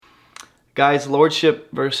Guys, lordship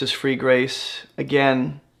versus free grace,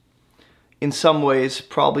 again, in some ways,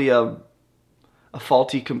 probably a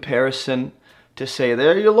faulty comparison to say,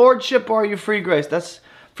 there your lordship or your free grace. That's,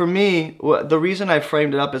 for me, the reason I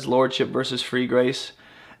framed it up as lordship versus free grace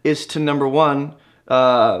is to, number one,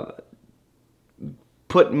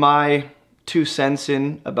 put my 2 cents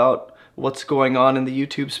in about what's going on in the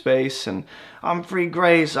YouTube space, and I'm free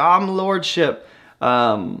grace, I'm lordship.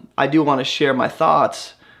 I do want to share my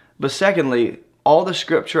thoughts. But secondly, all the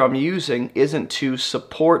scripture I'm using isn't to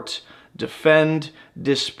support, defend,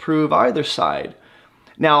 disprove either side.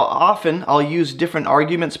 Now, often I'll use different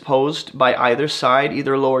arguments posed by either side,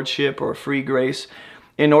 either lordship or free grace,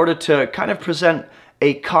 in order to kind of present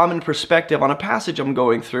a common perspective on a passage I'm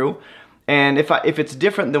going through. And if it's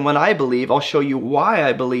different than what I believe, I'll show you why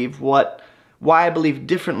I believe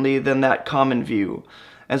differently than that common view.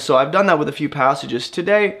 And so I've done that with a few passages.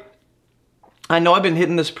 Today, I know I've been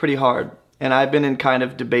hitting this pretty hard, and I've been in kind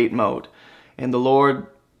of debate mode. And the Lord,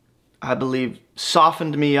 I believe,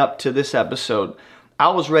 softened me up to this episode.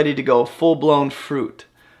 I was ready to go full-blown fruit.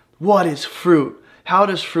 What is fruit? How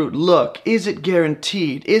does fruit look? Is it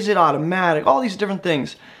guaranteed? Is it automatic? All these different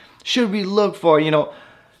things. Should we look for,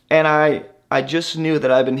 And I just knew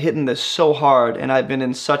that I've been hitting this so hard, and I've been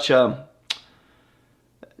in such a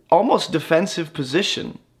almost defensive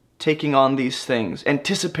position, taking on these things,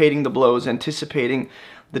 anticipating the blows, anticipating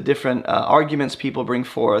the different arguments people bring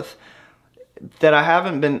forth, that I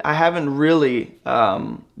haven't really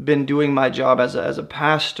been doing my job as a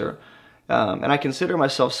pastor, and I consider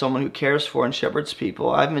myself someone who cares for and shepherds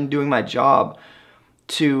people. I've been doing my job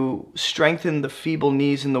to strengthen the feeble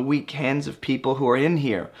knees and the weak hands of people who are in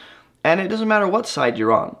here. And it doesn't matter what side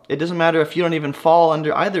you're on. It doesn't matter if you don't even fall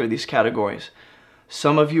under either of these categories.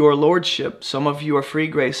 Some of you are lordship, some of you are free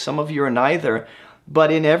grace, some of you are neither. But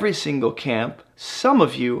in every single camp, some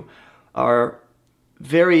of you are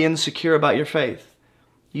very insecure about your faith.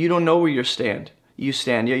 You don't know where you stand.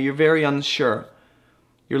 You're very unsure.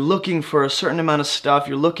 You're looking for a certain amount of stuff.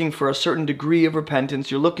 You're looking for a certain degree of repentance.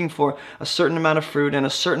 You're looking for a certain amount of fruit and a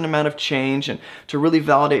certain amount of change, and to really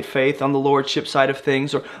validate faith on the lordship side of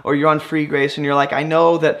things. Or you're on free grace and you're like, I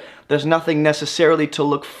know that there's nothing necessarily to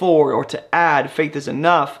look for or to add. Faith is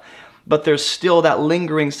enough. But there's still that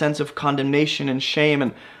lingering sense of condemnation and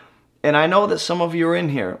shame. And I know that some of you are in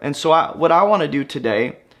here. And so what I want to do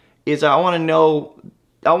today is I want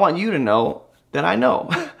you to know that I know.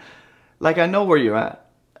 Like, I know where you're at.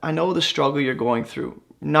 I know the struggle you're going through,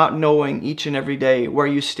 not knowing each and every day where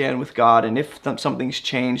you stand with God and if something's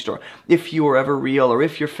changed, or if you are ever real, or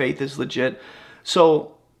if your faith is legit.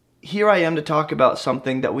 So here I am to talk about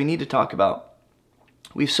something that we need to talk about.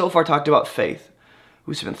 We've so far talked about faith.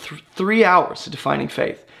 We've spent 3 hours defining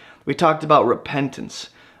faith. We talked about repentance,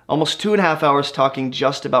 almost 2.5 hours talking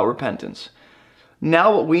just about repentance.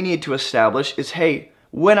 Now what we need to establish is, hey,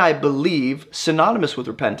 when I believe, synonymous with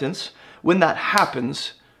repentance, when that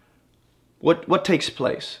happens, what takes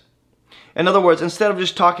place? In other words, instead of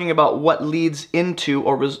just talking about what leads into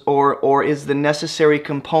or is the necessary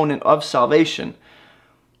component of salvation,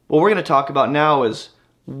 what we're going to talk about now is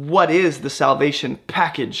what is the salvation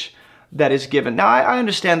package that is given. Now, I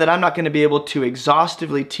understand that I'm not going to be able to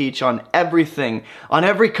exhaustively teach on everything, on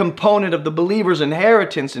every component of the believer's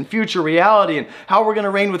inheritance and future reality and how we're going to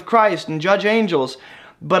reign with Christ and judge angels,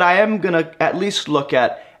 but I am going to at least look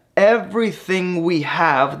at everything we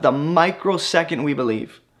have the microsecond we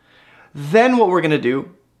believe. Then what we're going to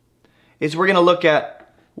do is we're going to look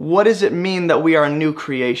at what does it mean that we are a new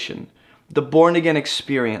creation, the born-again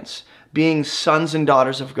experience, being sons and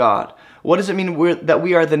daughters of God. What does it mean that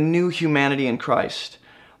we are the new humanity in Christ?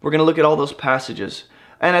 We're going to look at all those passages.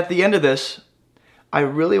 And at the end of this, I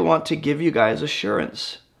really want to give you guys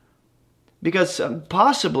assurance. Because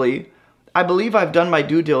possibly, I believe I've done my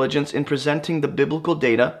due diligence in presenting the biblical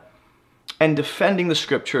data and defending the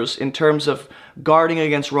scriptures in terms of guarding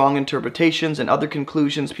against wrong interpretations and other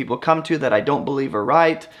conclusions people come to that I don't believe are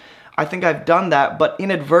right. I think I've done that, but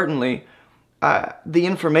inadvertently, the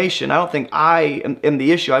information, I don't think I am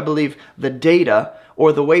the issue. I believe the data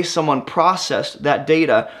or the way someone processed that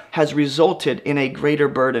data has resulted in a greater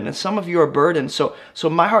burden. And some of you are burdened. So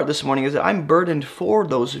my heart this morning is that I'm burdened for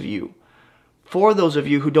those of you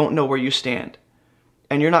who don't know where you stand.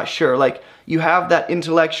 And you're not sure. Like, you have that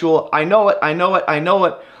intellectual, I know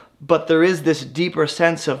it, but there is this deeper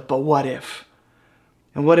sense of, but what if?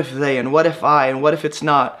 And what if they? And what if I? And what if it's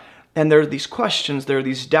not? And there are these questions, there are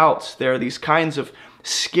these doubts, there are these kinds of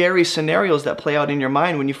scary scenarios that play out in your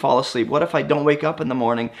mind when you fall asleep. What if I don't wake up in the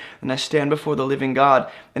morning and I stand before the living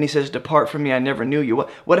God and He says, depart from me, I never knew you?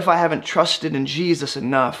 What if I haven't trusted in Jesus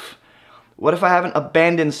enough? What if I haven't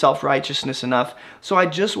abandoned self-righteousness enough? So I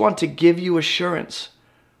just want to give you assurance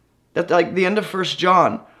that, like the end of 1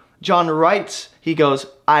 John, John writes, he goes,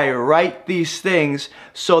 I write these things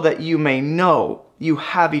so that you may know you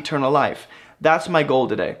have eternal life. That's my goal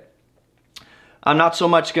today. I'm not so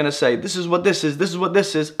much going to say, this is what this is, this is what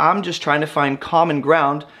this is. I'm just trying to find common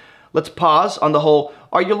ground. Let's pause on the whole,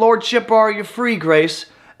 are you lordship or are you free grace?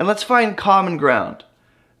 And let's find common ground.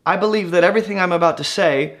 I believe that everything I'm about to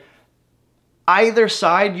say, either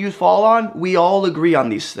side you fall on, we all agree on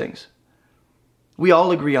these things. We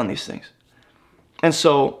all agree on these things. And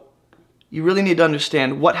so you really need to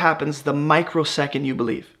understand what happens the microsecond you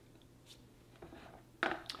believe.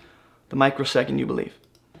 The microsecond you believe.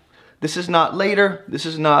 This is not later, this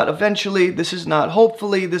is not eventually, this is not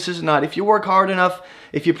hopefully, this is not if you work hard enough,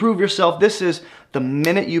 if you prove yourself. This is the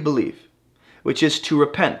minute you believe, which is to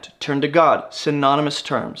repent, turn to God, synonymous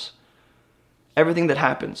terms. Everything that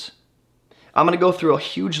happens. I'm going to go through a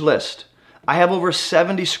huge list. I have over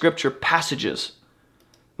 70 scripture passages.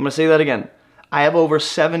 I'm going to say that again. I have over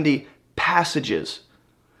 70 passages.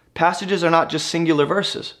 Passages are not just singular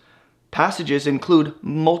verses. Passages include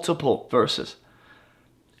multiple verses.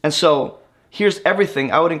 And so, here's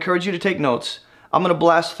everything. I would encourage you to take notes. I'm going to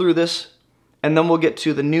blast through this, and then we'll get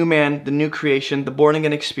to the new man, the new creation, the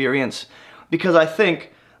born-again experience. Because I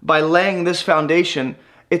think by laying this foundation,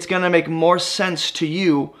 it's going to make more sense to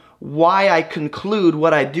you why I conclude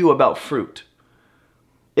what I do about fruit.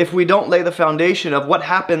 If we don't lay the foundation of what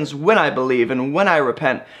happens when I believe and when I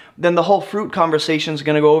repent, then the whole fruit conversation is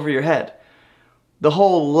going to go over your head. The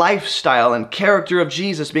whole lifestyle and character of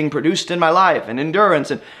Jesus being produced in my life and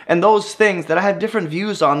endurance and those things that I have different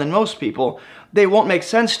views on than most people, they won't make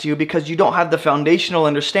sense to you because you don't have the foundational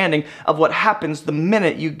understanding of what happens the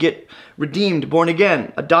minute you get redeemed, born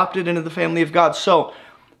again, adopted into the family of God. So,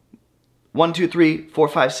 1, 2, 3, 4,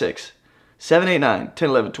 5, 6, 7, 8, 9, 10,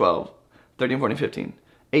 11, 12, 13, 14, 15,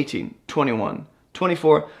 18, 21,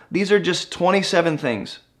 24. These are just 27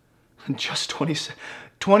 things. Just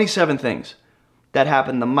 27 things that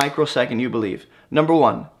happen the microsecond you believe. Number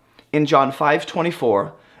 1, in John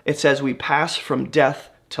 5:24, it says we pass from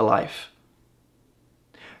death to life.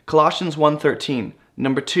 Colossians 1:13,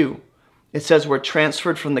 number 2, it says we're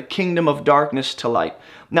transferred from the kingdom of darkness to light.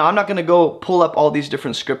 Now, I'm not going to go pull up all these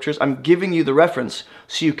different scriptures. I'm giving you the reference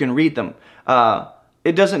so you can read them.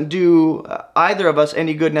 It doesn't do either of us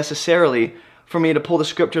any good necessarily for me to pull the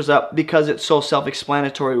scriptures up because it's so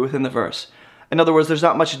self-explanatory within the verse. In other words, there's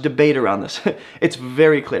not much debate around this. It's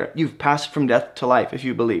very clear. You've passed from death to life if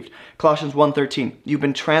you believed. Colossians 1:13, you've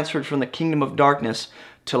been transferred from the kingdom of darkness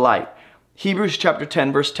to light. Hebrews chapter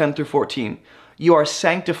 10, verse 10 through 14, you are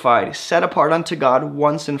sanctified, set apart unto God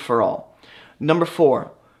once and for all. Number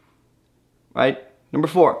 4, right? Number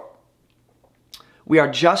 4, we are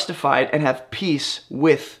justified and have peace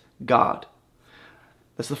with God.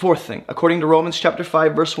 That's the fourth thing. According to Romans chapter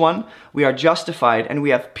 5, verse 1, we are justified and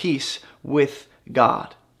we have peace with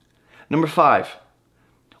God. Number 5,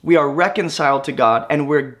 we are reconciled to God and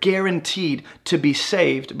we're guaranteed to be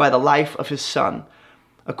saved by the life of His Son,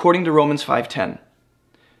 according to Romans 5:10.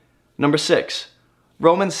 Number 6,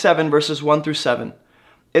 Romans 7, verses 1 through 7.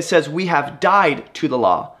 It says we have died to the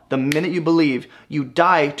law. The minute you believe, you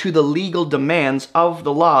die to the legal demands of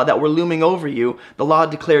the law that were looming over you. The law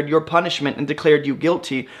declared your punishment and declared you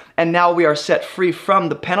guilty. And now we are set free from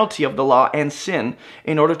the penalty of the law and sin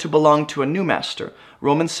in order to belong to a new master.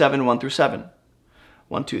 Romans 7, 1 through 7.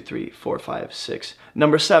 1, 2, 3, 4, 5, 6.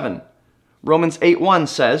 Number 7, Romans 8:1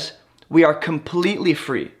 says we are completely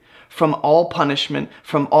free from all punishment,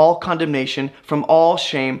 from all condemnation, from all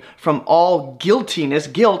shame, from all guiltiness,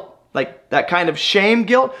 guilt, like that kind of shame,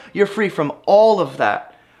 guilt. You're free from all of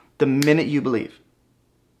that the minute you believe.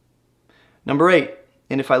 Number 8,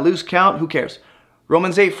 and if I lose count, who cares?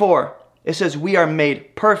 Romans 8:4, it says we are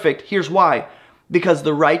made perfect. Here's why. Because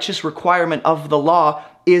the righteous requirement of the law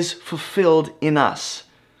is fulfilled in us.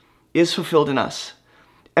 Is fulfilled in us.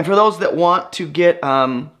 And for those that want to get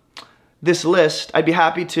this list, I'd be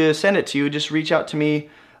happy to send it to you. Just reach out to me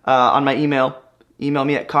on my email. Email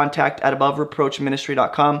me at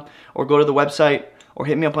contact@abovereproachministry.com or go to the website or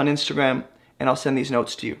hit me up on Instagram and I'll send these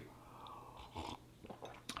notes to you.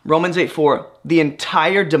 Romans 8:4, the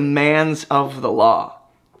entire demands of the law.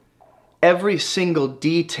 Every single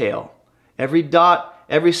detail, every dot,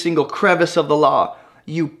 every single crevice of the law,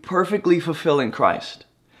 you perfectly fulfill in Christ.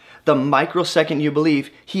 The microsecond you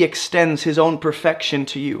believe, He extends His own perfection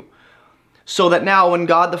to you. So that now when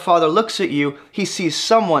God the Father looks at you, He sees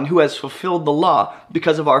someone who has fulfilled the law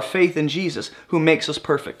because of our faith in Jesus, who makes us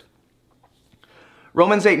perfect.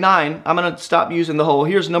 Romans 8:9, I'm going to stop using the whole,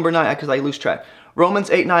 here's number 9 because I lose track. Romans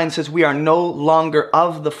 8:9 says we are no longer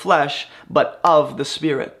of the flesh, but of the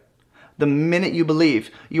Spirit. The minute you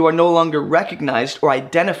believe, you are no longer recognized or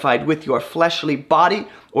identified with your fleshly body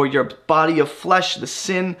or your body of flesh, the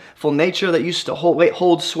sinful nature that used to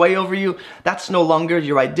hold sway over you. That's no longer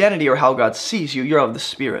your identity or how God sees you. You're of the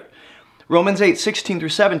Spirit. Romans 8:16 through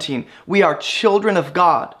 17, we are children of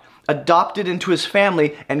God, adopted into His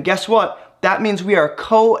family, and guess what? That means we are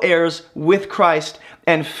co-heirs with Christ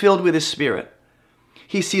and filled with His Spirit.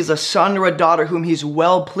 He sees a son or a daughter whom He's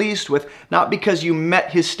well pleased with, not because you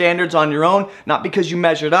met His standards on your own, not because you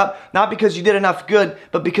measured up, not because you did enough good,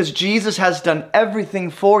 but because Jesus has done everything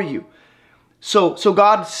for you. So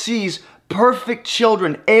God sees perfect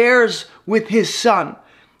children, heirs with His Son,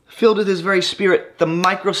 filled with His very Spirit the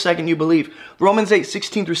microsecond you believe. Romans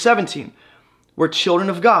 8:16 through 17, we're children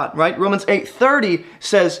of God, right? Romans 8:30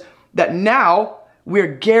 says that now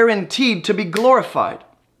we're guaranteed to be glorified.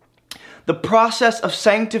 The process of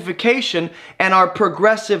sanctification and our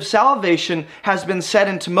progressive salvation has been set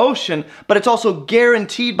into motion, but it's also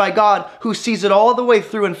guaranteed by God, who sees it all the way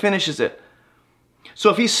through and finishes it.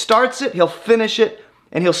 So if He starts it, He'll finish it,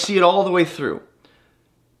 and He'll see it all the way through.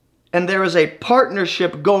 And there is a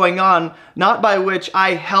partnership going on, not by which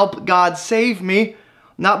I help God save me,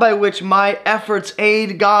 not by which my efforts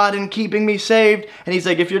aid God in keeping me saved. And He's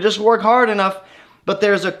like, if you just work hard enough, but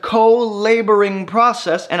there's a co-laboring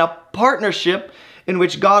process and a partnership in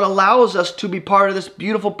which God allows us to be part of this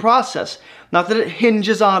beautiful process. Not that it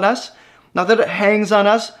hinges on us, not that it hangs on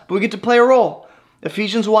us, but we get to play a role.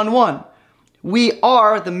 Ephesians 1:1. We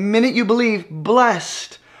are, the minute you believe,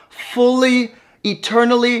 blessed, fully,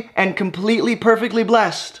 eternally, and completely, perfectly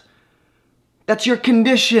blessed. That's your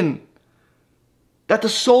condition. At the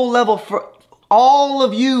soul level, for all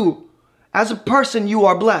of you, as a person, you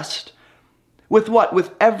are blessed. With what?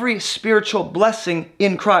 With every spiritual blessing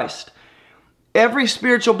in Christ. Every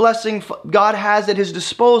spiritual blessing God has at His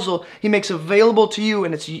disposal, He makes available to you,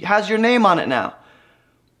 and it has your name on it now.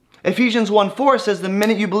 Ephesians 1:4 says the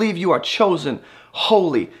minute you believe, you are chosen,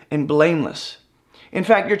 holy, and blameless. In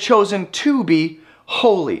fact, you're chosen to be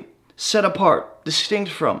holy, set apart,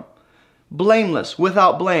 distinct from, blameless,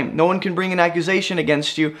 without blame. No one can bring an accusation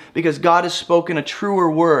against you because God has spoken a truer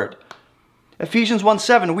word. Ephesians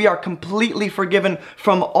 1:7, we are completely forgiven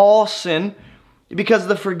from all sin because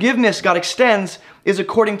the forgiveness God extends is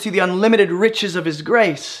according to the unlimited riches of His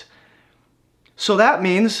grace. So that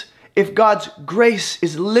means if God's grace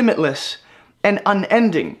is limitless and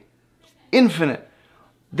unending, infinite,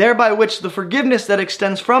 thereby which the forgiveness that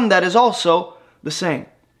extends from that is also the same.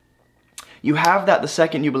 You have that the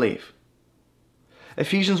second you believe.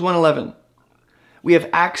 Ephesians 1:11, we have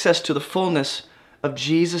access to the fullness of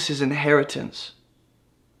Jesus' inheritance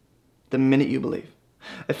the minute you believe.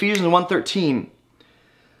 Ephesians 1:13,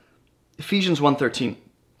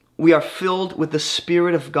 we are filled with the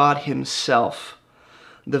Spirit of God Himself,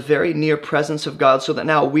 the very near presence of God, so that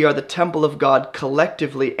now we are the temple of God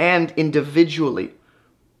collectively and individually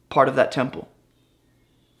part of that temple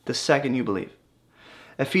the second you believe.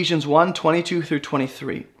 Ephesians 1:22 through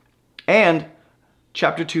 23 and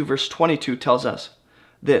chapter 2 verse 22 tells us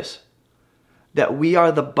this, that we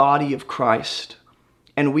are the body of Christ,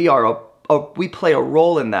 and we play a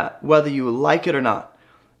role in that, whether you like it or not.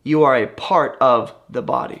 You are a part of the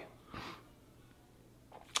body.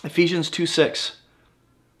 Ephesians 2:6,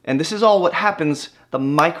 and this is all what happens the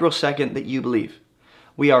microsecond that you believe.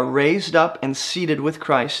 We are raised up and seated with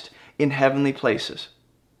Christ in heavenly places.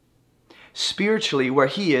 Spiritually, where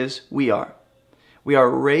He is, we are. We are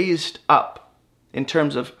raised up in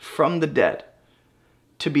terms of from the dead,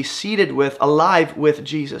 to be seated with, alive with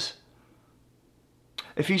Jesus.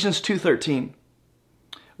 Ephesians 2:13,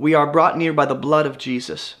 we are brought near by the blood of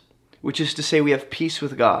Jesus, which is to say we have peace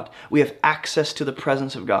with God. We have access to the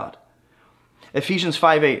presence of God. Ephesians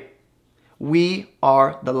 5:8, we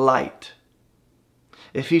are the light.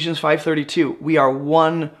 Ephesians 5:32, we are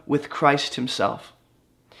one with Christ Himself.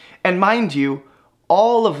 And mind you,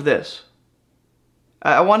 all of this,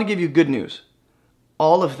 I want to give you good news.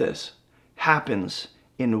 All of this happens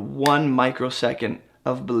in 1 microsecond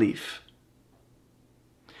of belief.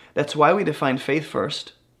 That's why we define faith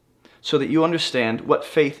first, so that you understand what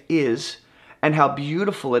faith is and how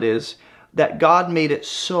beautiful it is that God made it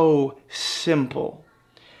so simple,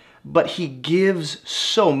 but He gives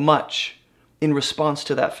so much in response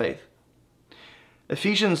to that faith.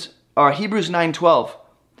 Hebrews 9:12,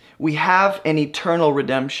 we have an eternal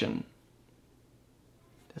redemption.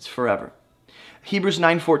 That's forever. Hebrews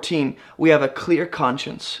 9:14, we have a clear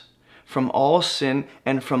conscience from all sin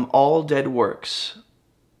and from all dead works.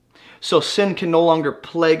 So sin can no longer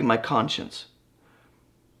plague my conscience.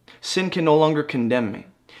 Sin can no longer condemn me.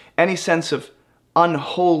 Any sense of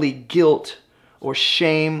unholy guilt or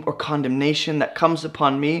shame or condemnation that comes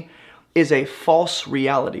upon me is a false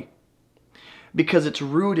reality because it's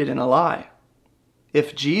rooted in a lie.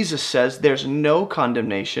 If Jesus says there's no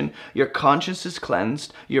condemnation, your conscience is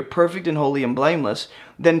cleansed, you're perfect and holy and blameless,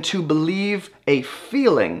 then to believe a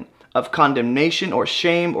feeling of condemnation or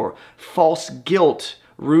shame or false guilt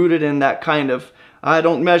rooted in that kind of, I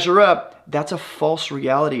don't measure up, that's a false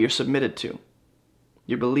reality you're submitted to.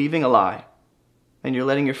 You're believing a lie, and you're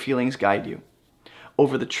letting your feelings guide you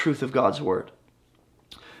over the truth of God's word.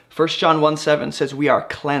 1 John 1:7 says we are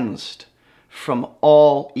cleansed from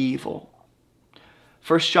all evil.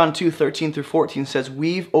 1 John 2:13 through 14 says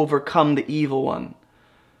we've overcome the evil one.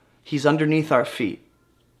 He's underneath our feet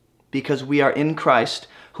because we are in Christ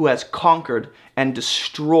who has conquered and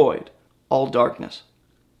destroyed all darkness.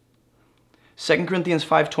 2 Corinthians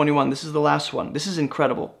 5:21, this is the last one. This is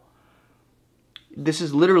incredible. This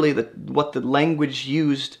is literally what the language is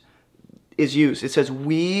used. It says,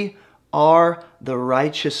 we are the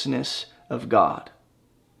righteousness of God.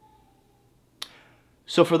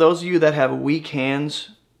 So for those of you that have weak hands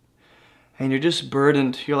and you're just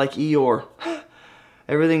burdened, you're like Eeyore.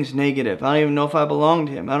 Everything's negative. I don't even know if I belong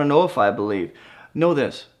to him. I don't know if I believe. Know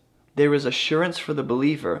this. There is assurance for the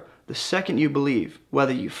believer the second you believe,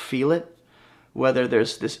 whether you feel it, whether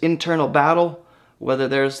there's this internal battle, whether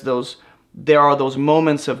there are those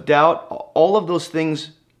moments of doubt. All of those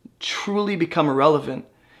things truly become irrelevant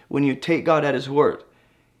when you take God at his word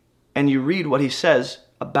and you read what he says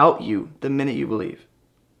about you the minute you believe.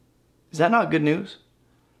 Is that not good news?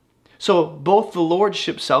 So both the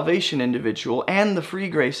Lordship Salvation individual and the free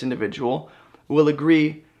grace individual will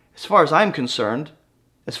agree, as far as I'm concerned,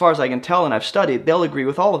 as far as I can tell and I've studied, they'll agree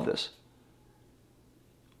with all of this.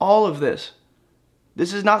 All of this.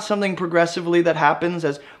 This is not something progressively that happens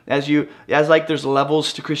as like there's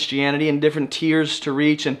levels to Christianity and different tiers to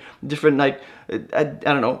reach and different, like, I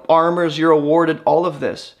don't know, armors you're awarded, all of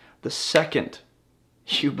this. The second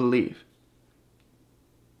you believe.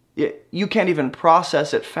 You can't even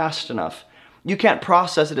process it fast enough. You can't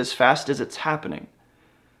process it as fast as it's happening.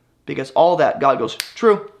 Because all that, God goes,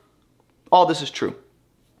 true. All this is true.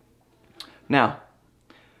 Now,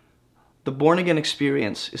 the born-again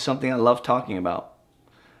experience is something I love talking about.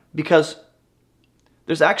 Because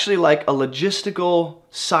there's actually like a logistical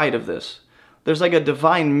side of this. There's like a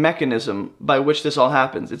divine mechanism by which this all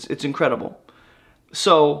happens. It's incredible.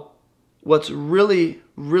 So what's really,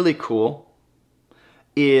 really cool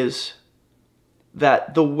is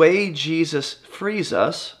that the way Jesus frees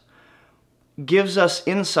us gives us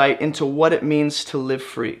insight into what it means to live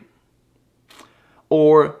free.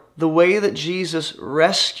 Or the way that Jesus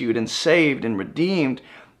rescued and saved and redeemed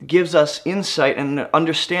gives us insight and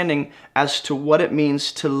understanding as to what it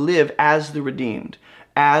means to live as the redeemed,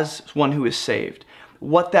 as one who is saved.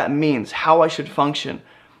 What that means, how I should function.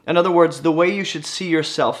 In other words, the way you should see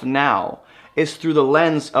yourself now is through the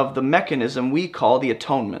lens of the mechanism we call the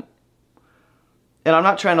atonement. And I'm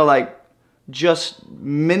not trying to just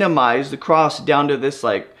minimize the cross down to this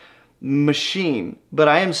machine, but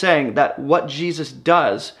I am saying that what Jesus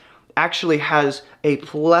does actually has a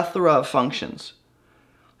plethora of functions.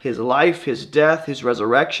 His life, his death, his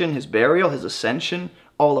resurrection, his burial, his ascension,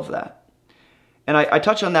 all of that. And I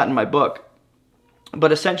touch on that in my book.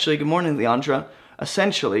 But essentially, good morning, Leandra.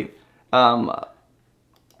 Essentially,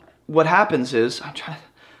 what happens is,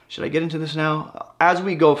 should I get into this now? As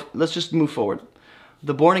we go, let's just move forward.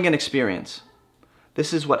 The born-again experience.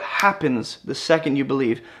 This is what happens the second you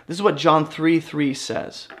believe. This is what John 3:3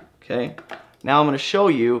 says. Okay? Now I'm going to show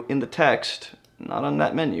you in the text, not on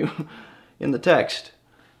that menu, in the text,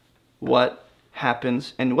 what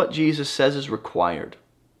happens and what Jesus says is required.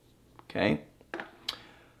 Okay?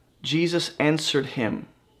 Jesus answered him.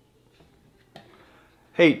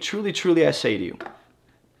 Hey, truly, truly I say to you.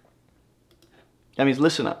 That means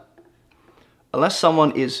listen up. Unless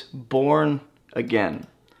someone is born again,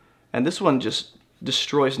 and this one just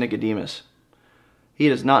destroys Nicodemus. He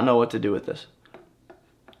does not know what to do with this.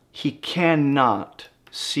 He cannot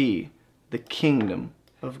see the kingdom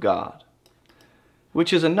of God.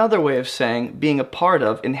 Which is another way of saying being a part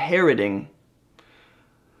of, inheriting,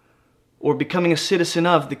 or becoming a citizen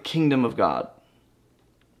of the kingdom of God.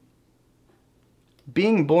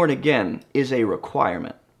 Being born again is a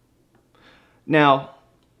requirement. Now,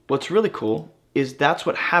 what's really cool is that's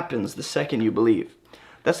what happens the second you believe.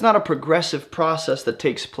 That's not a progressive process that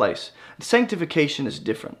takes place. Sanctification is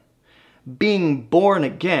different. Being born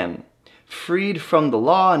again freed from the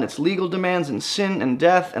law and its legal demands and sin and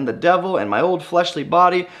death and the devil and my old fleshly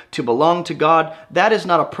body to belong to God. That is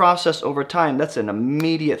not a process over time. That's an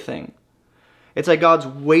immediate thing. It's like God's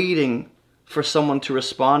waiting for someone to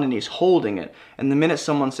respond, and he's holding it. And the minute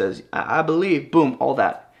someone says, I believe, boom, all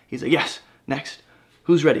that. He's like, yes, next.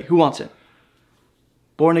 Who's ready? Who wants it?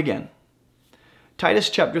 Born again. Titus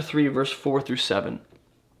chapter 3, verse 4 through 7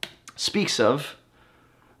 speaks of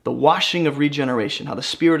the washing of regeneration, how the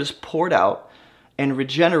Spirit is poured out and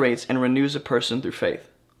regenerates and renews a person through faith.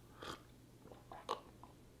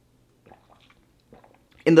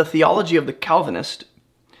 In the theology of the Calvinist,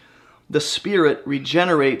 the Spirit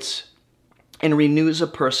regenerates and renews a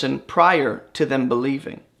person prior to them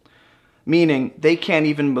believing, meaning they can't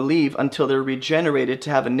even believe until they're regenerated to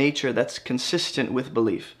have a nature that's consistent with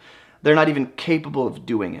belief. They're not even capable of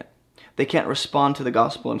doing it. They can't respond to the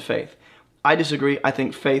gospel in faith. I disagree. I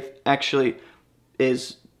think faith actually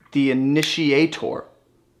is the initiator,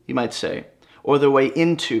 you might say, or the way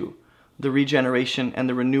into the regeneration and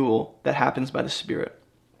the renewal that happens by the Spirit.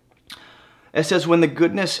 It says, when the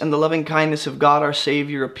goodness and the loving kindness of God our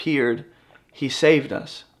Savior appeared, he saved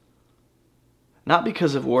us. Not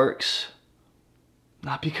because of works,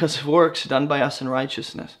 not because of works done by us in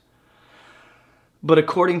righteousness, but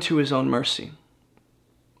according to his own mercy,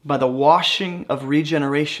 by the washing of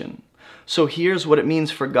regeneration. So here's what it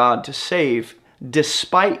means for God to save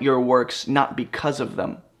despite your works, not because of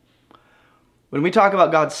them. When we talk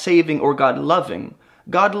about God saving or God loving,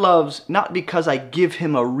 God loves not because I give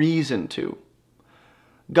him a reason to.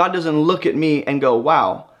 God doesn't look at me and go,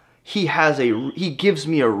 wow, he gives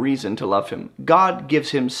me a reason to love him. God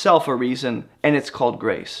gives himself a reason, and it's called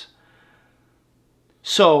grace.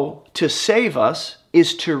 So to save us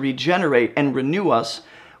is to regenerate and renew us.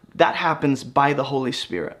 That happens by the Holy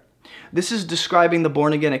Spirit. This is describing the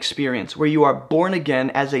born-again experience, where you are born again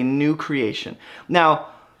as a new creation. Now,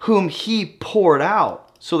 whom he poured out.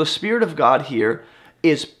 So the Spirit of God here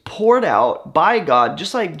is poured out by God,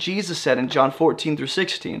 just like Jesus said in John 14 through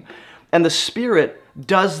 16. And the Spirit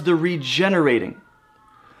does the regenerating,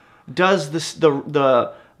 does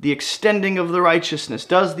the extending of the righteousness,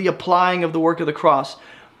 does the applying of the work of the cross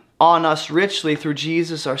on us richly through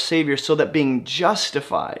Jesus our Savior, so that being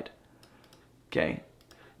justified, okay,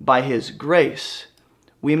 by his grace,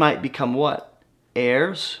 we might become what?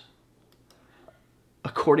 Heirs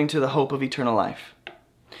according to the hope of eternal life.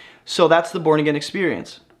 So that's the born-again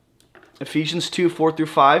experience. Ephesians 2, 4 through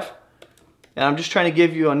 5. And I'm just trying to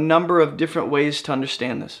give you a number of different ways to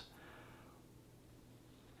understand this.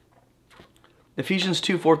 Ephesians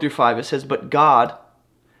 2, 4 through 5, it says, but God,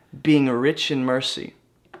 being rich in mercy.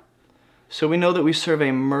 So we know that we serve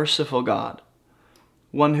a merciful God,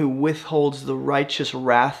 one who withholds the righteous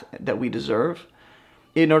wrath that we deserve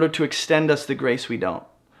in order to extend us the grace we don't.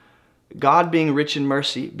 God being rich in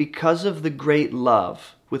mercy because of the great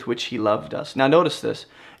love with which he loved us. Now notice this.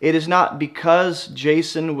 It is not because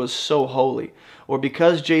Jason was so holy, or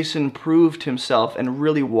because Jason proved himself and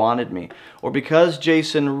really wanted me, or because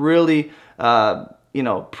Jason really,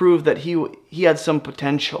 proved that he had some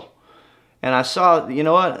potential. And I saw, you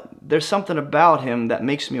know what, there's something about him that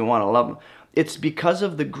makes me want to love him. It's because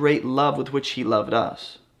of the great love with which he loved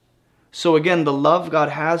us. So again, the love God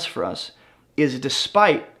has for us is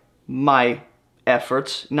despite my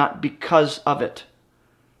efforts, not because of it.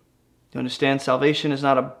 You understand? Salvation is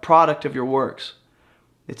not a product of your works.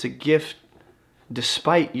 It's a gift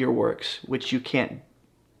despite your works, which you can't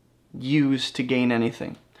use to gain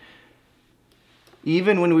anything.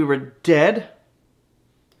 Even when we were dead,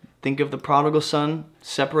 think of the prodigal son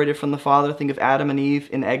separated from the father. Think of Adam and Eve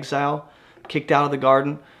in exile, kicked out of the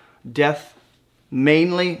garden. Death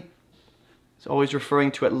mainly is always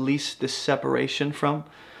referring to at least this separation from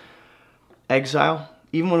exile.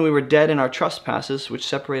 Even when we were dead in our trespasses, which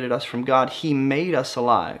separated us from God, he made us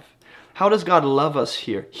alive. How does God love us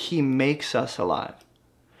here? He makes us alive.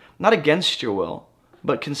 Not against your will,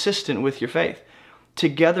 but consistent with your faith,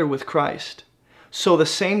 together with Christ. So the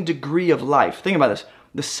same degree of life, think about this,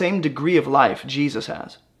 the same degree of life Jesus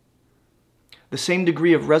has, the same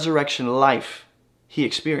degree of resurrection life he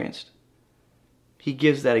experienced, he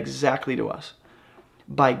gives that exactly to us.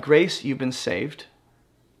 By grace you've been saved,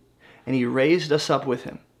 and he raised us up with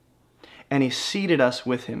him, and he seated us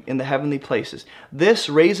with him in the heavenly places. This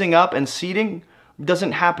raising up and seating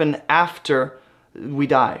doesn't happen after we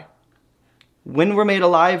die. When we're made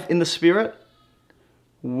alive in the Spirit,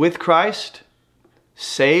 with Christ,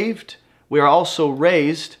 saved, we are also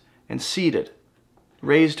raised and seated,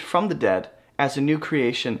 raised from the dead as a new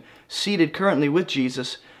creation, seated currently with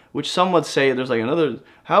Jesus, which some would say there's like another,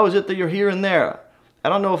 how is it that you're here and there? I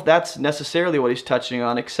don't know if that's necessarily what he's touching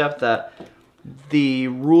on, except that the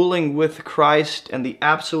ruling with Christ and the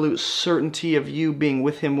absolute certainty of you being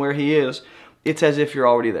with him where he is, it's as if you're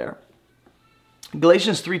already there.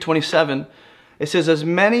 Galatians 3:27, it says, as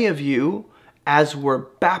many of you as were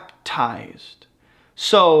baptized.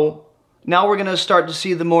 So now we're going to start to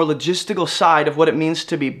see the more logistical side of what it means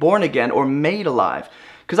to be born again or made alive.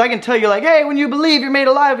 Because I can tell you like, hey, when you believe, you're made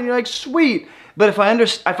alive, and you're like, sweet. But if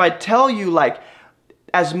I tell you like,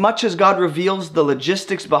 as much as God reveals the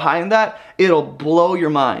logistics behind that, it'll blow your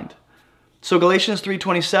mind. So Galatians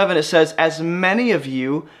 3:27, it says, as many of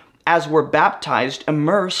you as were baptized,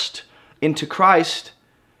 immersed into Christ,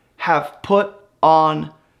 have put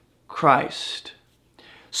on Christ.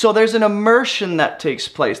 So there's an immersion that takes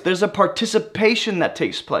place. There's a participation that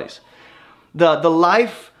takes place. The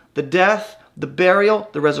life, the death, the burial,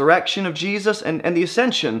 the resurrection of Jesus, and the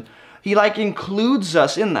ascension, he like includes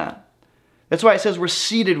us in that. That's why it says we're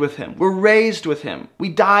seated with him. We're raised with him. We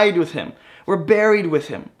died with him. We're buried with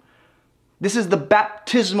him. This is the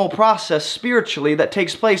baptismal process spiritually that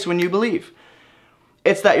takes place when you believe.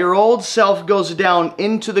 It's that your old self goes down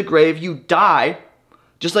into the grave. You die,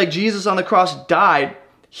 just like Jesus on the cross died.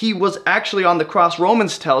 He was actually on the cross.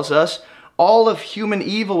 Romans tells us all of human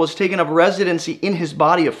evil was taken up residency in his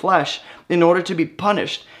body of flesh in order to be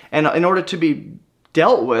punished and in order to be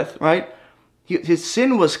dealt with, right? His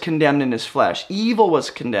sin was condemned in his flesh. Evil was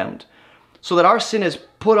condemned so that our sin is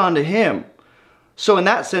put onto him. So in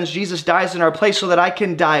that sense, Jesus dies in our place so that I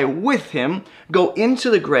can die with him, go into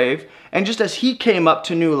the grave, and just as he came up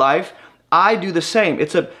to new life, I do the same.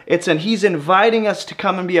 He's inviting us to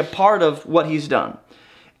come and be a part of what he's done.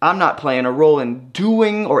 I'm not playing a role in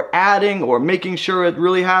doing or adding or making sure it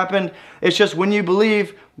really happened. It's just when you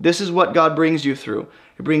believe, this is what God brings you through.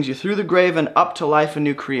 He brings you through the grave and up to life and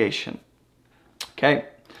new creation. Okay?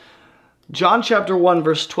 John chapter 1,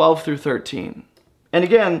 verse 12 through 13. And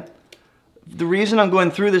again, the reason I'm going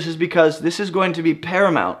through this is because this is going to be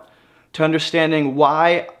paramount to understanding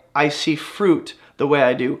why I see fruit the way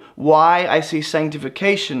I do, why I see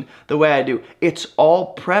sanctification the way I do. It's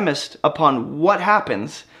all premised upon what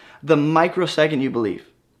happens the microsecond you believe.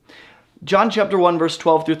 John chapter 1, verse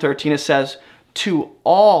 12 through 13, it says, to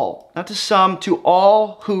all, not to some, to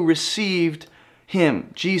all who received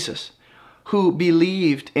him, Jesus, who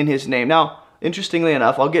believed in his name. Now, interestingly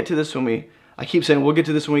enough, I'll get to this I keep saying we'll get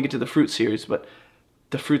to this when we get to the fruit series, but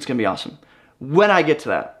the fruit's going to be awesome. When I get to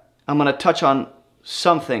that, I'm going to touch on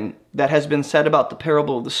something that has been said about the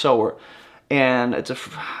parable of the sower. And it's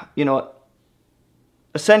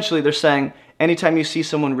essentially they're saying anytime you see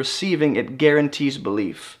someone receiving, it guarantees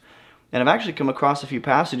belief. And I've actually come across a few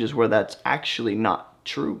passages where that's actually not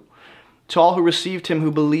true. To all who received him,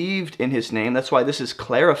 who believed in his name, that's why this is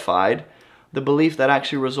clarified, the belief that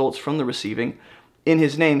actually results from the receiving. In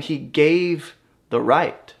his name, he gave the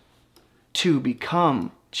right to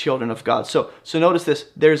become children of God. So notice this,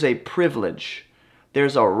 there's a privilege,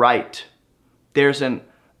 there's a right,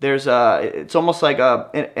 it's almost like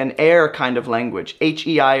an Air kind of language,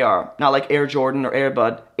 H-E-I-R, not like Air Jordan or Air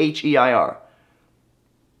Bud, H-E-I-R.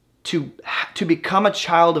 To become a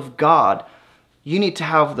child of God, you need to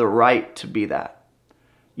have the right to be that.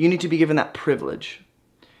 You need to be given that privilege.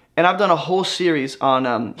 And I've done a whole series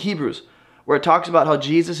on Hebrews, where it talks about how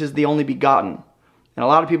Jesus is the only begotten. And a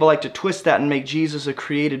lot of people like to twist that and make Jesus a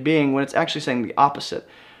created being when it's actually saying the opposite.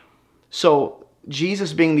 So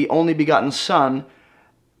Jesus being the only begotten Son,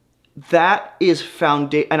 that is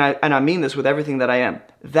and I mean this with everything that I am.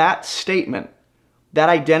 That statement, that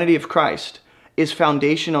identity of Christ is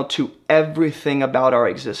foundational to everything about our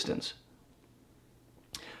existence.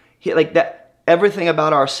 Everything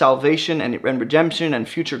about our salvation and redemption and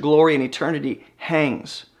future glory and eternity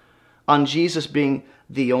hangs on Jesus being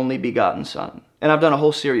the only begotten Son. And I've done a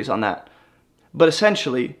whole series on that. But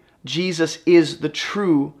essentially, Jesus is the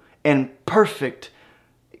true and perfect,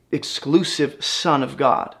 exclusive Son of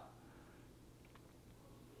God.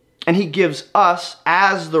 And he gives us,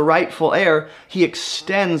 as the rightful heir, he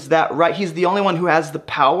extends that right. He's the only one who has the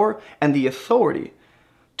power and the authority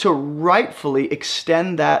to rightfully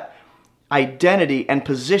extend that identity and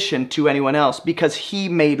position to anyone else because he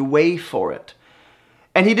made way for it.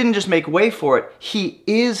 And he didn't just make way for it, he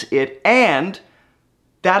is it, and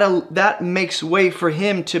that makes way for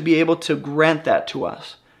him to be able to grant that to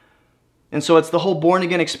us. And so it's the whole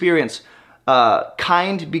born-again experience.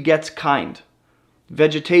 Kind begets kind.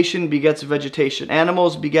 Vegetation begets vegetation.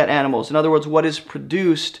 Animals beget animals. In other words, what is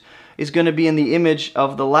produced is going to be in the image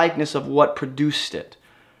of the likeness of what produced it.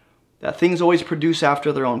 That things always produce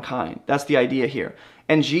after their own kind. That's the idea here.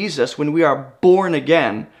 And Jesus, when we are born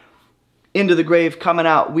again, into the grave, coming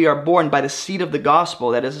out, we are born by the seed of the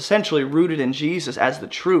gospel that is essentially rooted in Jesus as the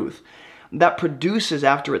truth that produces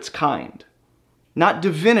after its kind. Not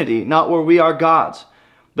divinity, not where we are gods,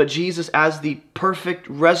 but Jesus as the perfect,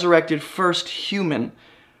 resurrected first human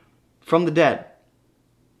from the dead.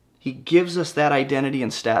 He gives us that identity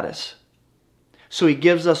and status. So he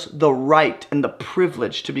gives us the right and the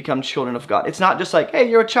privilege to become children of God. It's not just like, hey,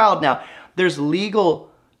 you're a child now. There's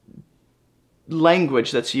legal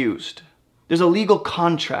language that's used. There's a legal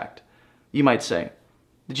contract, you might say.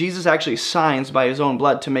 Jesus actually signs by his own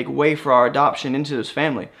blood to make way for our adoption into his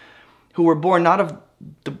family, who were born not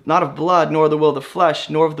of blood, nor the will of the flesh,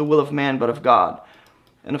 nor of the will of man, but of God.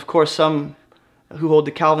 And of course, some who hold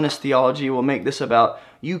the Calvinist theology will make this about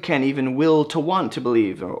you can't even will to want to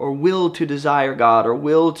believe, or will to desire God, or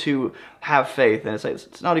will to have faith. And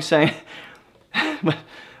it's not what he's saying. but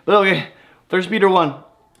okay, 1 Peter 1.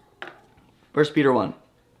 1 Peter 1.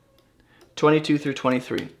 22 through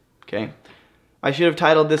 23. Okay? I should have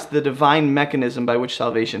titled this The Divine Mechanism by Which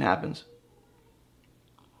Salvation Happens.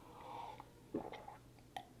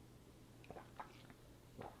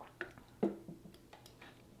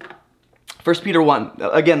 1 Peter 1,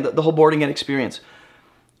 again, the whole born again experience.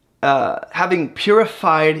 Having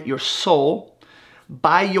purified your soul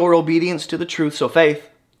by your obedience to the truth, so faith,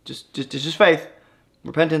 just faith,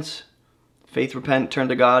 repentance, faith, repent, turn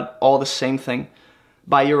to God, all the same thing.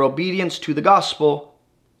 By your obedience to the gospel,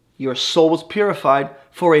 your soul was purified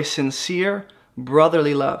for a sincere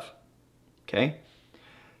brotherly love. Okay?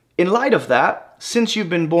 In light of that, since you've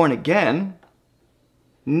been born again,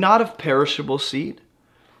 not of perishable seed,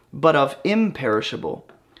 but of imperishable,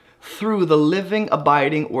 through the living,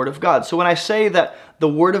 abiding Word of God. So when I say that the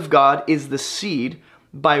Word of God is the seed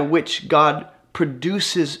by which God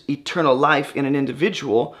produces eternal life in an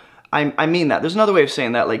individual, I mean that. There's another way of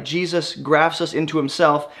saying that, like Jesus grafts us into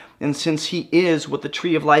himself, and since he is what the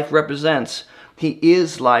tree of life represents, he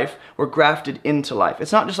is life, we're grafted into life.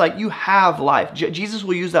 It's not just like you have life. Jesus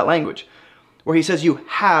will use that language where he says you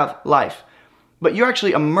have life. But you're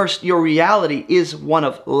actually immersed, your reality is one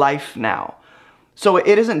of life now. So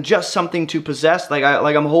it isn't just something to possess, like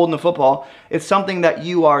I'm holding a football. It's something that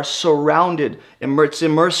you are surrounded, it's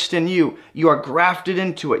immersed in you. You are grafted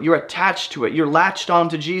into it. You're attached to it. You're latched on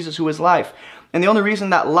to Jesus, who is life. And the only reason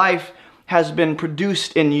that life has been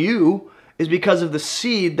produced in you is because of the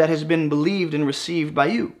seed that has been believed and received by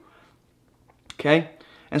you. Okay?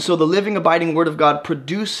 And so the living, abiding Word of God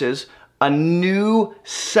produces a new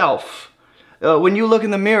self. When you look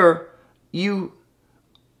in the mirror, you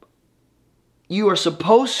are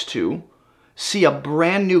supposed to see a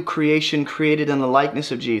brand new creation created in the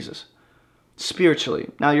likeness of Jesus, spiritually.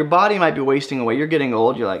 Now, your body might be wasting away. You're getting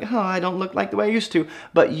old. You're like, oh, I don't look like the way I used to.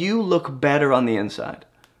 But you look better on the inside.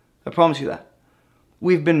 I promise you that.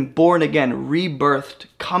 We've been born again, rebirthed,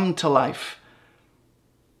 come to life.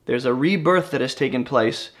 There's a rebirth that has taken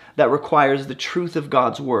place that requires the truth of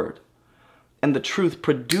God's Word. And the truth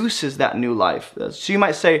produces that new life. So you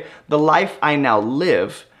might say, the life I now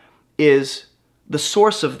live is, the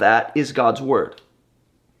source of that is God's Word.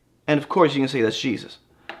 And of course you can say that's Jesus.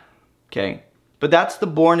 Okay? But that's the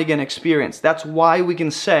born again experience. That's why we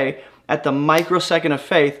can say at the microsecond of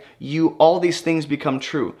faith, all these things become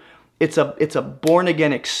true. It's a born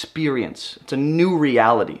again experience. It's a new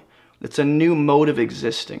reality. It's a new mode of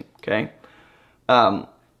existing. Okay?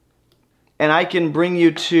 And I can bring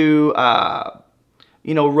you to,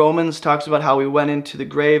 Romans talks about how we went into the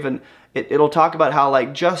grave, and it'll talk about how,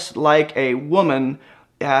 like, just like a woman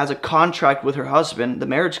has a contract with her husband, the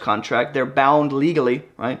marriage contract, they're bound legally,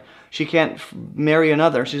 right? She can't marry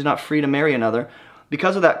another. She's not free to marry another.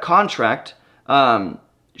 Because of that contract,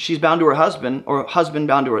 she's bound to her husband, or husband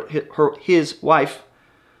bound to his wife.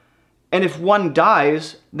 And if one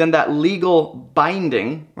dies, then that legal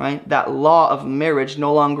binding, right, that law of marriage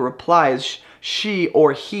no longer applies. She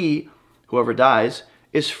or he, whoever dies,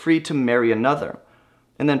 is free to marry another.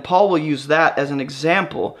 And then Paul will use that as an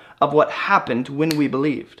example of what happened when we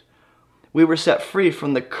believed. We were set free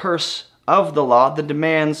from the curse of the law, the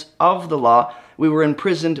demands of the law. We were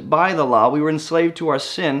imprisoned by the law. We were enslaved to our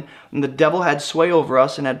sin, and the devil had sway over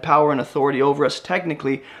us and had power and authority over us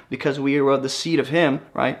technically because we were the seed of him,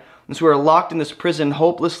 right? And so we were locked in this prison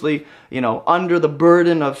hopelessly, under the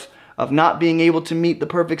burden of not being able to meet the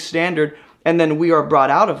perfect standard. And then we are brought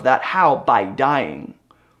out of that. How? By dying.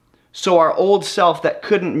 So our old self that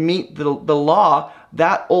couldn't meet the law,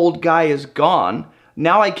 that old guy is gone.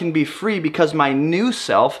 Now I can be free because my new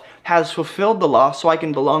self has fulfilled the law, so I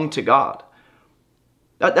can belong to God.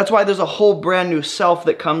 That's why there's a whole brand new self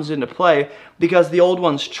that comes into play, because the old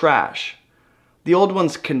one's trash. The old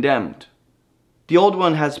one's condemned. The old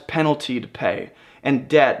one has penalty to pay and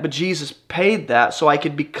debt, but Jesus paid that so I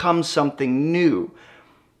could become something new.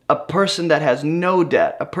 A person that has no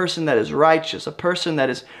debt, a person that is righteous, a person that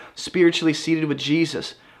is spiritually seated with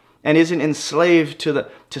Jesus and isn't enslaved to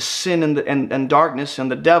sin and darkness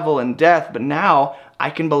and the devil and death, but now I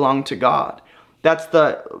can belong to God. That's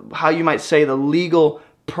how you might say, the legal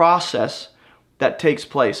process that takes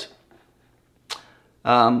place.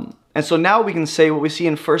 And so now we can say what we see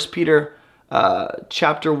in 1 Peter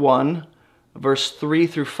chapter 1, verse 3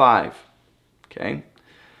 through 5. Okay?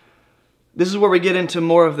 This is where we get into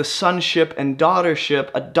more of the sonship and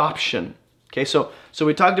daughtership adoption. Okay, so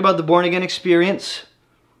we talked about the born-again experience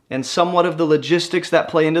and somewhat of the logistics that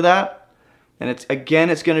play into that. And it's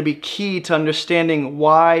going to be key to understanding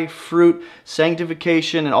why fruit,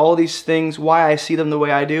 sanctification, and all these things, why I see them the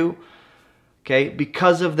way I do. Okay,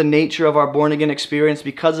 because of the nature of our born-again experience,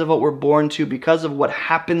 because of what we're born to, because of what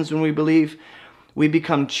happens when we believe, we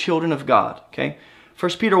become children of God. Okay,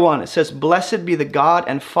 1 Peter 1, it says, "Blessed be the God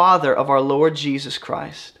and Father of our Lord Jesus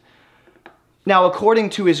Christ." Now,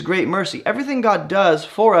 according to His great mercy, everything God does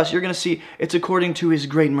for us, you're going to see it's according to His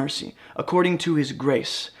great mercy, according to His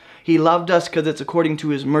grace. He loved us because it's according to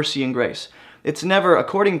His mercy and grace. It's never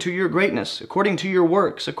according to your greatness, according to your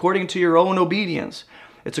works, according to your own obedience.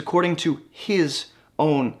 It's according to His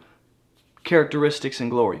own characteristics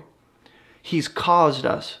and glory. He's caused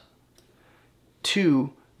us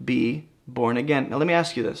to be born again. Now let me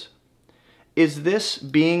ask you this. Is this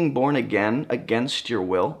being born again against your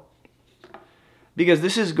will? Because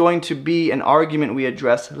this is going to be an argument we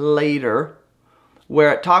address later,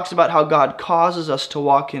 where it talks about how God causes us to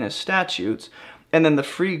walk in His statutes, and then the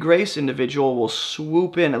free grace individual will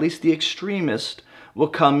swoop in, at least the extremist will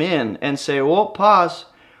come in and say, well, pause.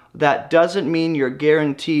 That doesn't mean you're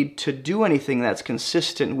guaranteed to do anything that's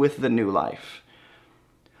consistent with the new life.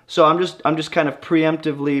 So I'm just kind of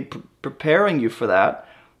preemptively preparing you for that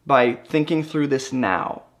by thinking through this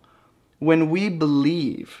now. When we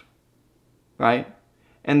believe, right,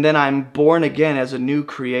 and then I'm born again as a new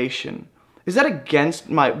creation, is that against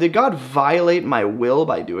did God violate my will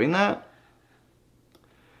by doing that?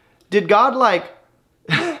 Did God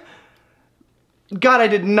God, I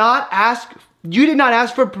did not ask, you did not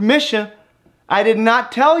ask for permission. I did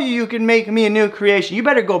not tell you you can make me a new creation. You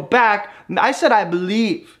better go back. I said I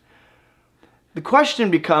believe. The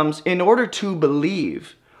question becomes, in order to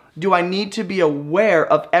believe, do I need to be aware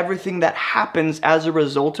of everything that happens as a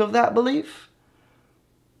result of that belief?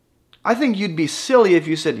 I think you'd be silly if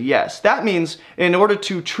you said yes. That means in order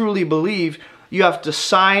to truly believe, you have to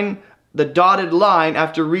sign the dotted line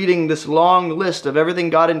after reading this long list of everything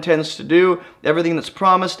God intends to do, everything that's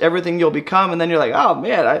promised, everything you'll become, and then you're like, oh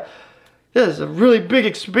man, this is a really big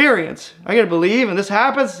experience. I gotta believe, and this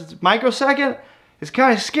happens, it's a microsecond, it's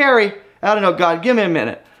kind of scary. I don't know, God, give me a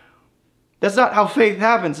minute. That's not how faith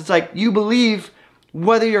happens. It's like you believe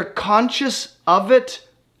whether you're conscious of it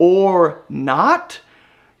or not,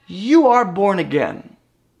 you are born again.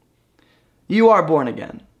 You are born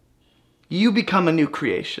again. You become a new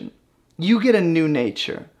creation. You get a new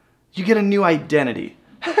nature. You get a new identity.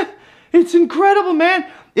 It's incredible, man.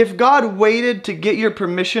 If God waited to get your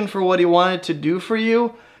permission for what He wanted to do for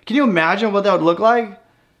you, can you imagine what that would look like?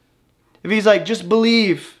 If He's like, just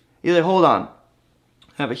believe. He's like, hold on.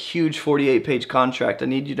 I have a huge 48-page contract I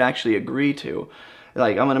need you to actually agree to.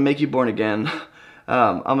 Like, I'm going to make you born again.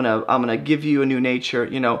 I'm gonna give you a new nature,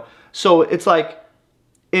 you know. So it's like,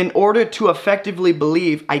 in order to effectively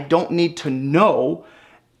believe, I don't need to know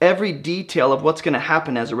every detail of what's going to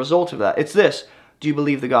happen as a result of that. It's this. Do you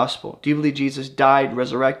believe the gospel? Do you believe Jesus died,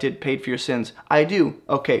 resurrected, paid for your sins? I do.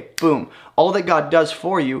 Okay, boom. All that God does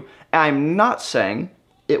for you, I'm not saying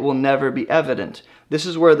it will never be evident. This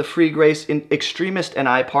is where the free grace extremist and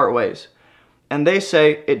I part ways. And they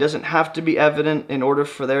say it doesn't have to be evident in order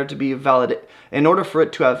for there to be valid, in order for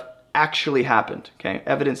it to have actually happened. Okay,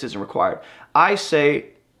 evidence isn't required. I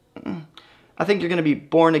say, I think you're going to be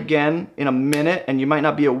born again in a minute, and you might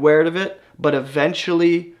not be aware of it, but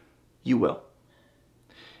eventually you will.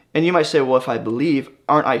 And you might say, well, if I believe,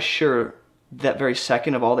 aren't I sure that very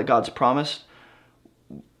second of all that God's promised?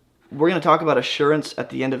 We're going to talk about assurance at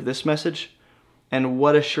the end of this message, and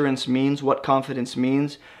what assurance means, what confidence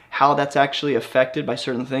means, how that's actually affected by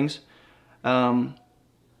certain things. So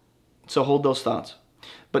hold those thoughts.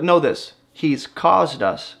 But know this, He's caused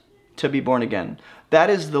us to be born again. That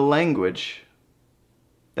is the language.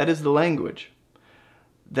 That is the language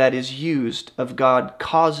that is used of God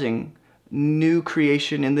causing new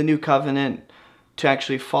creation in the new covenant to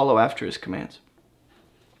actually follow after His commands.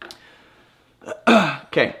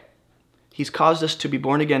 Okay. He's caused us to be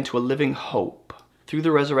born again to a living hope through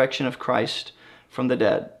the resurrection of Christ from the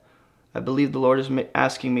dead. I believe the Lord is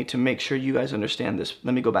asking me to make sure you guys understand this.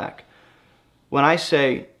 Let me go back. When I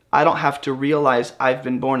say I don't have to realize I've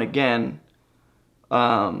been born again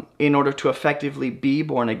in order to effectively be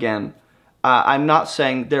born again, I'm not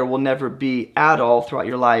saying there will never be at all throughout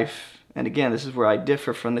your life. And again, this is where I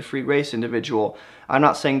differ from the free grace individual. I'm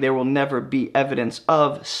not saying there will never be evidence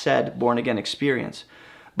of said born again experience.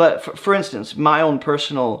 But for instance, my own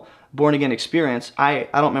personal born again experience, I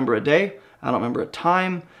don't remember a day. I don't remember a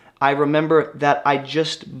time. I remember that I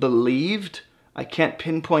just believed. I can't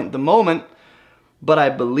pinpoint the moment, but I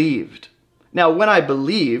believed. Now, when I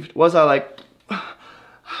believed, was I like,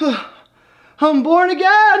 I'm born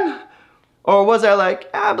again? Or was I like,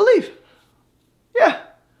 I believe? Yeah.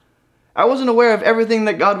 I wasn't aware of everything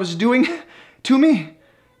that God was doing to me,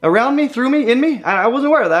 around me, through me, in me. I wasn't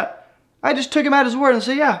aware of that. I just took him at his word and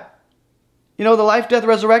said, yeah. You know, the life, death,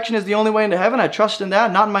 resurrection is the only way into heaven. I trust in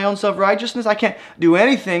that, not in my own self-righteousness. I can't do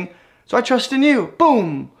anything, so I trust in you.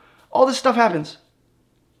 Boom. All this stuff happens.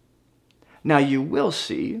 Now you will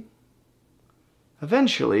see,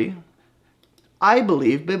 eventually, I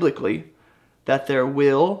believe biblically, that there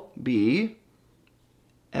will be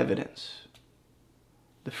evidence.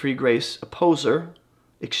 The free grace opposer,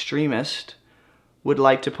 extremist, would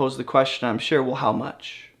like to pose the question, I'm sure, well, how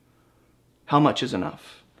much? How much is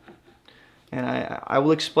enough? And I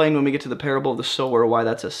will explain when we get to the parable of the sower why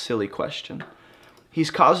that's a silly question.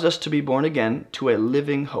 He's caused us to be born again to a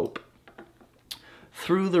living hope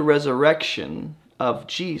through the resurrection of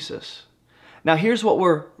Jesus. Now here's what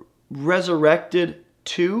we're resurrected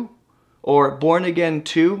to, or born again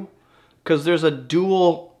to, because there's a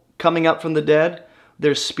dual coming up from the dead.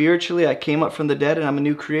 There's spiritually, I came up from the dead and I'm a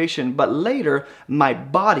new creation, but later my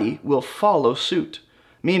body will follow suit.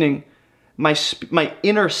 Meaning my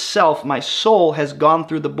inner self, my soul has gone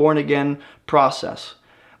through the born again process.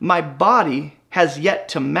 My body has yet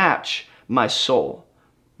to match my soul,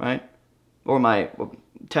 right? Or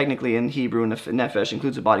technically in Hebrew, nephesh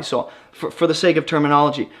includes the body, soul. For the sake of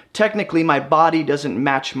terminology, technically my body doesn't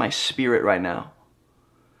match my spirit right now.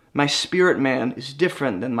 My spirit man is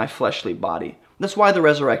different than my fleshly body. That's why the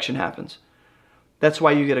resurrection happens. That's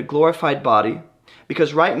why you get a glorified body.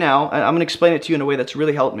 Because right now, and I'm going to explain it to you in a way that's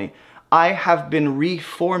really helped me, I have been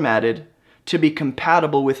reformatted to be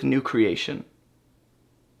compatible with new creation.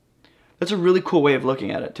 That's a really cool way of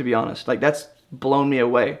looking at it, to be honest. Like, that's blown me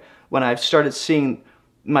away when I've started seeing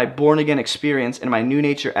my born again experience and my new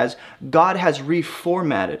nature as God has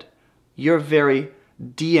reformatted your very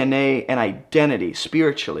DNA and identity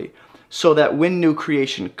spiritually, so that when new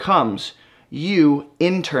creation comes, you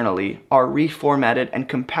internally are reformatted and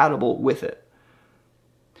compatible with it.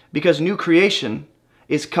 Because new creation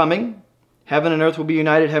is coming. Heaven and earth will be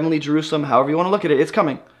united, heavenly Jerusalem, however you want to look at it, it's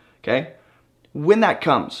coming. Okay? When that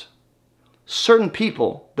comes, certain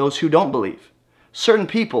people, those who don't believe, certain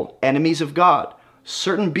people, enemies of God,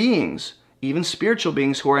 certain beings, even spiritual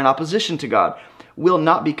beings who are in opposition to God, will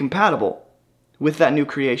not be compatible with that new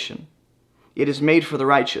creation. It is made for the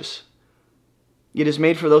righteous. It is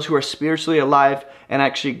made for those who are spiritually alive and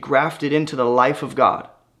actually grafted into the life of God.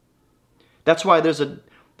 That's why there's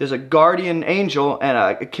a guardian angel and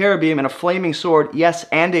a cherubim and a flaming sword, yes,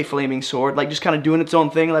 and a flaming sword, like just kind of doing its own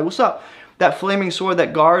thing, like, what's up? That flaming sword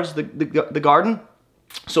that guards the garden,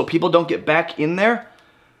 so people don't get back in there.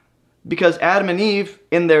 Because Adam and Eve,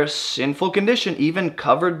 in their sinful condition, even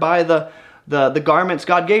covered by the garments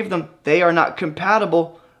God gave them, they are not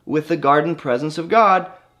compatible with the garden presence of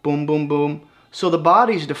God. Boom, boom, boom. So the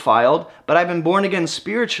body's defiled, but I've been born again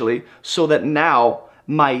spiritually, so that now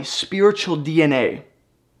my spiritual DNA,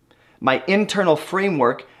 my internal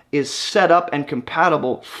framework is set up and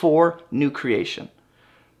compatible for new creation.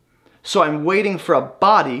 So I'm waiting for a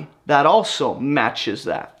body that also matches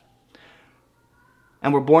that.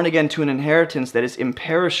 And we're born again to an inheritance that is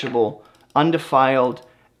imperishable, undefiled,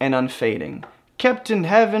 and unfading. Kept in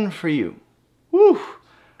heaven for you. Woo!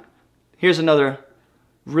 Here's another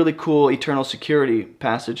really cool eternal security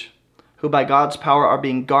passage. Who by God's power are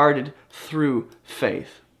being guarded through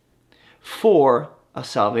faith for a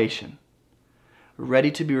salvation,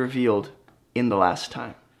 ready to be revealed in the last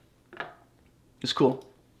time. It's cool.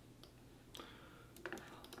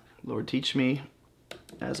 Lord, teach me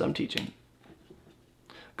as I'm teaching.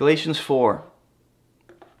 Galatians 4.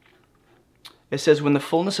 It says, when the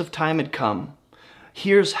fullness of time had come,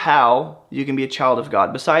 here's how you can be a child of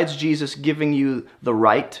God. Besides Jesus giving you the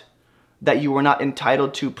right that you were not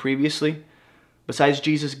entitled to previously, besides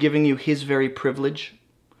Jesus giving you his very privilege,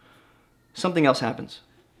 something else happens.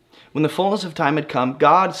 When the fullness of time had come,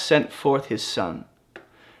 God sent forth his Son.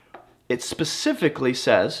 It specifically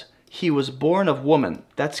says he was born of woman.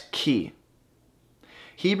 That's key.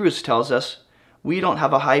 Hebrews tells us we don't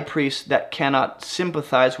have a high priest that cannot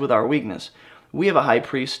sympathize with our weakness. We have a high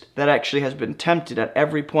priest that actually has been tempted at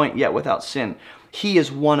every point yet without sin. He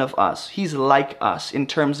is one of us. He's like us in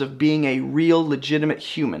terms of being a real, legitimate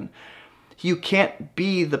human. You can't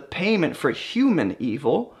be the payment for human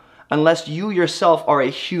evil unless you yourself are a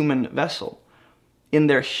human vessel in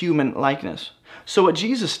their human likeness. So what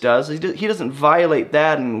Jesus does, he doesn't violate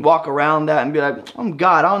that and walk around that and be like, I'm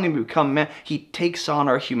God, I don't need to become man. He takes on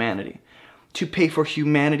our humanity to pay for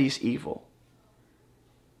humanity's evil.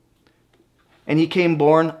 And he came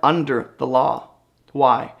born under the law.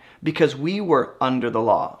 Why? Because we were under the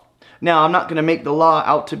law. Now, I'm not going to make the law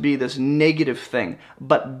out to be this negative thing,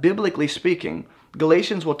 but biblically speaking,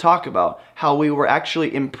 Galatians will talk about how we were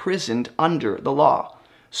actually imprisoned under the law.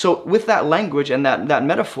 So with that language and that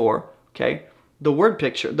metaphor, okay, the word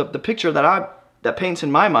picture, the picture that paints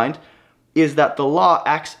in my mind is that the law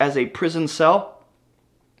acts as a prison cell,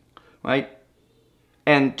 right?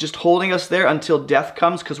 And just holding us there until death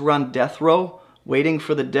comes, because we're on death row, waiting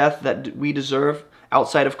for the death that we deserve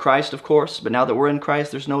outside of Christ, of course. But now that we're in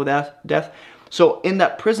Christ, there's no death. So in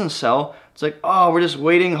that prison cell, it's like, oh, we're just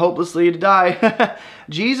waiting hopelessly to die.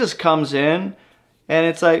 Jesus comes in, and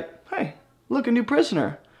it's like, hey, look, a new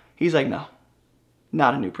prisoner. He's like, no,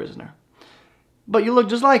 not a new prisoner. But you look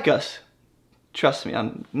just like us. Trust me,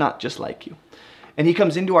 I'm not just like you. And he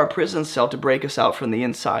comes into our prison cell to break us out from the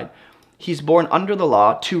inside. He's born under the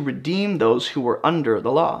law to redeem those who were under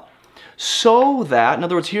the law. So that, in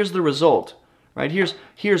other words, here's the result, right?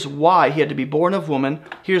 Here's why he had to be born of woman.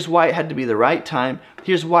 Here's why it had to be the right time.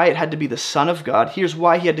 Here's why it had to be the Son of God. Here's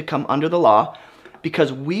why he had to come under the law,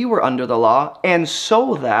 because we were under the law, and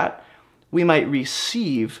so that we might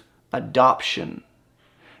receive adoption.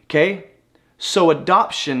 Okay? So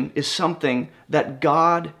adoption is something that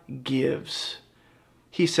God gives.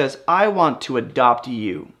 He says, I want to adopt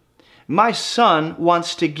you. My son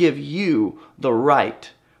wants to give you the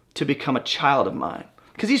right to become a child of mine,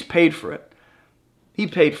 because he's paid for it. He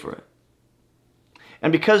paid for it.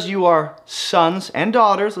 And because you are sons and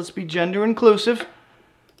daughters, let's be gender inclusive,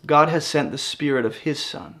 God has sent the Spirit of his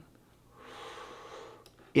Son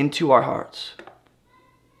into our hearts.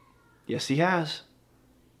 Yes, he has.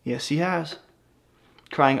 Yes, he has.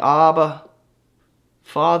 Crying, Abba,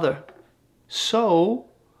 Father. So,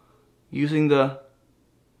 using the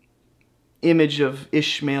image of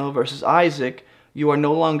Ishmael versus Isaac, you are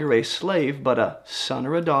no longer a slave, but a son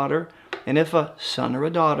or a daughter. And if a son or a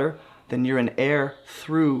daughter, then you're an heir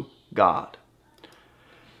through God.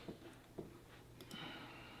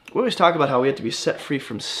 We always talk about how we have to be set free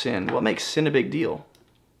from sin. What makes sin a big deal?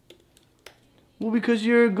 Well, because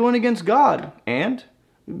you're going against God. And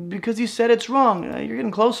because he said it's wrong. You're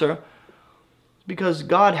getting closer. Because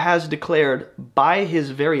God has declared by his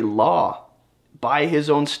very law, by his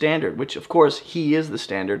own standard, which of course he is the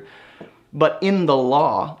standard, but in the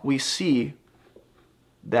law we see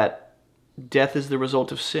that death is the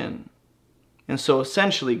result of sin. And so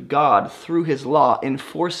essentially God, through his law,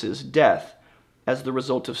 enforces death as the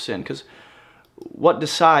result of sin. Because what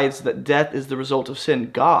decides that death is the result of sin?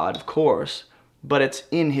 God, of course, but it's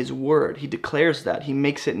in his word. He declares that. He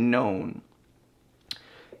makes it known.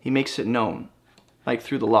 He makes it known, like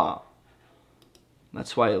through the law.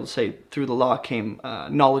 That's why it'll say through the law came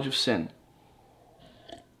knowledge of sin.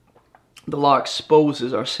 The law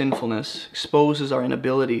exposes our sinfulness, exposes our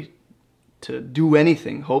inability to do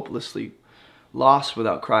anything, hopelessly lost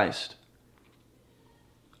without Christ.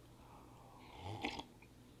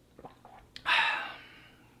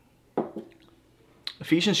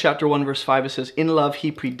 Ephesians chapter 1 verse 5, it says, in love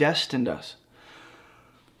he predestined us.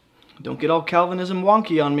 Don't get all Calvinism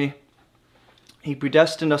wonky on me. He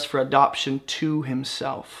predestined us for adoption to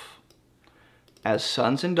himself as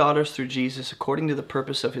sons and daughters through Jesus according to the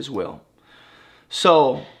purpose of his will.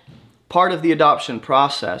 So, part of the adoption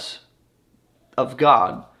process of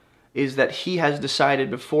God is that he has decided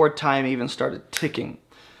before time even started ticking.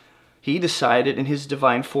 He decided in his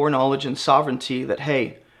divine foreknowledge and sovereignty that,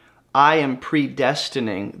 hey, I am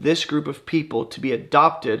predestining this group of people to be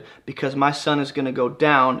adopted because my son is going to go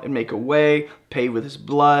down and make a way, pay with his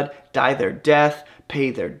blood, die their death,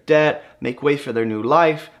 pay their debt, make way for their new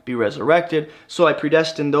life, be resurrected. So I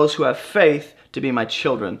predestine those who have faith to be my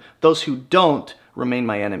children. Those who don't remain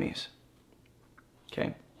my enemies.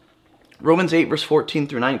 Okay. Romans 8 verse 14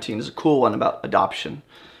 through 19 is a cool one about adoption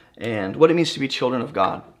and what it means to be children of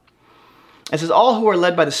God. It says, all who are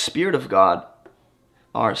led by the Spirit of God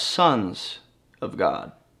are sons of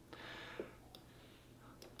God.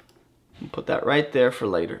 I'll put that right there for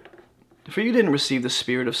later. For you didn't receive the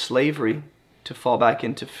spirit of slavery to fall back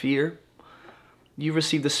into fear, you've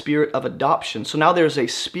received the spirit of adoption. So now there's a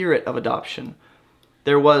spirit of adoption.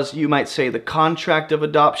 There was, you might say, the contract of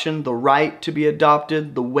adoption, the right to be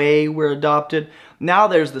adopted, the way we're adopted. Now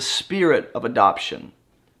there's the spirit of adoption.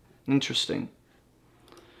 Interesting.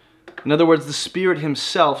 In other words, the Spirit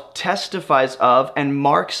himself testifies of and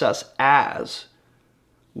marks us as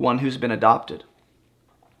one who's been adopted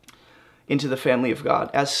into the family of God.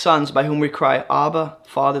 As sons by whom we cry, Abba,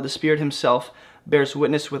 Father, the Spirit himself bears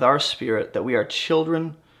witness with our spirit that we are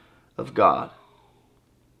children of God.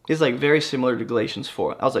 It's like very similar to Galatians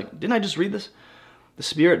 4. I was like, didn't I just read this? The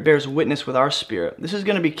Spirit bears witness with our spirit. This is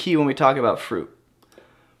going to be key when we talk about fruit.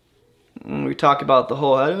 When we talk about the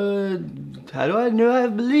whole, how do I know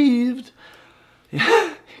I've believed?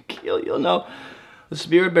 You'll know. The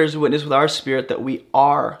Spirit bears witness with our spirit that we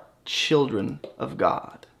are children of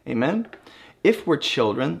God. Amen? If we're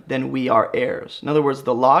children, then we are heirs. In other words,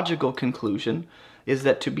 the logical conclusion is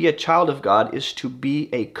that to be a child of God is to be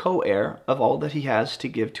a co-heir of all that he has to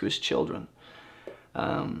give to his children.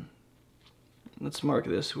 Let's mark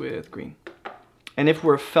this with green. And if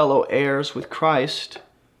we're fellow heirs with Christ,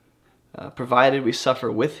 provided we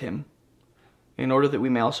suffer with him, in order that we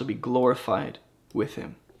may also be glorified with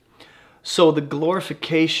him. So the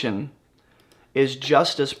glorification is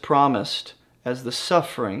just as promised as the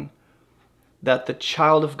suffering that the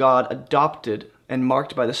child of God adopted and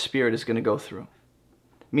marked by the Spirit is going to go through.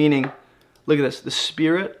 Meaning, look at this, the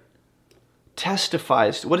Spirit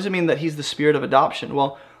testifies. What does it mean that he's the Spirit of adoption?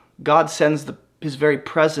 Well, God sends his very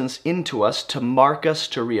presence into us to mark us,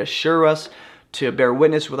 to reassure us, to bear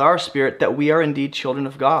witness with our spirit that we are indeed children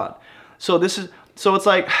of God. So it's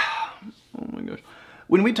like, oh my gosh,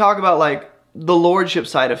 when we talk about like the lordship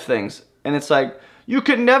side of things, and it's like, you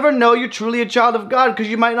can never know you're truly a child of God because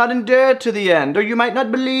you might not endure to the end, or you might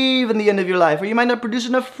not believe in the end of your life, or you might not produce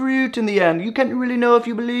enough fruit in the end. You can't really know if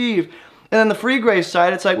you believe. And then the free grace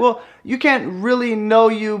side, it's like, well, you can't really know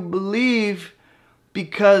you believe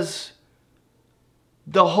because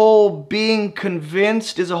the whole being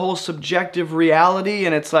convinced is a whole subjective reality,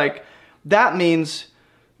 and it's like, that means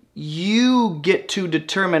you get to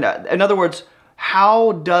determine, in other words,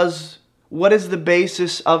 what is the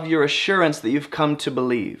basis of your assurance that you've come to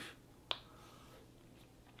believe?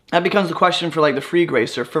 That becomes the question for like the free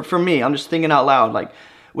gracer. For me, I'm just thinking out loud, like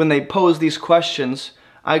when they pose these questions,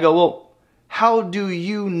 I go, well, how do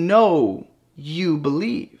you know you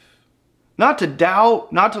believe? Not to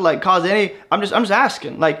doubt, not to like cause any, I'm just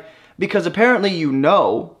asking, like, because apparently you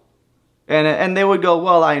know, and they would go,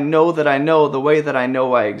 well, I know the way that I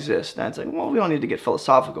know I exist. And it's like, well, we don't need to get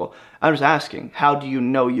philosophical. I'm just asking, how do you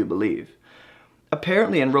know you believe?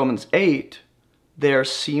 Apparently in Romans 8, there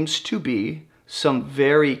seems to be some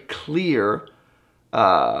very clear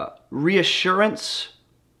reassurance,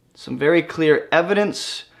 some very clear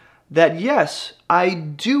evidence that yes, I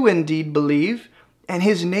do indeed believe, and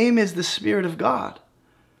his name is the Spirit of God.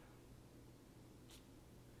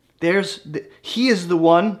 He is the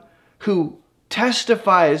one who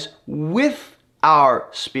testifies with our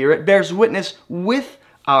spirit, bears witness with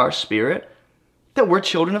our spirit that we're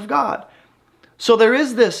children of God. So there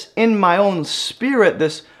is this in my own spirit,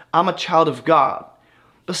 this I'm a child of God.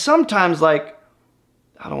 But sometimes, like,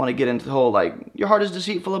 I don't want to get into the whole, like, your heart is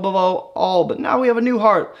deceitful above all, but now we have a new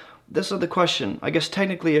heart. This is the question. I guess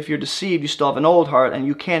technically if you're deceived, you still have an old heart and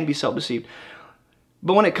you can be self-deceived.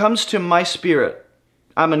 But when it comes to my spirit,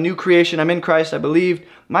 I'm a new creation, I'm in Christ, I believe.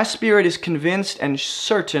 My spirit is convinced and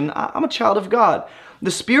certain I'm a child of God.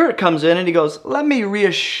 The Spirit comes in and he goes, let me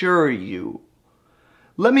reassure you.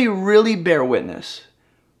 Let me really bear witness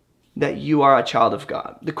that you are a child of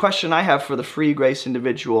God. The question I have for the free grace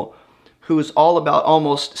individual who is all about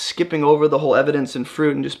almost skipping over the whole evidence and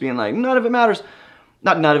fruit and just being like, none of it matters.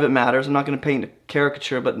 Not none of it matters. I'm not going to paint a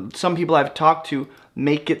caricature, but some people I've talked to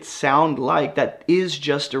make it sound like that is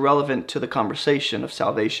just irrelevant to the conversation of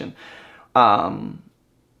salvation. Where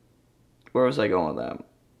was I going with that?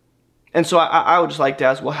 And so I would just like to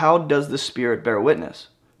ask, well, how does the Spirit bear witness?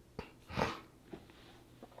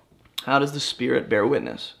 How does the Spirit bear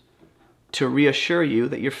witness? To reassure you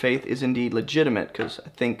that your faith is indeed legitimate, because I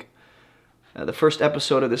think the first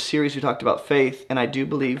episode of this series we talked about faith, and I do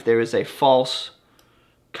believe there is a false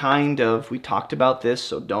we talked about this,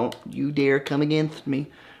 so don't you dare come against me.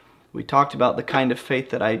 We talked about the kind of faith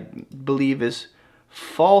that I believe is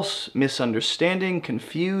false, misunderstanding,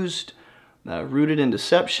 confused, rooted in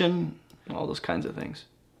deception, all those kinds of things.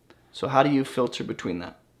 So how do you filter between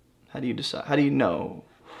that? How do you decide? How do you know?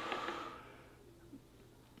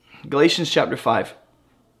 Galatians chapter 4.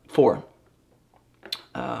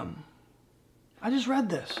 I just read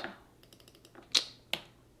this.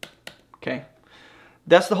 Okay.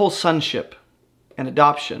 That's the whole sonship. and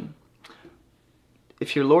adoption.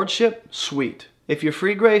 If you're lordship, sweet. If you're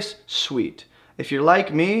free grace, sweet. If you're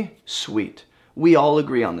like me, sweet. We all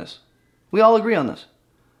agree on this. We all agree on this.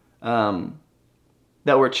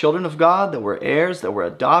 That we're children of God, that we're heirs, that we're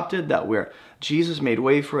adopted, that Jesus made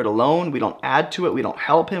way for it alone. We don't add to it. We don't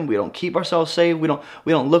help him. We don't keep ourselves saved. We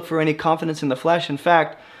don't look for any confidence in the flesh. In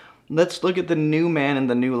fact, let's look at the new man and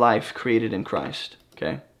the new life created in Christ.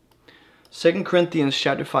 Okay? 2 Corinthians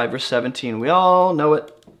chapter 5, verse 17. We all know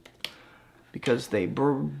it because they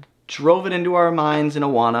drove it into our minds in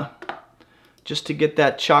Awana just to get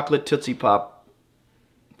that chocolate Tootsie Pop.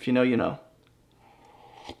 If you know, you know.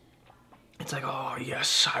 It's like, oh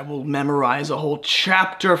yes, I will memorize a whole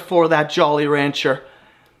chapter for that Jolly Rancher.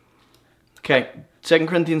 Okay, 2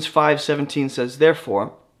 Corinthians 5:17 says,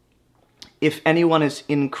 therefore, if anyone is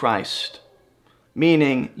in Christ,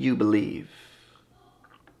 meaning you believe,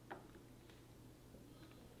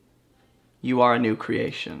 you are a new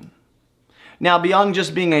creation. Now, beyond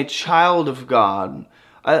just being a child of God,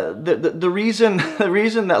 the reason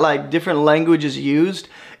that like different language is used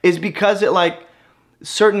is because it like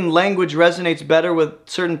certain language resonates better with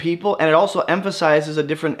certain people, and it also emphasizes a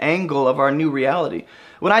different angle of our new reality.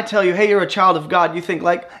 When I tell you, hey, you're a child of God, you think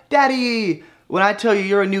like, Daddy. When I tell you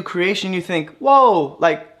you're a new creation, you think, whoa,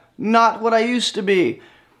 like not what I used to be.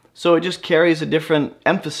 So it just carries a different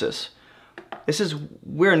emphasis. This is,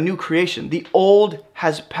 we're a new creation. The old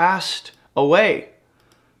has passed away.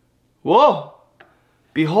 Whoa.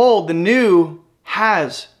 Behold, the new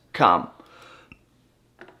has come.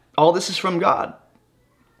 All this is from God,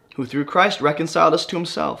 who through Christ reconciled us to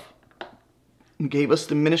himself and gave us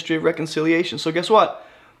the ministry of reconciliation. So guess what?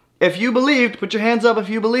 If you believed, put your hands up if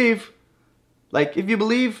you believe. Like, if you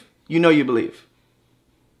believe, you know you believe.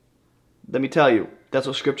 Let me tell you, that's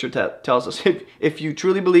what Scripture tells us. If you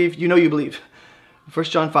truly believe, you know you believe. 1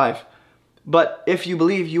 John 5. But if you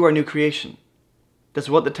believe, you are a new creation. That's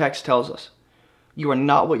what the text tells us. You are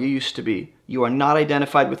not what you used to be. You are not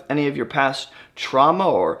identified with any of your past trauma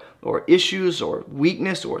or issues or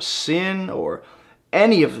weakness or sin or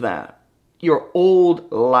any of that. Your old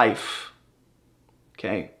life,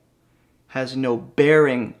 okay, has no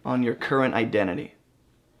bearing on your current identity.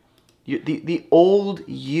 The old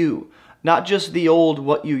you, not just the old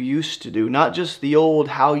what you used to do, not just the old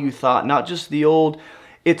how you thought, not just the old,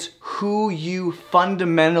 it's who you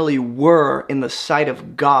fundamentally were in the sight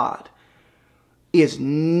of God is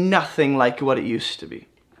nothing like what it used to be.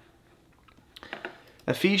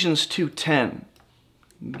 Ephesians 2:10.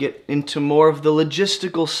 Get into more of the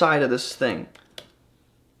logistical side of this thing.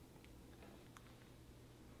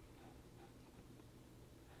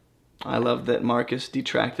 I love that Marcus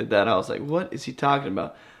detracted that. I was like, what is he talking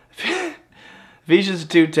about? Ephesians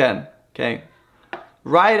 2:10. Okay.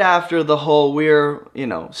 Right after the whole we're,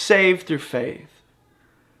 saved through faith.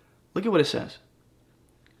 Look at what it says.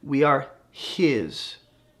 We are his.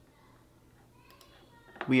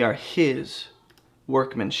 We are his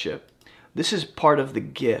workmanship. This is part of the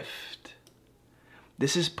gift.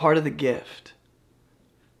 This is part of the gift.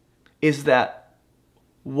 Is that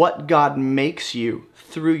what God makes you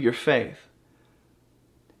through your faith,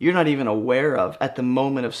 you're not even aware of at the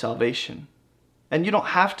moment of salvation. And you don't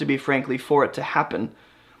have to be, frankly, for it to happen.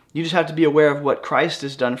 You just have to be aware of what Christ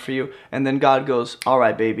has done for you, and then God goes, all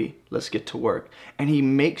right, baby, let's get to work. And he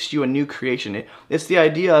makes you a new creation. It's the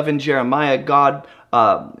idea of in Jeremiah, God,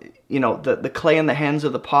 the clay in the hands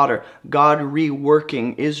of the potter, God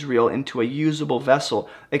reworking Israel into a usable vessel,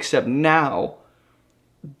 except now,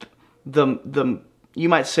 you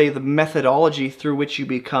might say the methodology through which you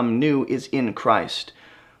become new is in Christ.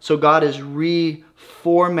 So God has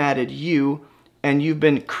reformatted you, and you've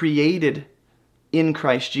been created in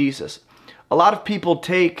Christ Jesus. A lot of people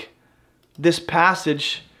take this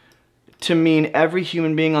passage to mean every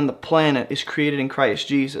human being on the planet is created in Christ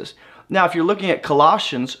Jesus. Now, if you're looking at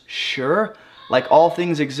Colossians, sure, like all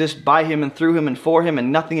things exist by him and through him and for him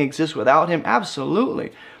and nothing exists without him,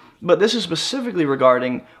 absolutely. But this is specifically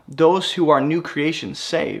regarding those who are new creations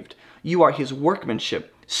saved. You are his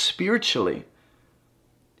workmanship spiritually.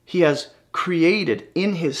 He has created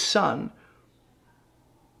in his Son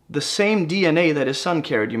the same DNA that his Son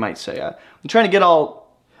carried, you might say.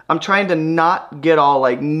 I'm trying to not get all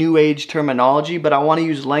like new age terminology, but I want to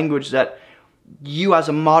use language that you as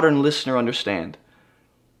a modern listener understand.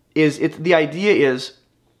 The idea is,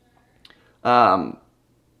 I'll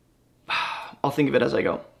think of it as I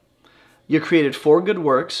go. You're created for good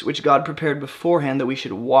works, which God prepared beforehand that we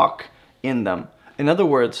should walk in them. In other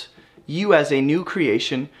words, you as a new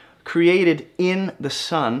creation, created in the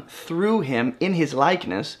Son, through him, in his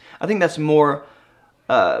likeness. I think that's more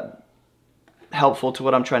helpful to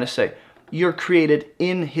what I'm trying to say. you're created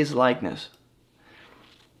in his likeness.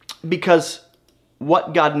 Because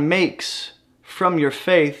what God makes from your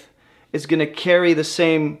faith is going to carry the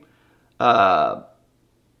same, I'll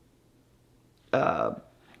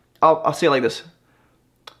say it like this.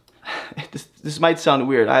 This might sound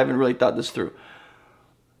weird. I haven't really thought this through.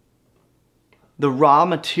 The raw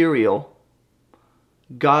material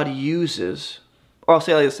God uses, or I'll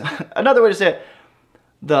say it like this. Another way to say it,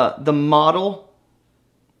 the model,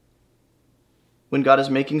 when God is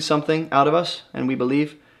making something out of us and we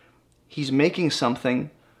believe, he's making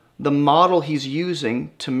something, the model he's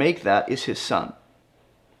using to make that is his son.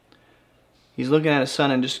 He's looking at his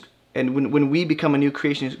son, and when we become a new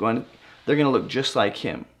creation, they're going to look just like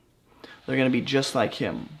him. They're going to be just like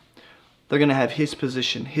him. They're going to have his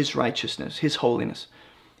position, his righteousness, his holiness,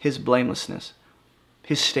 his blamelessness,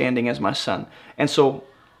 his standing as my son. And so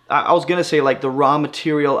I was going to say, like, the raw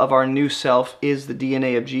material of our new self is the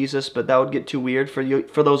DNA of Jesus, but that would get too weird for you.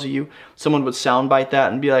 For those of you, someone would soundbite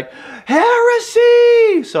that and be like,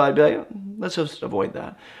 heresy! So I'd be like, let's just avoid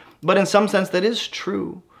that. But in some sense, that is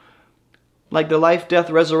true. Like the life, death,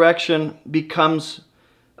 resurrection becomes,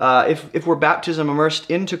 if we're baptism immersed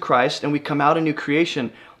into Christ and we come out a new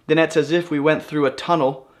creation, then it's as if we went through a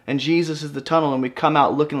tunnel and Jesus is the tunnel and we come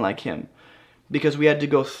out looking like him. Because we had to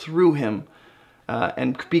go through him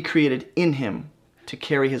and be created in him to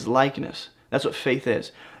carry his likeness. That's what faith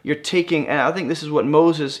is. You're taking, and I think this is what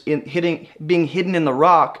Moses, being hidden in the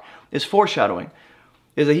rock, is foreshadowing.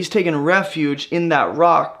 Is that he's taken refuge in that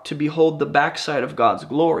rock to behold the backside of God's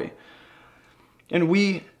glory. And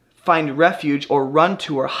we find refuge or run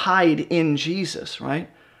to or hide in Jesus, right?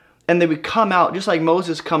 And then we come out, just like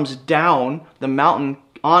Moses comes down the mountain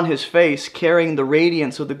on his face, carrying the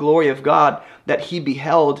radiance of the glory of God that he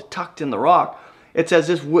beheld tucked in the rock. It's as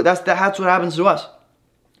if that's what happens to us.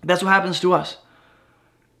 That's what happens to us.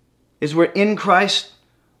 Is we're in Christ,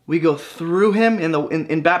 we go through him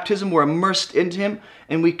in baptism, we're immersed into him,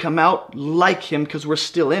 and we come out like him because we're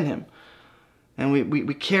still in him. And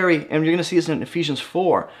we carry, and you're going to see this in Ephesians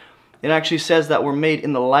 4. It actually says that we're made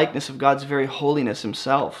in the likeness of God's very holiness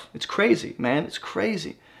himself. It's crazy, man. It's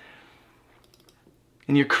crazy.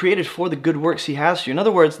 And you're created for the good works he has for you. In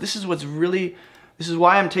other words, this is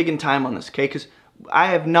why I'm taking time on this, okay? Because I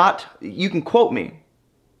have not, you can quote me.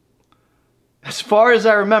 As far as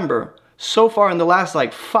I remember, so far in the last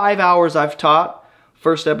 5 hours I've taught,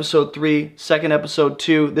 first episode 3, second episode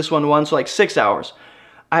 2, this one 1, so 6 hours.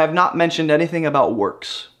 I have not mentioned anything about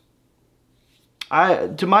works.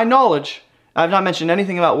 To my knowledge, I have not mentioned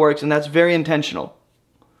anything about works, and that's very intentional.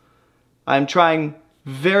 I'm trying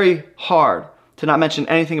very hard to not mention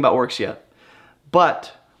anything about works yet.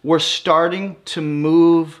 But we're starting to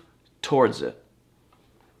move towards it.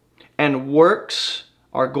 And works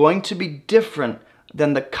are going to be different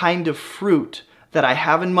than the kind of fruit that I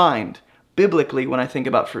have in mind biblically when I think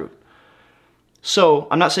about fruit. So,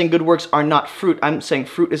 I'm not saying good works are not fruit. I'm saying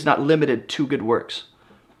fruit is not limited to good works.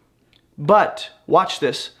 But, watch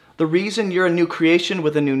this. The reason you're a new creation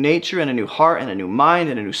with a new nature and a new heart and a new mind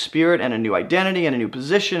and a new spirit and a new identity and a new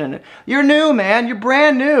position, you're new, man. You're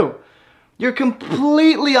brand new. You're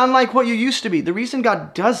completely unlike what you used to be. The reason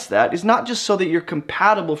God does that is not just so that you're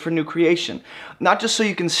compatible for new creation, not just so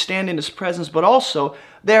you can stand in his presence, but also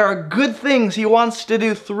there are good things he wants to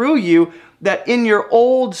do through you that in your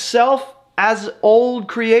old self, as old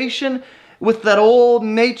creation, with that old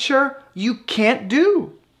nature, you can't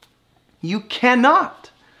do. You cannot.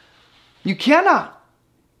 You cannot.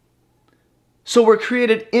 So we're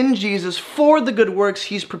created in Jesus for the good works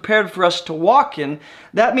he's prepared for us to walk in.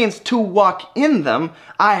 That means to walk in them,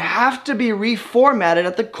 I have to be reformatted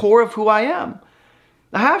at the core of who I am.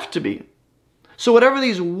 I have to be. So whatever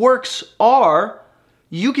these works are,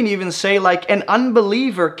 you can even say an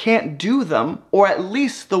unbeliever can't do them, or at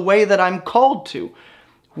least the way that I'm called to.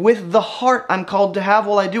 With the heart I'm called to have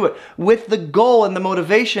while I do it. With the goal and the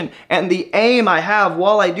motivation and the aim I have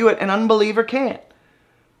while I do it, an unbeliever can't.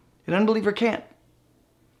 An unbeliever can't.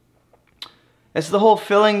 It's the whole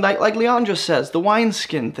filling, like Leandra says, the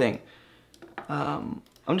wineskin thing. I'm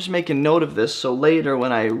just making note of this so later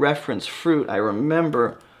when I reference fruit, I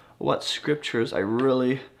remember what scriptures I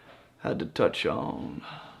really had to touch on.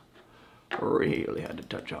 Really had to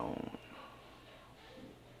touch on.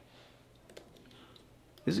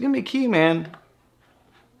 This is going to be key, man.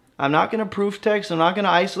 I'm not going to proof text. I'm not going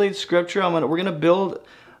to isolate scripture. We're going to build,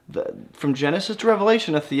 from Genesis to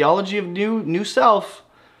Revelation, a theology of new self.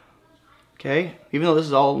 Okay? Even though this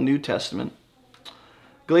is all New Testament.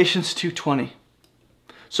 Galatians 2:20.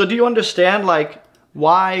 So do you understand,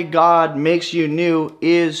 why God makes you new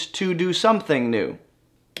is to do something new?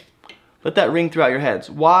 Let that ring throughout your heads.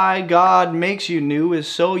 Why God makes you new is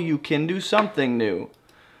so you can do something new.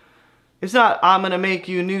 It's not, I'm going to make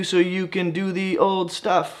you new so you can do the old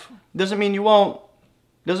stuff. Doesn't mean you won't.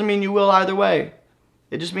 Doesn't mean you will either way.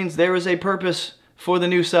 It just means there is a purpose for the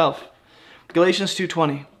new self. Galatians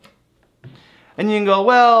 2:20. And you can go,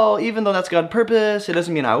 well, even though that's God's purpose, it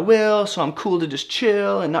doesn't mean I will, so I'm cool to just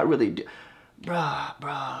chill and not really do. Bruh.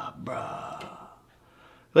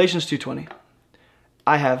 Galatians 2:20.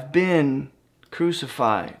 I have been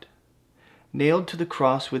crucified, nailed to the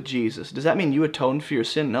cross with Jesus. Does that mean you atoned for your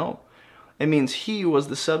sin? No. It means he was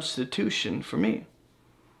the substitution for me.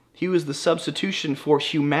 He was the substitution for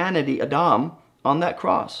humanity, Adam, on that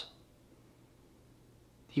cross.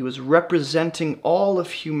 He was representing all of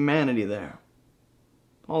humanity there.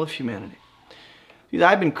 All of humanity.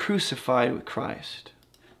 I've been crucified with Christ.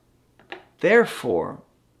 Therefore,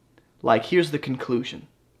 here's the conclusion.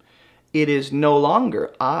 It is no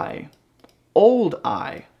longer I, old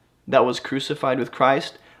I, that was crucified with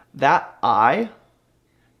Christ. That I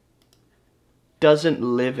doesn't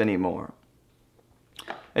live anymore.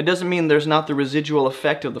 It doesn't mean there's not the residual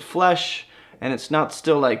effect of the flesh and it's not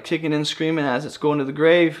still kicking and screaming as it's going to the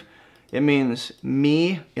grave. It means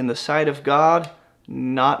me in the sight of God,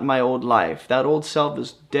 not my old life. That old self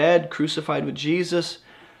is dead, crucified with Jesus,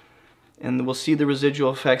 and we'll see the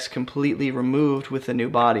residual effects completely removed with the new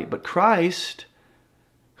body. But Christ,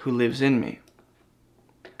 who lives in me.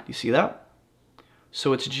 You see that?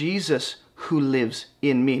 So it's Jesus who lives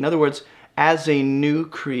in me. In other words, as a new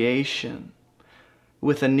creation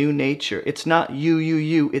with a new nature. It's not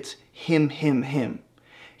you, it's him.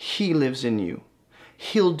 He lives in you.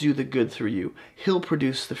 He'll do the good through you. He'll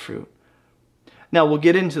produce the fruit. Now we'll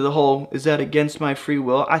get into the whole, is that against my free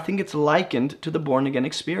will? I think it's likened to the born again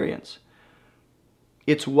experience.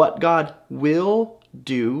 It's what God will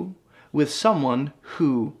do with someone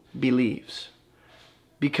who believes.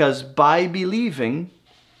 Because by believing,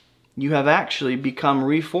 you have actually become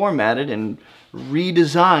reformatted and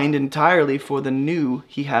redesigned entirely for the new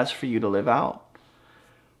he has for you to live out.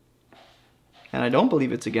 And I don't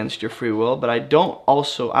believe it's against your free will, but I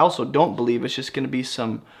also don't believe it's just going to be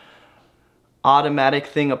some automatic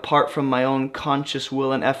thing apart from my own conscious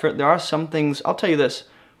will and effort. There are some things, I'll tell you this,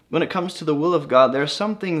 when it comes to the will of God, there are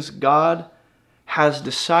some things God has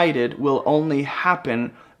decided will only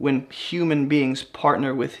happen when human beings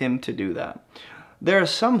partner with him to do that. There are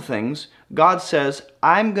some things God says,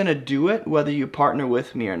 I'm going to do it whether you partner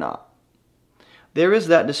with me or not. There is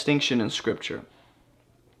that distinction in Scripture.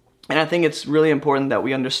 And I think it's really important that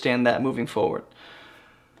we understand that moving forward.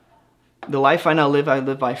 The life I now live, I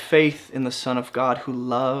live by faith in the Son of God who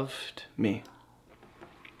loved me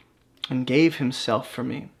and gave himself for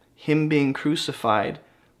me. Him being crucified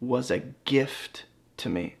was a gift to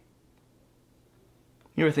me.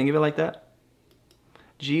 You ever think of it like that?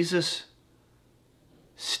 Jesus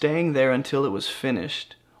staying there until it was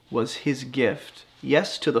finished was his gift.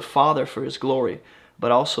 Yes, to the Father for his glory,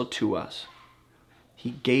 but also to us.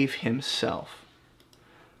 He gave himself.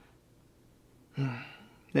 Then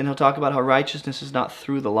he'll talk about how righteousness is not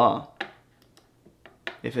through the law.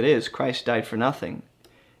 If it is, Christ died for nothing.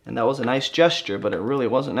 And that was a nice gesture, but it really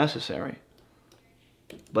wasn't necessary.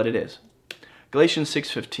 But it is. Galatians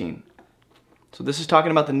 6:15. So this is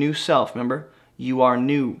talking about the new self, remember? You are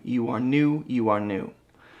new, you are new, you are new.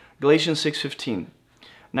 Galatians 6:15.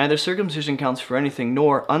 Neither circumcision counts for anything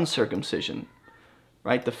nor uncircumcision.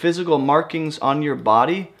 Right? The physical markings on your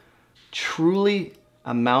body truly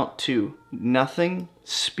amount to nothing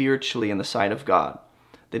spiritually in the sight of God.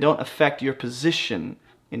 They don't affect your position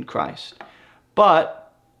in Christ.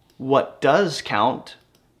 But what does count,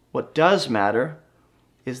 what does matter,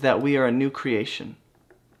 is that we are a new creation.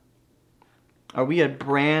 Are we a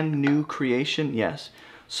brand new creation? Yes.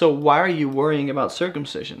 So why are you worrying about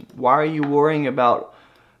circumcision? Why are you worrying about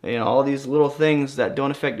all these little things that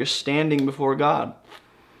don't affect your standing before God?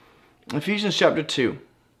 Ephesians chapter 2.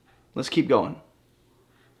 Let's keep going.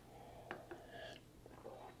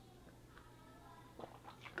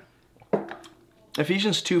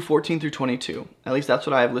 Ephesians 2:14-22. At least that's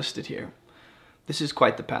what I have listed here. This is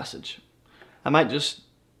quite the passage. I might just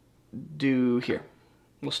do here.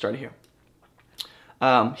 We'll start here.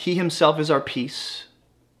 He himself is our peace,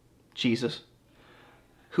 Jesus,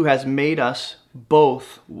 who has made us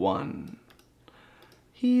both one.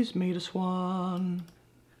 He's made us one.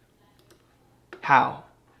 How?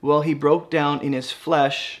 Well, he broke down in his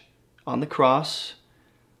flesh on the cross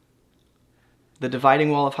the dividing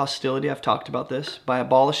wall of hostility. I've talked about this, by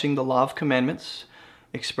abolishing the law of commandments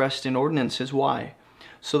expressed in ordinances. Why?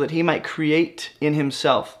 So that he might create in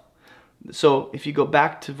himself. So if you go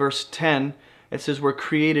back to verse 10, It says we're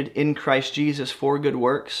created in Christ Jesus for good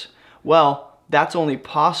works. Well, that's only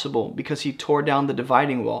possible because he tore down the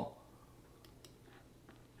dividing wall.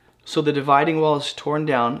 So the dividing wall is torn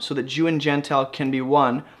down so that Jew and Gentile can be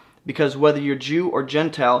one, because whether you're Jew or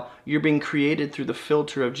Gentile, you're being created through the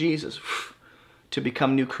filter of Jesus to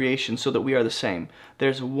become new creation so that we are the same.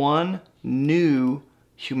 There's one new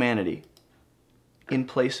humanity in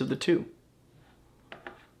place of the two.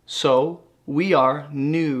 So we are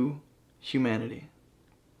new humanity.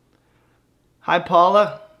 Hi,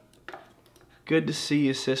 Paula. Good to see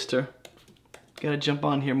you, sister. Gotta jump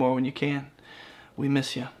on here more when you can. We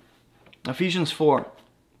miss you. Ephesians 4.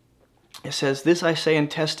 It says, "This I say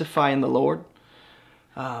and testify in the Lord."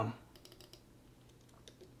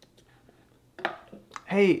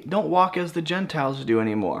 Hey, don't walk as the Gentiles do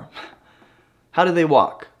anymore. How do they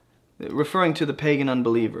walk? Referring to the pagan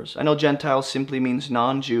unbelievers. I know Gentile simply means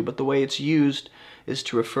non-Jew, but the way it's used is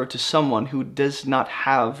to refer to someone who does not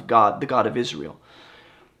have God, the God of Israel.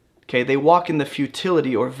 Okay, they walk in the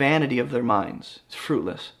futility or vanity of their minds. It's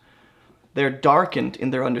fruitless. They're darkened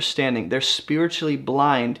in their understanding. They're spiritually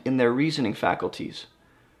blind in their reasoning faculties.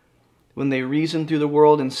 When they reason through the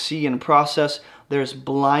world and see and process, there's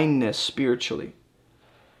blindness spiritually.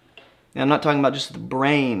 And I'm not talking about just the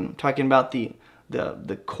brain. I'm talking about the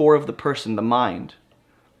core of the person, the mind,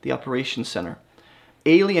 the operation center.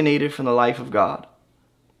 Alienated from the life of God.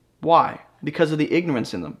 Why? Because of the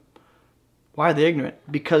ignorance in them. Why are they ignorant?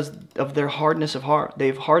 Because of their hardness of heart.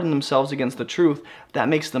 They've hardened themselves against the truth. That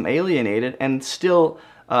makes them alienated and still,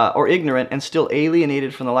 or ignorant and still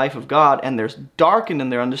alienated from the life of God. And they're darkened in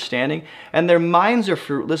their understanding. And their minds are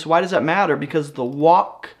fruitless. Why does that matter? Because the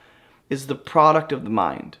walk is the product of the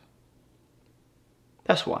mind.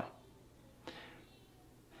 That's why.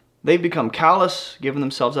 They've become callous, given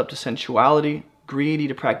themselves up to sensuality, greedy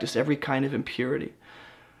to practice every kind of impurity.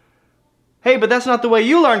 Hey, but that's not the way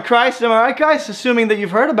you learn Christ, am I right, guys? Assuming that you've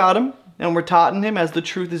heard about him and we're taught in him as the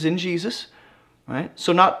truth is in Jesus, right?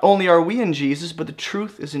 So not only are we in Jesus, but the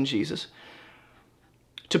truth is in Jesus.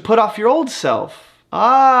 To put off your old self.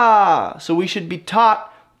 So we should be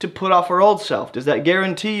taught to put off our old self. Does that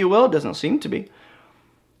guarantee you will? It doesn't seem to be.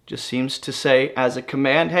 Just seems to say as a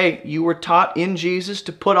command, hey, you were taught in Jesus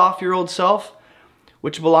to put off your old self,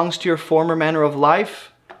 which belongs to your former manner of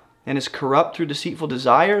life and is corrupt through deceitful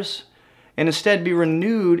desires, and instead be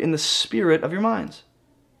renewed in the spirit of your minds.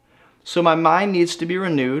 So my mind needs to be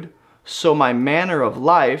renewed, so my manner of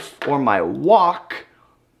life or my walk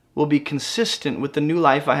will be consistent with the new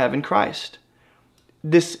life I have in Christ.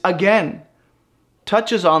 This, again,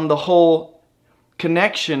 touches on the whole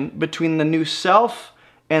connection between the new self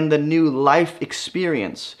and the new life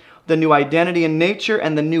experience, the new identity and nature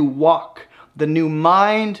and the new walk, the new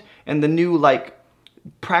mind and the new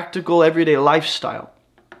practical everyday lifestyle.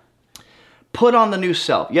 Put on the new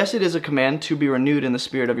self. Yes, it is a command to be renewed in the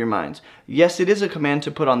spirit of your minds. Yes, it is a command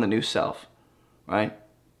to put on the new self, right?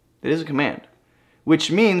 It is a command,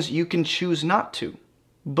 which means you can choose not to,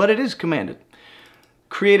 but it is commanded.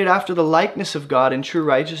 Created after the likeness of God in true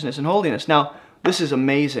righteousness and holiness. Now, this is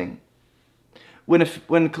amazing. What is it?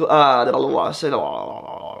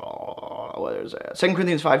 2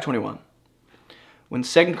 Corinthians 5:21. When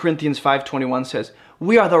 2 Corinthians 5:21 says,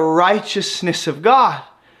 we are the righteousness of God.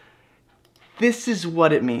 This is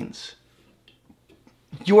what it means.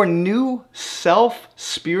 Your new self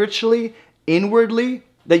spiritually, inwardly,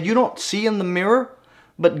 that you don't see in the mirror,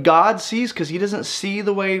 but God sees, because he doesn't see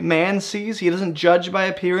the way man sees. He doesn't judge by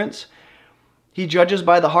appearance. He judges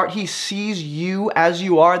by the heart. He sees you as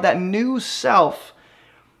you are. That new self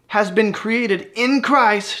has been created in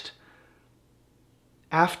Christ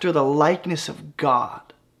after the likeness of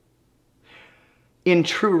God, in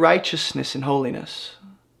true righteousness and holiness.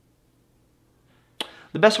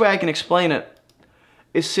 The best way I can explain it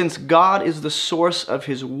is, since God is the source of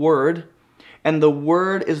his word, and the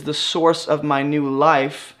word is the source of my new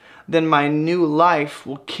life, then my new life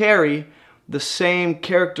will carry the same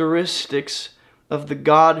characteristics of the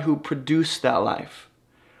God who produced that life,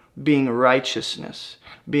 being righteousness,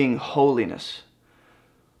 being holiness.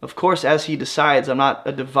 Of course, as he decides, I'm not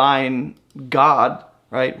a divine God,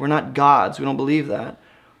 right? We're not gods. We don't believe that.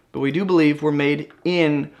 But we do believe we're made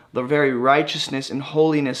in the very righteousness and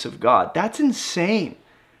holiness of God. That's insane.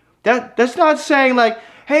 That's not saying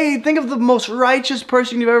hey, think of the most righteous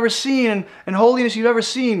person you've ever seen and holiness you've ever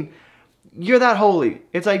seen. You're that holy.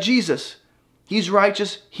 It's like Jesus. He's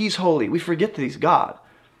righteous. He's holy. We forget that he's God.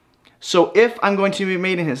 So if I'm going to be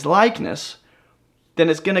made in his likeness, then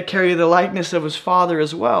it's going to carry the likeness of his Father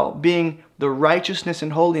as well, being the righteousness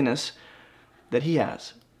and holiness that he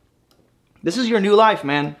has. This is your new life,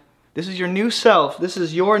 man. This is your new self. This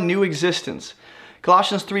is your new existence.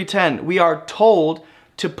 Colossians 3:10, we are told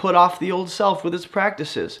to put off the old self with its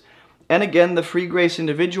practices. And again, the free grace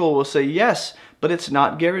individual will say yes, but it's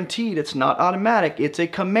not guaranteed. It's not automatic. It's a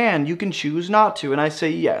command. You can choose not to. And I say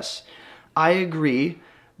yes, I agree,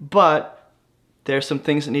 but there's some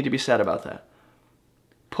things that need to be said about that.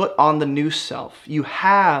 Put on the new self. You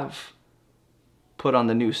have put on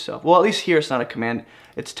the new self. Well, at least here it's not a command.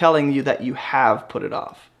 It's telling you that you have put it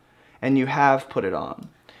off and you have put it on.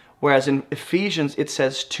 Whereas in Ephesians, it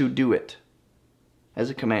says to do it as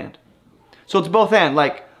a command. So it's both and,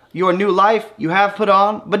 like your new life you have put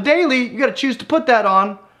on, but daily you got to choose to put that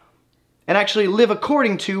on and actually live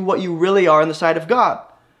according to what you really are in the sight of God.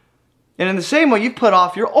 And in the same way, you've put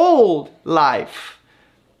off your old life.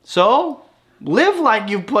 So live like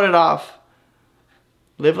you've put it off.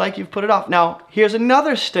 Live like you've put it off. Now, here's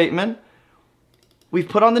another statement. We've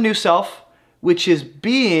put on the new self, which is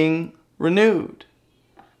being renewed.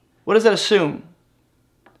 What does that assume?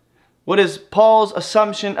 What is Paul's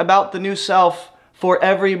assumption about the new self for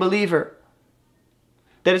every believer?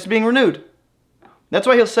 That it's being renewed. That's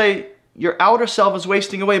why he'll say your outer self is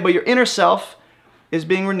wasting away, but your inner self is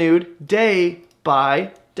being renewed day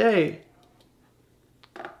by day.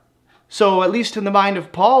 So at least in the mind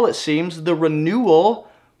of Paul, it seems the renewal,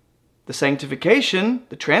 the sanctification,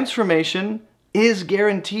 the transformation is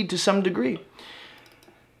guaranteed to some degree.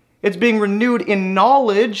 It's being renewed in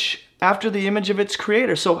knowledge after the image of its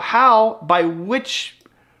creator. So how, by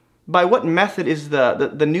what method is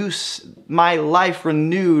the new, my life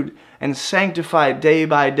renewed and sanctified day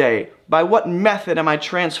by day? By what method am I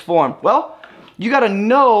transformed? Well, you got to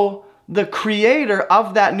know the creator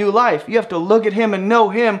of that new life. You have to look at him and know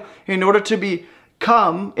him in order to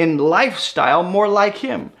become, in lifestyle, more like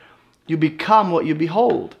him. You become what you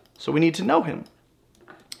behold. So we need to know him.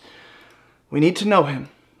 We need to know him.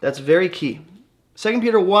 That's very key. 2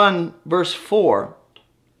 Peter 1, verse 4.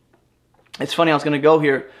 It's funny, I was going to go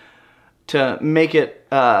here to make it,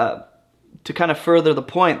 to kind of further the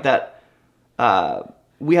point that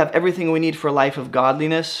we have everything we need for a life of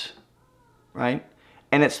godliness, right?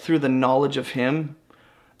 And it's through the knowledge of him.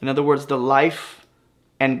 In other words, the life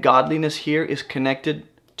and godliness here is connected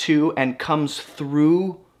to and comes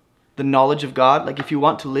through the knowledge of God. Like if you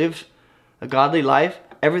want to live a godly life,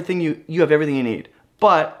 you have everything you need.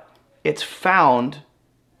 But it's found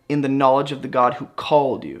in the knowledge of the God who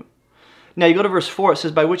called you. Now you go to verse 4, it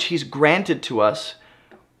says, by which he's granted to us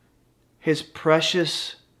his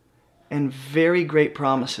precious and very great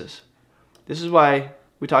promises. This is why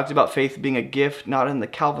we talked about faith being a gift, not in the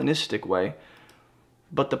Calvinistic way,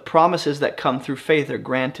 but the promises that come through faith are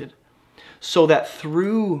granted. So that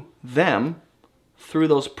through them, through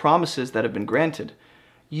those promises that have been granted,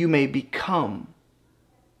 you may become.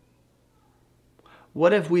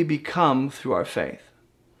 What have we become through our faith?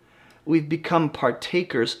 We've become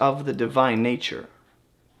partakers of the divine nature,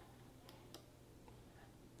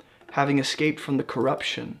 having escaped from the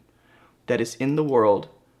corruption that is in the world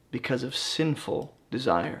because of sinful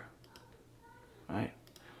desire. Right?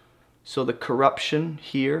 So the corruption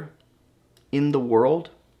here in the world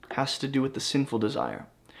has to do with the sinful desire.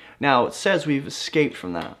 Now, it says we've escaped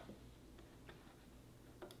from that.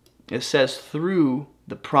 It says through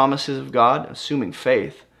the promises of God, assuming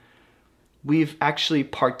faith, we've actually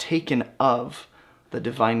partaken of the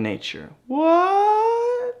divine nature.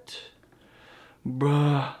 What?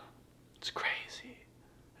 Bruh, it's crazy.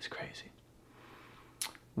 It's crazy.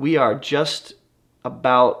 We are just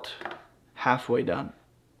about halfway done.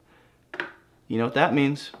 You know what that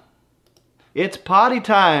means? It's potty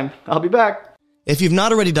time. I'll be back. If you've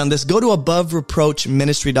not already done this, go to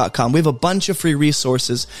AboveReproachMinistry.com. We have a bunch of free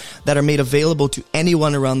resources that are made available to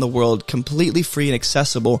anyone around the world, completely free and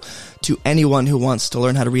accessible to anyone who wants to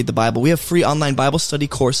learn how to read the Bible. We have free online Bible study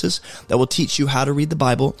courses that will teach you how to read the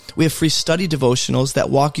Bible. We have free study devotionals that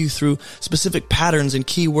walk you through specific patterns and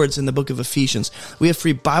keywords in the book of Ephesians. We have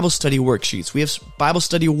free Bible study worksheets. We have Bible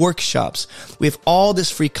study workshops. We have all this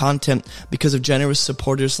free content because of generous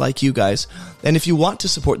supporters like you guys. And if you want to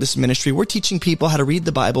support this ministry, we're teaching people how to read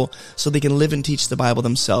the Bible so they can live and teach the Bible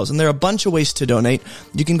themselves. And there are a bunch of ways to donate.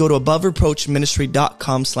 You can go to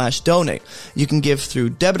AboveReproachMinistry.com/donate. You can give through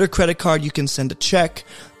debit or credit card. You can send a check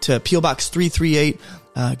to P.O. Box 338,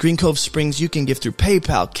 Green Cove Springs. You can give through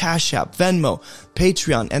PayPal, Cash App, Venmo,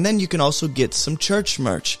 Patreon, and then you can also get some church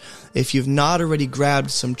merch. if you've not already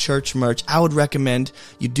grabbed some church merch, I would recommend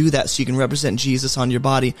you do that so you can represent Jesus on your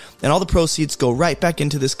body. And all the proceeds go right back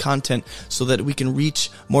into this content so that we can reach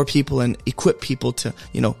more people and equip people to,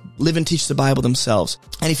 live and teach the Bible themselves.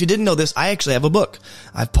 And if you didn't know this, I actually have a book.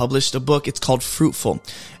 I've published a book. It's called Fruitful.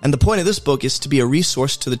 And the point of this book is to be a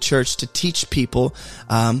resource to the church to teach people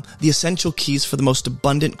the essential keys for the most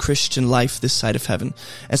abundant Christian life this side of heaven.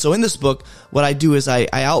 And so in this book, what I do is I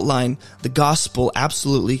outline the gospel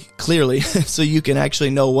absolutely clearly so you can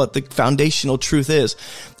actually know what the foundational truth is.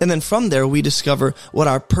 And then from there, we discover what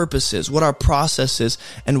our purpose is, what our process is,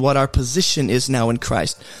 and what our position is now in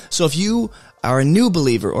Christ. So if you are a new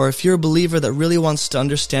believer, or if you're a believer that really wants to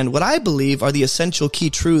understand what I believe are the essential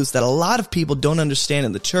key truths that a lot of people don't understand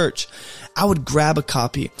in the church, I would grab a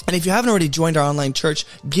copy. And if you haven't already joined our online church,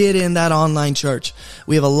 get in that online church.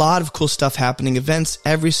 We have a lot of cool stuff happening, events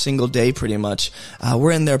every single day pretty much.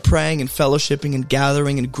 We're in there praying and fellowshipping and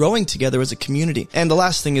gathering and growing together as a community. And the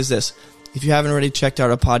last thing is this. If you haven't already checked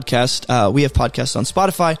out our podcast, we have podcasts on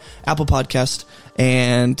Spotify, Apple Podcast,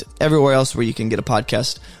 and everywhere else where you can get a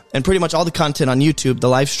podcast. And pretty much all the content on YouTube, the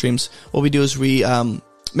live streams, what we do is we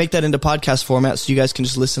make that into podcast format so you guys can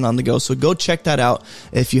just listen on the go. So go check that out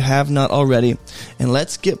if you have not already. And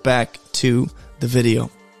let's get back to the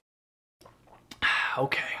video.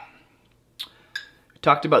 Okay. We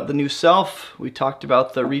talked about the new self. We talked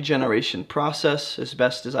about the regeneration process as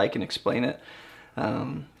best as I can explain it.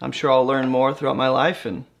 I'm sure I'll learn more throughout my life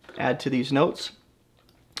and add to these notes.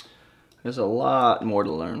 There's a lot more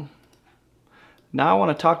to learn. Now I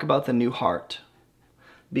want to talk about the new heart,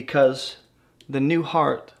 because the new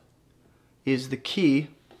heart is the key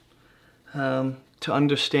to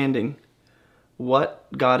understanding what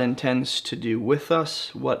God intends to do with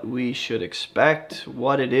us, what we should expect,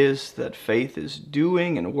 what it is that faith is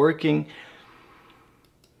doing and working.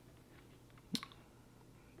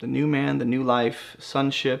 The new man, the new life,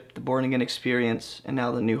 sonship, the born-again experience, and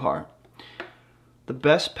now the new heart. The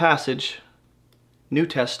best passage, New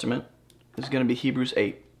Testament, is going to be Hebrews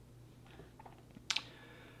 8.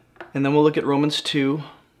 And then we'll look at Romans 2,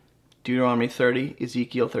 Deuteronomy 30,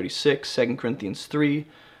 Ezekiel 36, 2 Corinthians 3,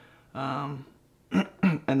 and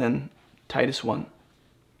then Titus 1.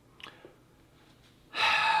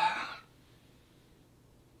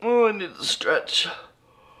 Oh, I need to stretch.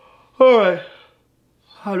 All right.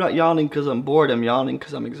 I'm not yawning because I'm bored. I'm yawning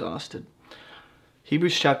because I'm exhausted.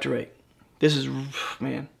 Hebrews chapter 8.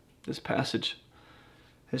 This passage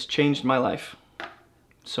has changed my life in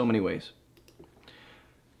so many ways.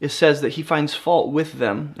 It says that he finds fault with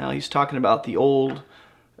them. Now he's talking about the old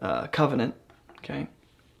covenant, okay?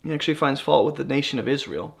 He actually finds fault with the nation of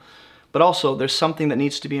Israel. But also there's something that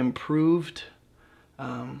needs to be improved.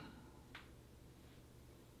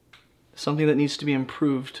 Something that needs to be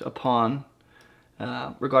improved upon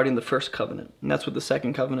regarding the first covenant. And that's what the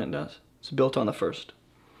second covenant does. It's built on the first.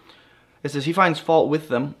 It says he finds fault with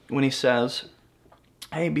them when he says,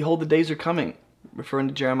 hey, behold, the days are coming, referring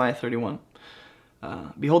to Jeremiah 31.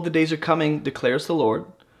 Behold, the days are coming, declares the Lord,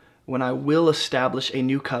 when I will establish a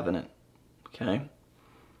new covenant. Okay?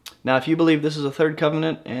 Now, if you believe this is a third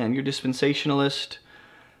covenant and you're dispensationalist,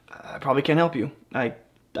 I probably can't help you. I'd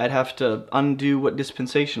have to undo what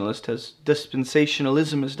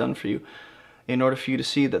dispensationalism has done for you in order for you to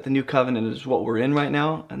see that the new covenant is what we're in right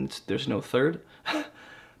now, and there's no third.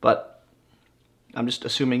 But I'm just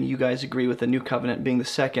assuming you guys agree with the new covenant being the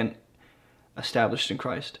second established in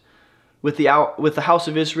Christ. With the house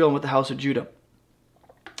of Israel and with the house of Judah.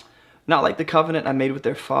 Not like the covenant I made with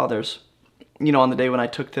their fathers, on the day when I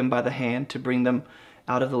took them by the hand to bring them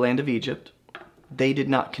out of the land of Egypt. They did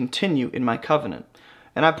not continue in my covenant.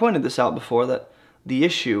 And I pointed this out before, that the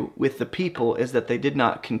issue with the people is that they did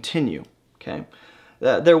not continue. Okay?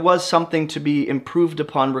 There was something to be improved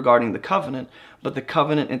upon regarding the covenant, but the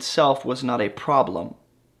covenant itself was not a problem.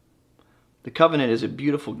 The covenant is a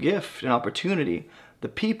beautiful gift, an opportunity. The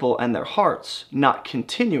people and their hearts not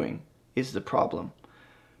continuing is the problem.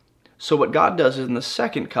 So what God does in the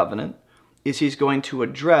second covenant is he's going to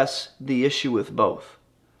address the issue with both.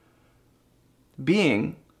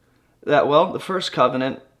 Being that, the first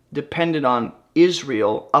covenant depended on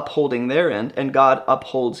Israel upholding their end, and God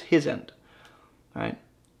upholds his end. Right?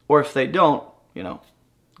 Or if they don't,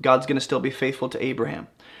 God's going to still be faithful to Abraham.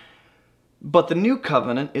 But the new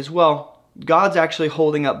covenant is, God's actually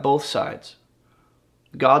holding up both sides.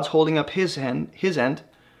 God's holding up his end,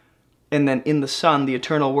 and then in the Son, the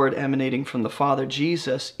eternal Word emanating from the Father,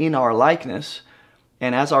 Jesus, in our likeness,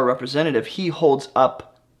 and as our representative, he holds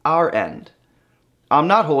up our end. I'm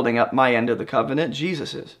not holding up my end of the covenant,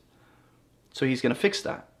 Jesus is. So he's going to fix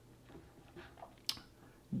that.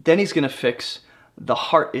 Then he's going to fix the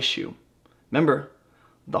heart issue. Remember,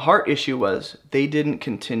 the heart issue was they didn't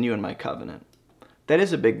continue in my covenant. That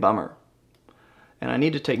is a big bummer. And I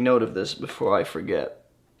need to take note of this before I forget.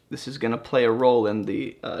 This is going to play a role in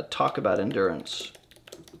the talk about endurance.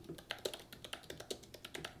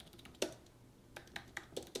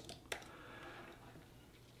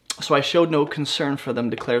 So I showed no concern for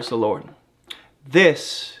them, declares the Lord.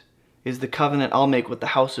 This is the covenant I'll make with the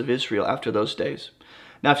house of Israel after those days.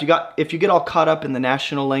 Now, if you get all caught up in the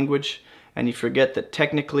national language and you forget that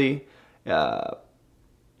technically,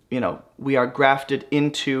 we are grafted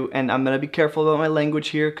into, and I'm going to be careful about my language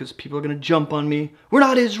here because people are going to jump on me. We're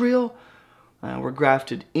not Israel. We're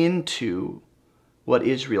grafted into what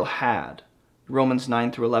Israel had. Romans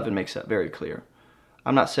 9 through 11 makes that very clear.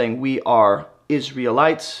 I'm not saying we are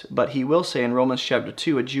Israelites, but he will say in Romans chapter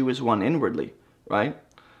 2, a Jew is one inwardly, right?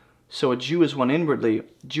 So a Jew is one inwardly.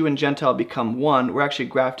 Jew and Gentile become one. We're actually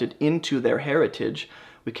grafted into their heritage.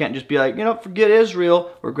 We can't just be like, forget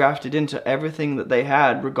Israel. We're grafted into everything that they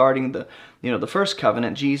had regarding the first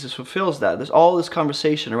covenant. Jesus fulfills that. There's all this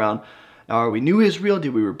conversation around, are we new Israel?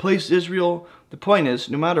 Did we replace Israel? The point is,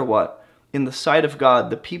 no matter what, in the sight of God,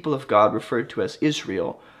 the people of God referred to as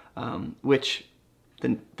Israel, which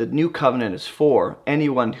the new covenant is for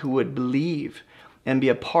anyone who would believe and be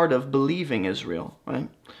a part of believing Israel, right?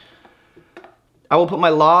 I will put my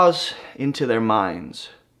laws into their minds.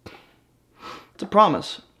 It's a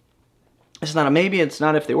promise. It's not a maybe, it's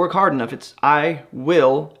not if they work hard enough. It's I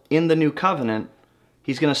will, in the new covenant,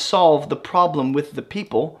 he's going to solve the problem with the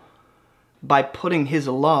people by putting his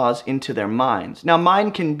laws into their minds. Now,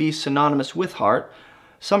 mind can be synonymous with heart.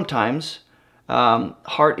 Sometimes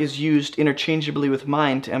heart is used interchangeably with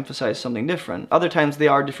mind to emphasize something different. Other times they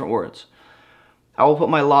are different words. I will put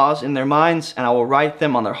my laws in their minds, and I will write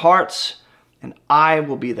them on their hearts, and I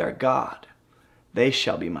will be their God. They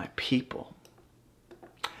shall be my people.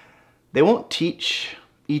 They won't teach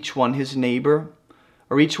each one his neighbor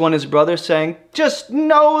or each one his brother, saying, just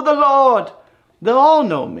know the Lord. They'll all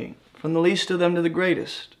know me, from the least of them to the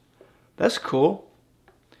greatest. That's cool.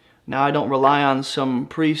 Now I don't rely on some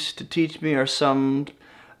priest to teach me or some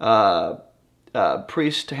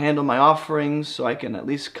priest to handle my offerings so I can at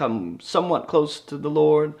least come somewhat close to the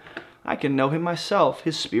Lord. I can know him myself.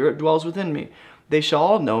 His spirit dwells within me. They shall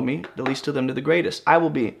all know me, the least of them to the greatest. I will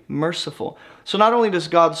be merciful. So not only does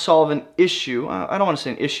God solve an issue, I don't want to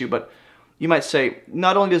say an issue, but you might say,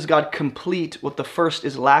 not only does God complete what the first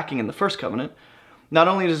is lacking in the first covenant, not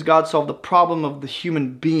only does God solve the problem of the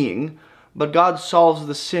human being, but God solves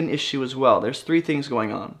the sin issue as well. There's three things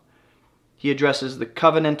going on. He addresses the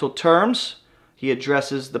covenantal terms, he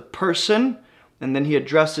addresses the person, and then he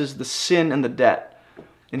addresses the sin and the debt.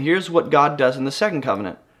 And here's what God does in the second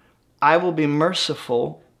covenant. I will be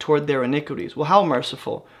merciful toward their iniquities. Well, how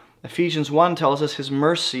merciful? Ephesians 1 tells us his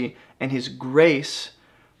mercy and his grace,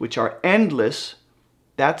 which are endless,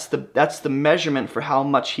 that's the measurement for how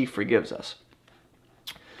much he forgives us.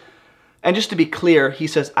 And just to be clear, he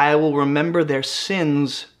says, I will remember their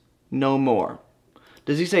sins no more.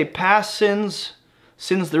 Does he say past sins,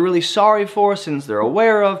 sins they're really sorry for, sins they're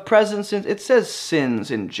aware of, present sins? It says sins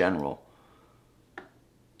in general.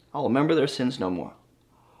 I'll remember their sins no more.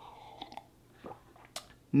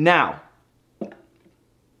 Now,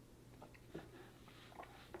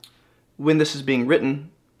 when this is being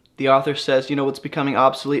written, the author says, what's becoming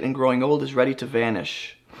obsolete and growing old is ready to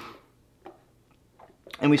vanish.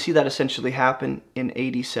 And we see that essentially happen in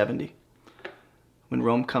AD 70, when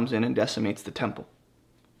Rome comes in and decimates the temple.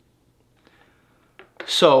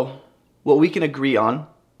 So, what we can agree on,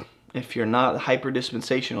 if you're not a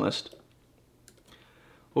hyper-dispensationalist,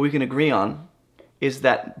 what we can agree on is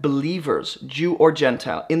that believers, Jew or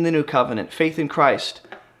Gentile, in the new covenant, faith in Christ,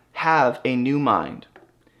 have a new mind.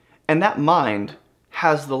 And that mind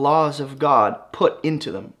has the laws of God put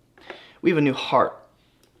into them. We have a new heart.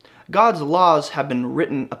 God's laws have been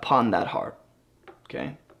written upon that heart.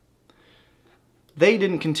 Okay? They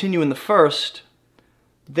didn't continue in the first.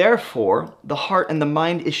 Therefore, the heart and the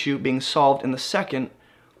mind issue being solved in the second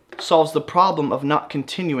solves the problem of not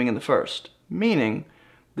continuing in the first. Meaning,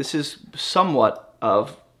 this is somewhat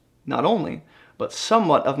of, not only, but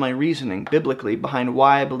somewhat of my reasoning biblically behind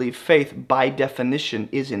why I believe faith by definition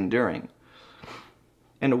is enduring.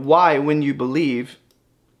 And why, when you believe,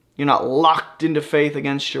 you're not locked into faith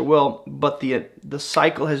against your will, but the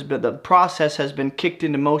cycle has been, the process has been kicked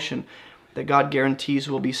into motion that God guarantees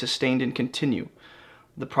will be sustained and continue.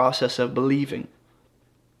 The process of believing.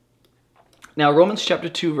 Now, Romans chapter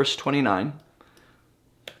 2, verse 29,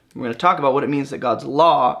 we're going to talk about what it means that God's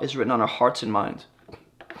law is written on our hearts and minds.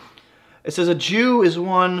 It says, a Jew is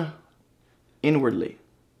one inwardly.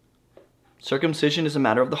 Circumcision is a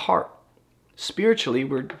matter of the heart. Spiritually,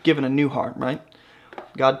 we're given a new heart, right?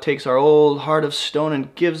 God takes our old heart of stone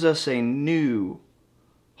and gives us a new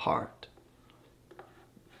heart.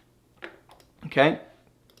 Okay?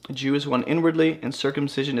 A Jew is one inwardly, and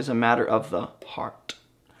circumcision is a matter of the heart.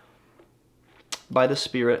 By the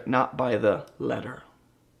Spirit, not by the letter.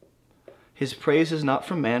 His praise is not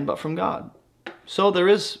from man, but from God. So there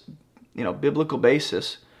is, biblical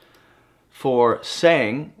basis for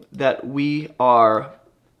saying that we are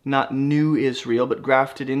not new Israel, but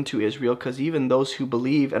grafted into Israel, because even those who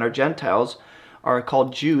believe and are Gentiles are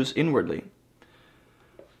called Jews inwardly.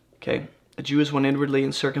 Okay? A Jew is one inwardly,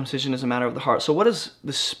 and circumcision is a matter of the heart. So what does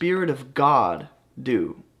the Spirit of God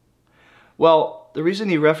do? Well, the reason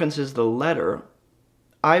he references the letter,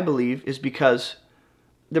 I believe, is because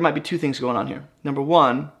there might be two things going on here. Number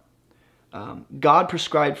one, God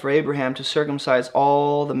prescribed for Abraham to circumcise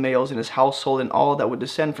all the males in his household and all that would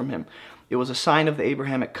descend from him. It was a sign of the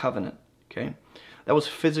Abrahamic covenant. Okay? That was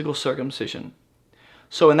physical circumcision.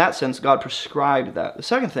 So in that sense, God prescribed that. The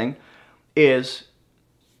second thing is,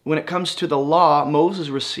 when it comes to the law Moses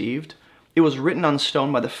received, it was written on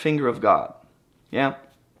stone by the finger of God. Yeah?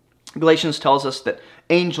 Galatians tells us that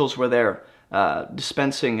angels were there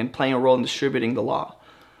dispensing and playing a role in distributing the law.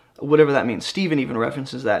 Whatever that means. Stephen even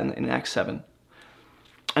references that in Acts 7.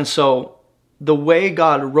 And so the way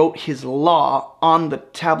God wrote his law on the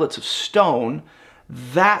tablets of stone,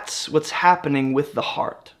 that's what's happening with the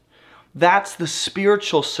heart. That's the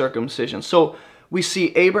spiritual circumcision. So we see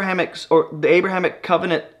the Abrahamic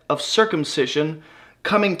covenant of circumcision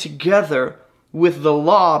coming together with the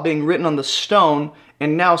law being written on the stone,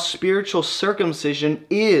 and now spiritual circumcision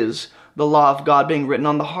is the law of God being written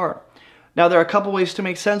on the heart. Now, there are a couple ways to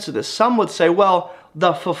make sense of this. Some would say, well,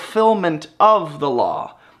 the fulfillment of the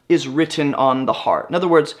law is written on the heart. In other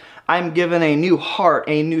words, I'm given a new heart,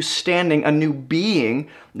 a new standing, a new being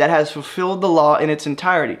that has fulfilled the law in its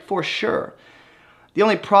entirety, for sure. The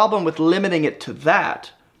only problem with limiting it to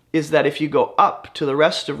that is that if you go up to the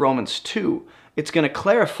rest of Romans 2, it's going to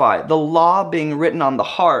clarify the law being written on the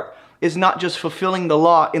heart is not just fulfilling the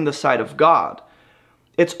law in the sight of God.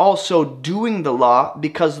 It's also doing the law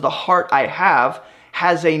because the heart I have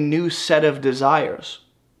has a new set of desires.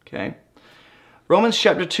 Okay? Romans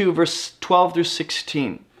chapter 2, verse 12 through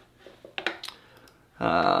 16.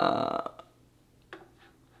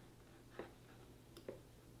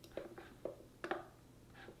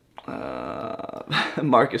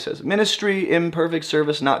 Marcus says, ministry, imperfect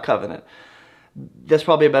service, not covenant. That's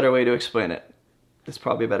probably a better way to explain it.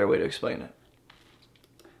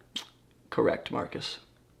 Correct, Marcus.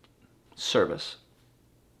 Service.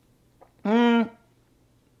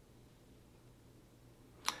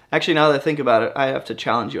 Actually, now that I think about it, I have to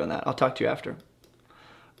challenge you on that. I'll talk to you after.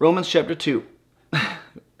 Romans chapter 2,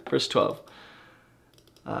 verse 12.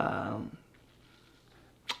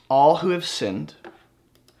 All who have sinned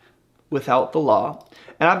without the law,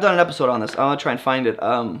 and I've done an episode on this. I'm going to try and find it.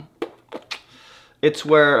 It's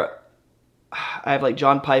where I have like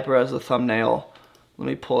John Piper as the thumbnail. Let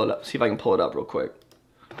me pull it up, see if I can pull it up real quick.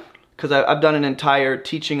 Because I've done an entire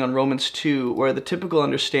teaching on Romans 2 where the typical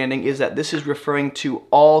understanding is that this is referring to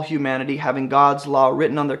all humanity having God's law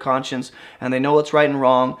written on their conscience and they know what's right and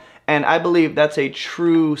wrong. And I believe that's a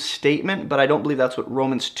true statement, but I don't believe that's what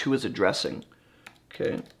Romans 2 is addressing.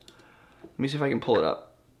 Okay. Let me see if I can pull it up.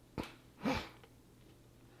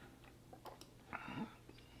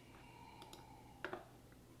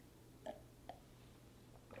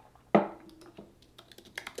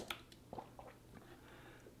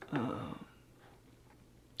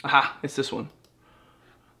 Aha, it's this one.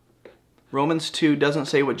 Romans 2 doesn't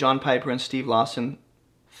say what John Piper and Steve Lawson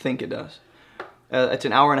think it does. It's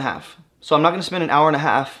an hour and a half. So I'm not going to spend an hour and a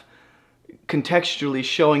half contextually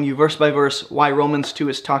showing you verse by verse why Romans 2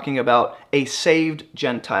 is talking about a saved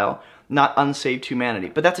Gentile, not unsaved humanity.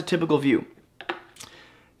 But that's a typical view.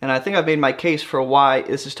 And I think I've made my case for why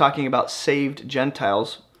this is talking about saved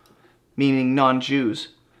Gentiles, meaning non-Jews,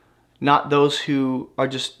 not those who are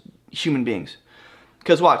just human beings.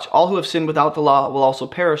 Because watch, all who have sinned without the law will also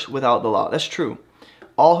perish without the law. That's true.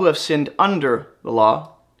 All who have sinned under the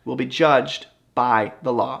law will be judged by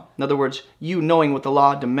the law. In other words, you knowing what the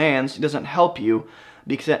law demands doesn't help you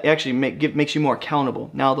because it actually makes you more accountable.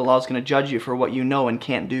 Now the law is going to judge you for what you know and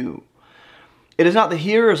can't do. It is not the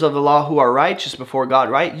hearers of the law who are righteous before God,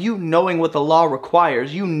 right? You knowing what the law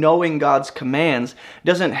requires, you knowing God's commands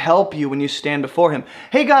doesn't help you when you stand before Him.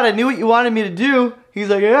 Hey God, I knew what you wanted me to do. He's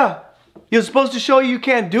like, yeah. You're supposed to show you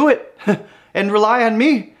can't do it and rely on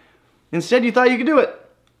me. Instead, you thought you could do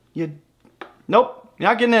it. Nope, you're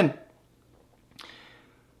not getting in.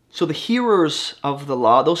 So the hearers of the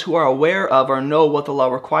law, those who are aware of or know what the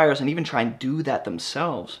law requires and even try and do that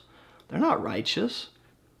themselves, they're not righteous,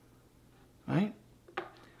 right?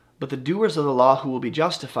 But the doers of the law who will be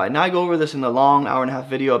justified. Now I go over this in the long 1.5-hour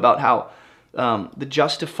video about how the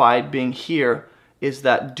justified being here is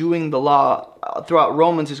that doing the law throughout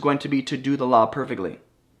Romans is going to be to do the law perfectly.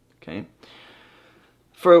 Okay.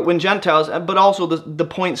 For when Gentiles, but also the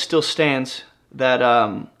point still stands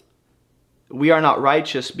that we are not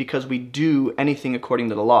righteous because we do anything according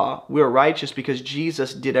to the law. We are righteous because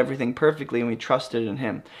Jesus did everything perfectly and we trusted in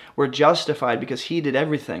him. We're justified because he did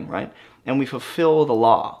everything, right? And we fulfill the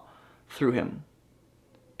law through him.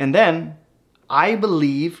 And then, I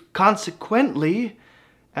believe, consequently,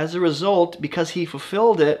 as a result, because he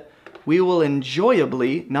fulfilled it, we will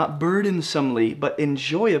enjoyably, not burdensomely, but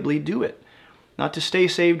enjoyably do it. Not to stay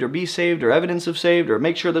saved or be saved or evidence of saved or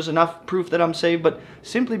make sure there's enough proof that I'm saved, but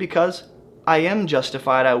simply because I am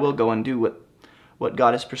justified, I will go and do what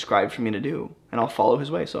God has prescribed for me to do, and I'll follow his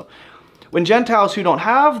way. So when Gentiles who don't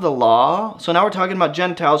have the law, so now we're talking about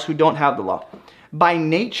Gentiles who don't have the law, by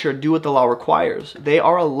nature do what the law requires. They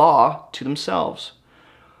are a law to themselves,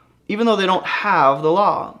 even though they don't have the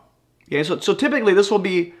law. Okay, so typically this will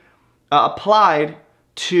be applied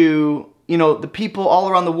to, you know, the people all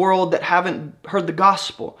around the world that haven't heard the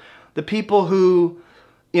gospel. The people who,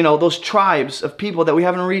 you know, those tribes of people that we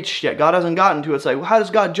haven't reached yet. God hasn't gotten to. It's like, well, how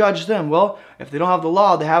does God judge them? Well, if they don't have the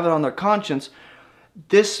law, they have it on their conscience.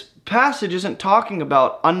 This passage isn't talking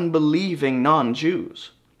about unbelieving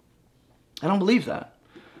non-Jews. I don't believe that.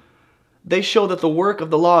 They show that the work of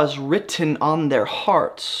the law is written on their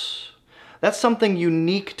hearts. That's something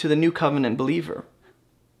unique to the New Covenant believer.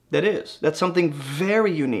 That is. That's something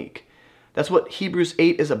very unique. That's what Hebrews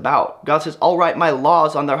 8 is about. God says, I'll write my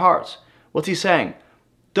laws on their hearts. What's he saying?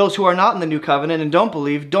 Those who are not in the New Covenant and don't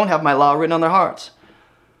believe don't have my law written on their hearts.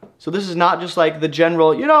 So this is not just like the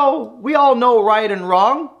general, you know, we all know right and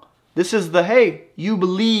wrong. This is the, hey, you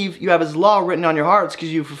believe you have his law written on your hearts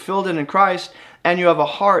because you fulfilled it in Christ, and you have a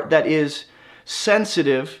heart that is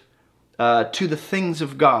sensitive to the things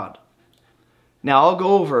of God. Now I'll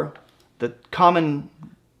go over the common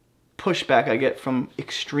pushback I get from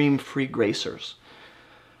extreme free gracers.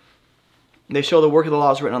 They show the work of the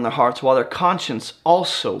law is written on their hearts, while their conscience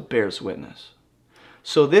also bears witness.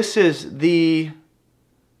 So this is the,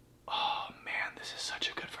 oh man, this is such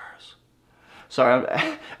a good verse. Sorry,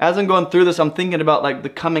 as I'm going through this, I'm thinking about like the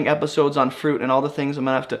coming episodes on fruit and all the things I'm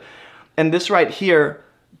going to have to, and this right here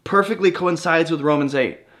perfectly coincides with Romans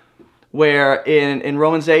 8, where in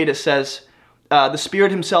Romans 8 it says, the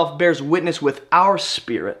Spirit himself bears witness with our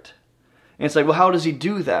spirit. And it's like, well, how does he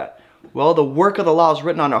do that? Well, the work of the law is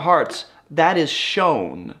written on our hearts. That is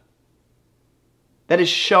shown. That is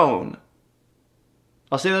shown.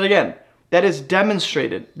 I'll say that again. That is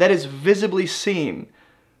demonstrated. That is visibly seen.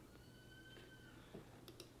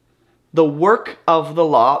 The work of the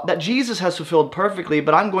law that Jesus has fulfilled perfectly,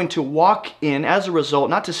 but I'm going to walk in as a result,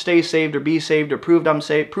 not to stay saved or be saved or prove I'm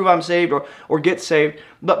saved or get saved,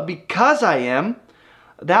 but because I am,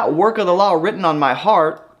 that work of the law written on my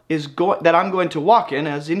heart that I'm going to walk in,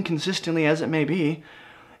 as inconsistently as it may be,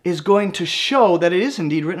 is going to show that it is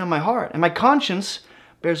indeed written on my heart. And my conscience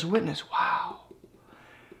bears witness. Wow.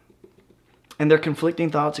 And their conflicting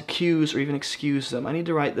thoughts accuse or even excuse them. I need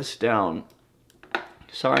to write this down.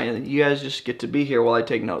 Sorry, you guys just get to be here while I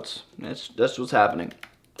take notes. That's what's happening.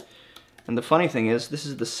 And the funny thing is, this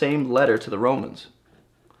is the same letter to the Romans.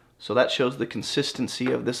 So that shows the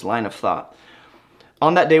consistency of this line of thought.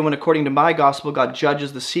 On that day when, according to my gospel, God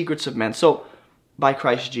judges the secrets of men. So, by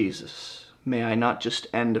Christ Jesus. May I not just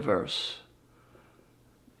end a verse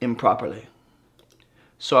improperly.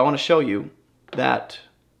 So I want to show you that,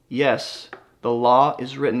 yes, the law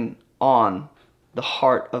is written on the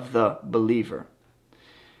heart of the believer.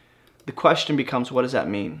 The question becomes, what does that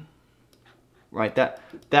mean? Right?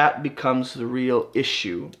 That becomes the real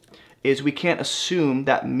issue, is we can't assume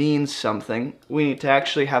that means something. We need to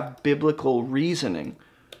actually have biblical reasoning.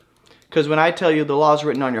 Because when I tell you the law is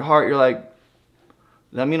written on your heart, you're like,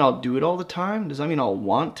 does that mean I'll do it all the time? Does that mean I'll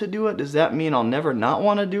want to do it? Does that mean I'll never not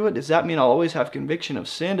want to do it? Does that mean I'll always have conviction of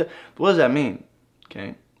sin? What does that mean?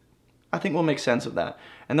 Okay. I think we'll make sense of that.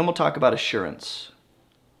 And then we'll talk about assurance.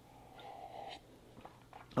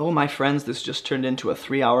 Oh, my friends, this just turned into a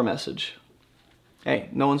 3-hour message. Hey,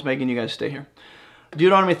 no one's making you guys stay here.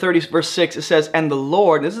 Deuteronomy 30, verse 6, it says, and the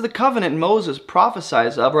Lord, this is the covenant Moses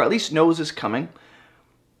prophesies of, or at least knows is coming.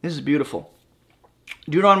 This is beautiful.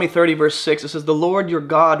 Deuteronomy 30, verse 6, it says, the Lord your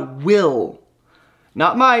God will,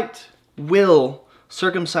 not might, will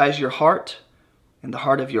circumcise your heart and the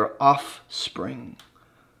heart of your offspring,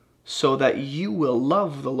 so that you will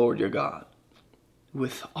love the Lord your God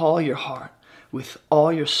with all your heart, with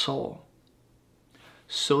all your soul,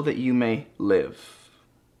 so that you may live.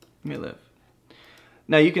 You may live.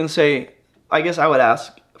 Now you can say, I guess I would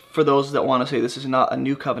ask, for those that want to say this is not a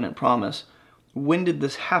new covenant promise, when did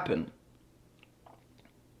this happen?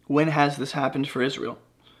 When has this happened for Israel?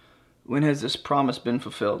 When has this promise been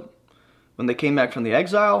fulfilled? When they came back from the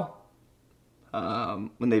exile?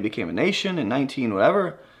 When they became a nation in 19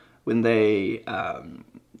 whatever? When did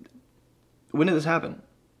this happen?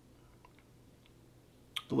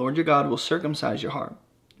 The Lord your God will circumcise your heart.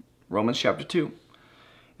 Romans chapter 2.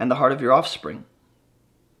 And the heart of your offspring,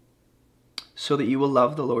 so that you will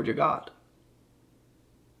love the Lord your God.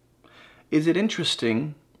 Is it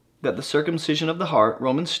interesting that the circumcision of the heart,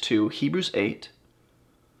 Romans 2, Hebrews 8,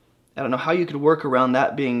 I don't know how you could work around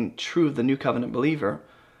that being true of the new covenant believer,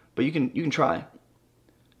 but you can try.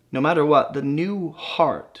 No matter what, the new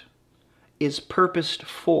heart is purposed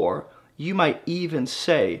for, you might even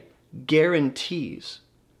say, guarantees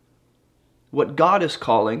what God is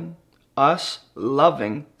calling us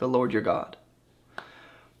loving the Lord your God.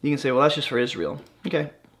 You can say, well, that's just for Israel. Okay.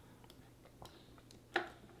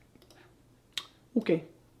 Okay.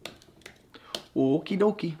 Okie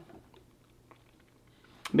dokie.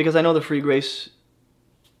 Because I know the free grace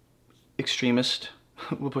extremist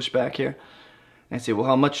will push back here and say, well,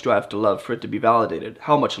 how much do I have to love for it to be validated?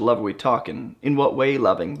 How much love are we talking? In what way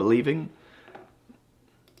loving? Believing?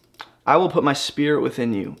 I will put my spirit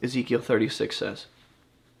within you, Ezekiel 36 says.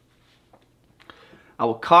 I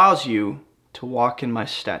will cause you to walk in my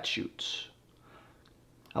statutes.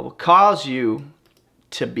 I will cause you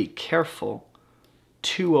to be careful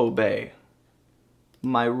to obey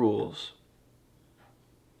my rules.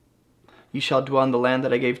 You shall dwell in the land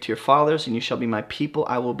that I gave to your fathers, and you shall be my people.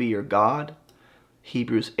 I will be your God.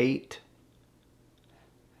 Hebrews 8.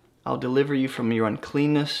 I'll deliver you from your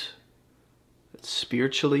uncleanness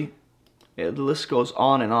spiritually. The list goes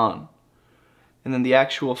on and on. And then the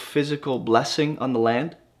actual physical blessing on the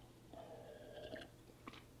land.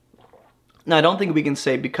 Now, I don't think we can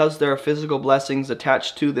say because there are physical blessings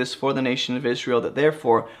attached to this for the nation of Israel that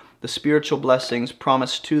therefore the spiritual blessings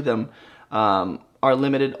promised to them are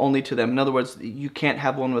limited only to them. In other words, you can't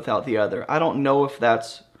have one without the other. I don't know if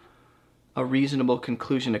that's a reasonable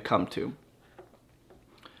conclusion to come to.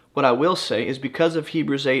 What I will say is because of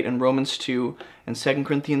Hebrews 8 and Romans 2 and 2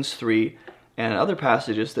 Corinthians 3 and other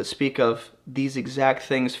passages that speak of these exact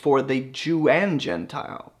things for the Jew and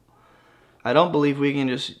Gentile, I don't believe we can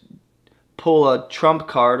just pull a trump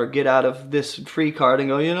card or get out of this free card and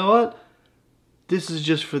go, you know what? This is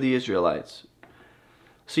just for the Israelites.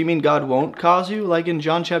 So you mean God won't cause you, like in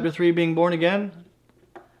John chapter 3, being born again,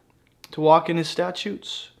 to walk in his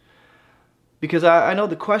statutes? Because I know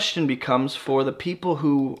the question becomes for the people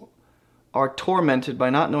who are tormented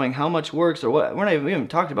by not knowing how much works or what. We haven't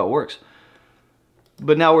talked about works.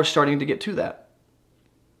 But now we're starting to get to that.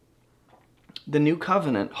 The new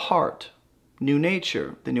covenant heart, new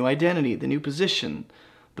nature, the new identity, the new position,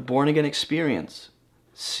 the born-again experience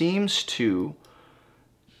seems to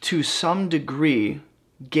some degree,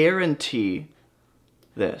 guarantee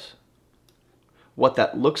this. What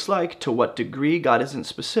that looks like, to what degree, God isn't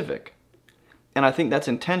specific. And I think that's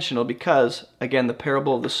intentional because, again, the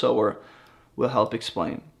parable of the sower will help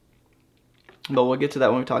explain. But we'll get to that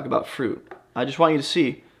when we talk about fruit. I just want you to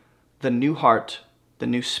see the new heart, the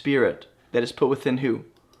new spirit that is put within who?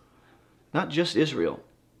 Not just Israel.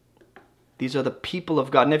 These are the people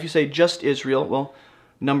of God. And if you say just Israel, well,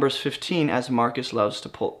 Numbers 15, as Marcus loves to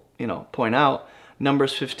point out,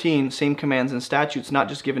 Numbers 15, same commands and statutes, not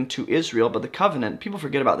just given to Israel, but the covenant. People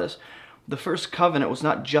forget about this. The first covenant was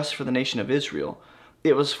not just for the nation of Israel.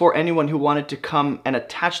 It was for anyone who wanted to come and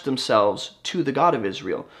attach themselves to the God of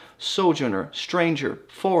Israel. Sojourner, stranger,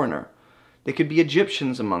 foreigner. There could be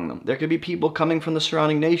Egyptians among them. There could be people coming from the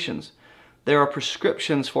surrounding nations. There are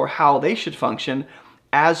prescriptions for how they should function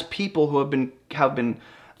as people who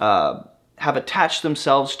have attached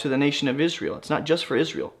themselves to the nation of Israel. It's not just for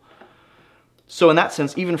Israel. So in that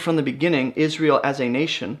sense, even from the beginning, Israel as a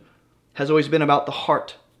nation has always been about the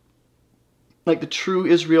heart. Like the true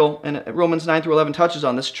Israel, and Romans 9 through 11 touches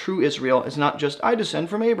on this, true Israel is not just, I descend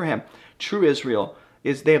from Abraham. True Israel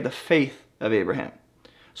is they have the faith of Abraham.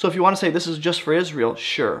 So if you want to say this is just for Israel,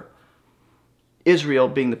 sure. Israel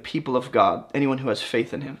being the people of God, anyone who has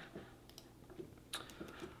faith in him.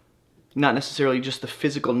 Not necessarily just the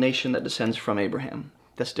physical nation that descends from Abraham.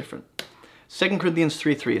 That's different. 2 Corinthians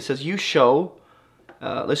 3:3, it says, you show,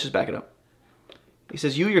 let's just back it up. He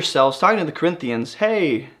says, you yourselves, talking to the Corinthians,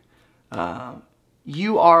 hey,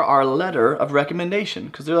 you are our letter of recommendation.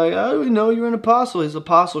 Because they're like, oh, we know you're an apostle. His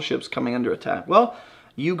apostleship's coming under attack. Well,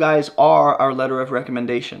 you guys are our letter of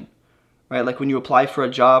recommendation, right? Like when you apply for a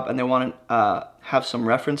job and they want to have some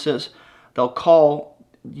references, they'll call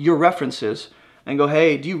your references and go,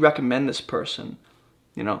 hey, do you recommend this person?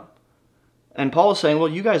 You know? And Paul is saying, well,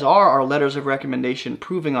 you guys are our letters of recommendation,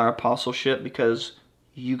 proving our apostleship because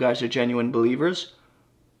you guys are genuine believers.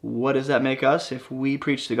 What does that make us if we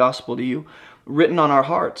preach the gospel to you? Written on our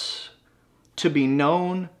hearts, to be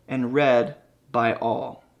known and read by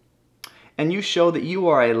all. And you show that you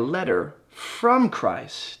are a letter from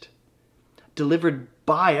Christ, delivered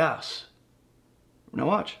by us. Now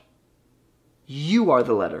watch. You are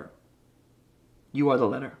the letter. You are the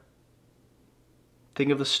letter.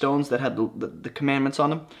 Think of the stones that had the commandments on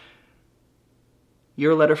them.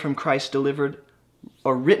 You're a letter from Christ delivered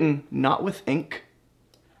or written not with ink,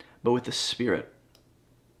 but with the Spirit.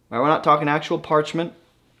 Right, we're not talking actual parchment.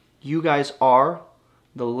 You guys are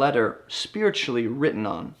the letter spiritually written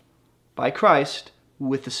on by Christ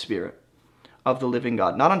with the Spirit of the living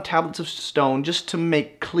God. Not on tablets of stone, just to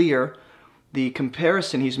make clear the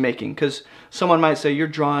comparison he's making. Because someone might say, you're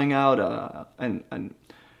drawing out an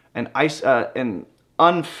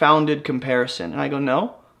unfounded comparison. And I go,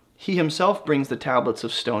 no. He himself brings the tablets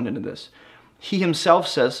of stone into this. He himself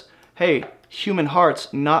says, hey, human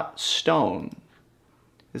hearts, not stone.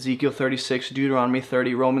 Ezekiel 36, Deuteronomy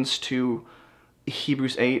 30, Romans 2,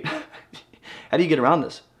 Hebrews 8. How do you get around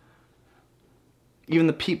this? Even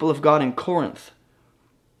the people of God in Corinth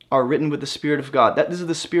are written with the Spirit of God. This is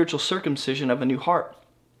the spiritual circumcision of a new heart.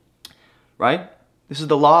 Right? This is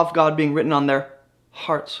the law of God being written on their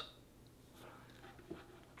hearts.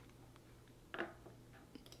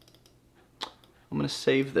 I'm going to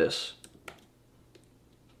save this.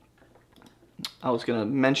 I was going to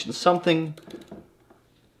mention something.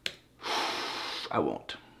 I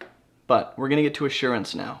won't. But we're going to get to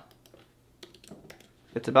assurance now.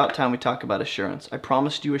 It's about time we talk about assurance. I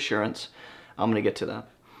promised you assurance. I'm going to get to that.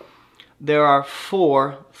 There are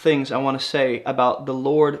 4 things I want to say about the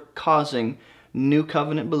Lord causing new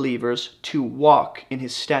covenant believers to walk in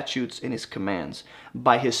his statutes and his commands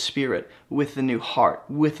by his Spirit, with a new heart,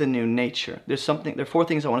 with a new nature. There are 4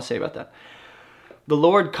 things I want to say about that. The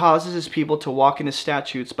Lord causes his people to walk in his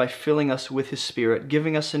statutes by filling us with his Spirit,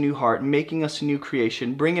 giving us a new heart, making us a new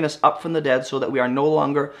creation, bringing us up from the dead so that we are no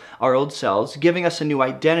longer our old selves, giving us a new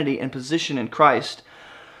identity and position in Christ.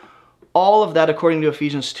 All of that, according to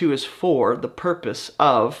Ephesians 2, is for the purpose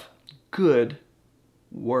of good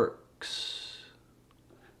works.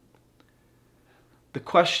 The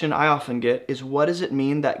question I often get is, what does it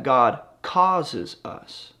mean that God causes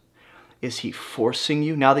us? Is he forcing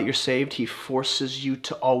you? Now that you're saved, he forces you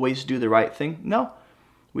to always do the right thing? No.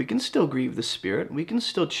 We can still grieve the Spirit. We can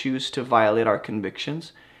still choose to violate our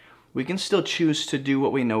convictions. We can still choose to do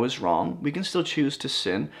what we know is wrong. We can still choose to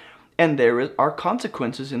sin. And there are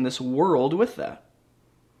consequences in this world with that.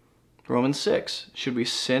 Romans 6. Should we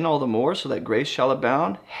sin all the more so that grace shall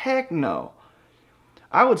abound? Heck no.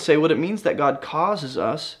 I would say what it means that God causes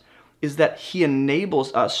us is that he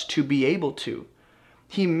enables us to be able to.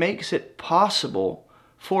 He makes it possible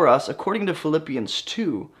for us, according to Philippians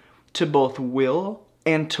 2, to both will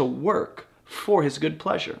and to work for his good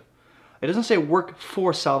pleasure. It doesn't say work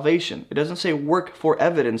for salvation. It doesn't say work for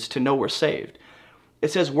evidence to know we're saved.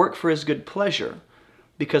 It says work for his good pleasure,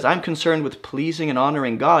 because I'm concerned with pleasing and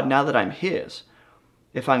honoring God now that I'm his.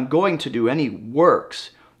 If I'm going to do any works,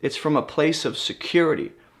 it's from a place of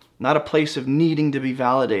security, not a place of needing to be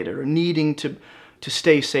validated or needing to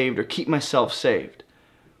stay saved or keep myself saved.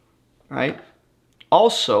 Right?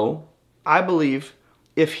 Also, I believe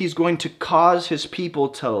if he's going to cause his people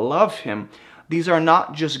to love him, these are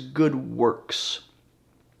not just good works.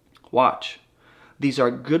 Watch. These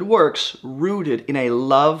are good works rooted in a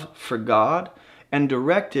love for God and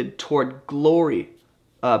directed toward glory,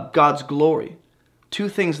 God's glory. 2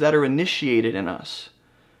 things that are initiated in us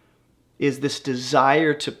is this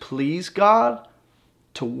desire to please God,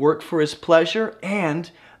 to work for his pleasure,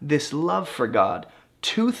 and this love for God.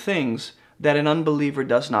 2 things that an unbeliever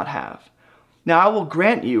does not have. Now, I will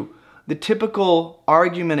grant you the typical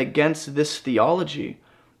argument against this theology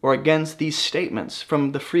or against these statements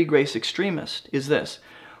from the free grace extremist is this.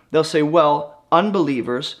 They'll say, well,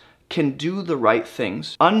 unbelievers can do the right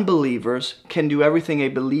things. Unbelievers can do everything a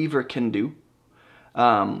believer can do.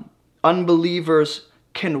 Unbelievers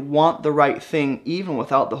can want the right thing even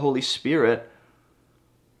without the Holy Spirit.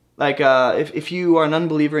 Like if you are an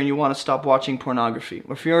unbeliever and you want to stop watching pornography,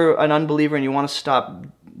 or if you're an unbeliever and you want to stop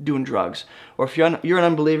doing drugs, or if you're an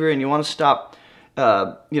unbeliever and you want to stop,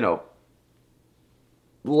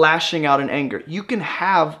 lashing out in anger. You can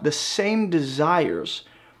have the same desires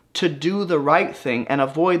to do the right thing and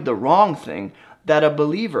avoid the wrong thing that a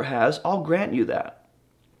believer has. I'll grant you that.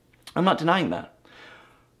 I'm not denying that.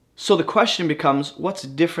 So the question becomes, what's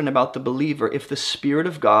different about the believer if the Spirit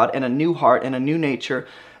of God and a new heart and a new nature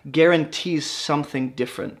guarantees something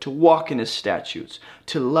different, to walk in His statutes,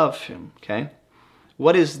 to love Him, okay?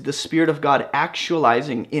 What is the Spirit of God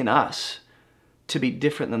actualizing in us to be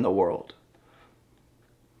different than the world?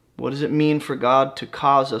 What does it mean for God to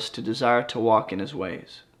cause us to desire to walk in His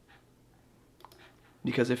ways?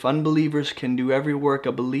 Because if unbelievers can do every work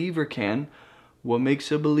a believer can, what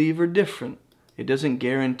makes a believer different? It doesn't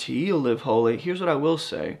guarantee you'll live holy. Here's what I will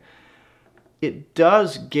say. It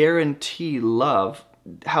does guarantee love.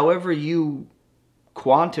 However you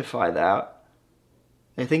quantify that,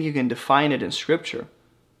 I think you can define it in Scripture.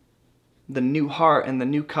 The new heart and the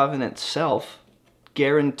new covenant self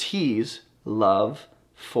guarantees love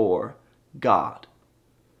for God.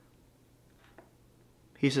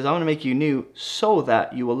 He says, I want to make you new so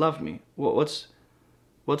that you will love me. What's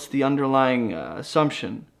the underlying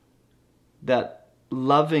assumption? That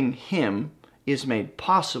loving Him is made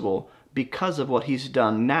possible because of what He's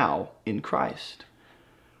done now in Christ.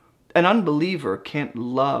 An unbeliever can't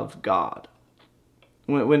love God.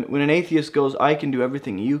 When an atheist goes, I can do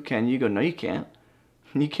everything you can, you go, no, you can't.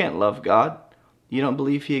 You can't love God. You don't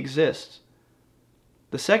believe He exists.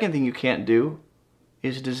 The second thing you can't do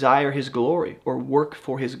is desire His glory or work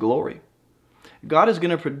for His glory. God is going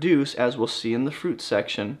to produce, as we'll see in the fruit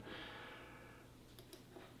section,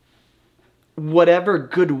 whatever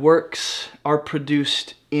good works are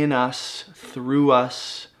produced in us, through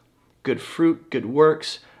us, good fruit, good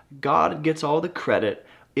works, God gets all the credit.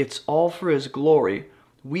 It's all for His glory.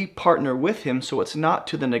 We partner with Him, so it's not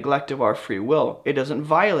to the neglect of our free will. It doesn't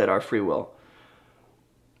violate our free will.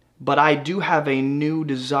 But I do have a new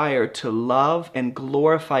desire to love and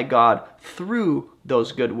glorify God through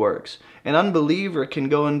those good works. An unbeliever can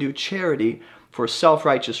go and do charity for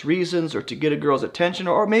self-righteous reasons, or to get a girl's attention,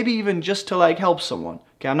 or maybe even just to help someone.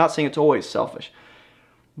 Okay, I'm not saying it's always selfish.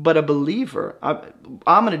 But a believer, I'm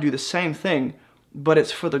going to do the same thing, but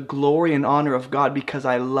it's for the glory and honor of God because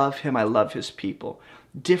I love Him, I love His people.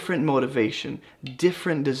 Different motivation,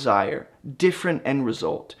 different desire, different end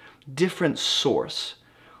result, different source.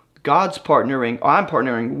 God's partnering, I'm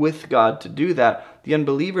partnering with God to do that. The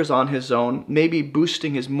unbeliever's on his own, maybe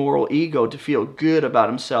boosting his moral ego to feel good about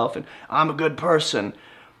himself and I'm a good person.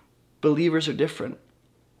 Believers are different.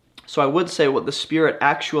 So I would say what the Spirit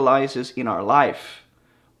actualizes in our life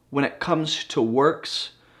when it comes to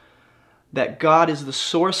works that God is the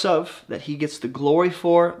source of, that He gets the glory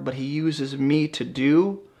for, but He uses me to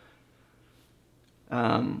do.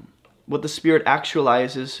 What the Spirit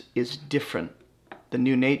actualizes is different. The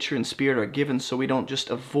new nature and Spirit are given so we don't just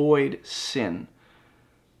avoid sin,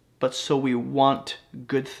 but so we want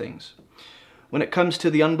good things. When it comes to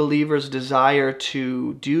the unbeliever's desire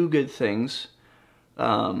to do good things,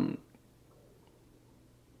 I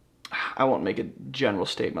won't make a general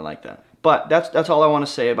statement like that. But that's all I want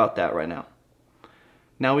to say about that right now.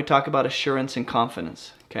 Now we talk about assurance and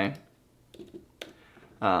confidence, okay?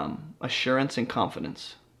 Assurance and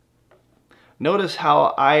confidence. Notice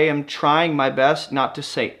how I am trying my best not to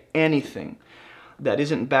say anything that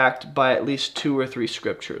isn't backed by at least 2 or 3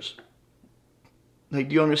 scriptures. Do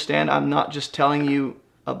you understand? I'm not just telling you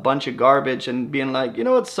a bunch of garbage and being like,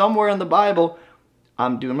 it's somewhere in the Bible.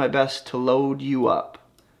 I'm doing my best to load you up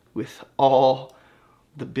with all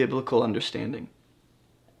the biblical understanding.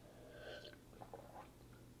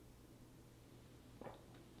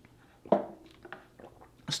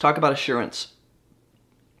 Let's talk about assurance.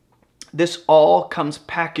 This all comes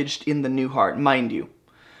packaged in the new heart, mind you,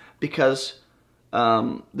 because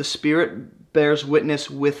the Spirit bears witness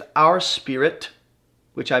with our spirit,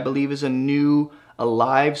 which I believe is a new,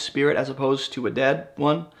 alive spirit as opposed to a dead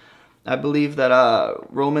one. I believe that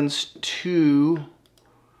Romans 2,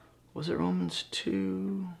 was it Romans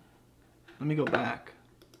 2? Let me go back.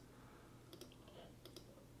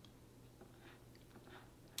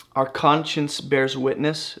 Our conscience bears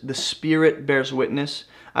witness. The Spirit bears witness.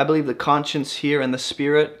 I believe the conscience here and the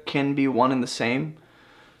Spirit can be one and the same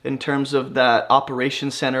in terms of that operation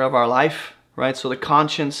center of our life, right? So the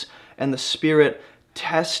conscience and the Spirit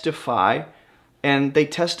testify, and they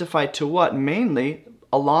testify to what? Mainly,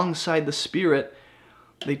 alongside the Spirit,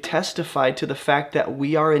 they testify to the fact that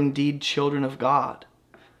we are indeed children of God.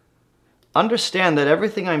 Understand that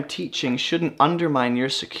everything I'm teaching shouldn't undermine your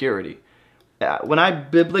security. When I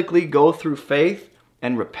biblically go through faith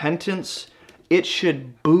and repentance, it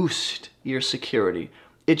should boost your security.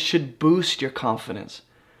 It should boost your confidence.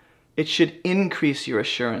 It should increase your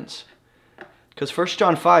assurance. Because 1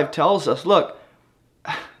 John 5 tells us, look,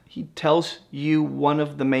 he tells you one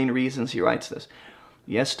of the main reasons he writes this.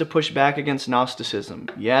 Yes, to push back against Gnosticism.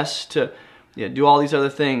 Yes, to do all these other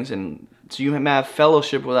things, and so you may have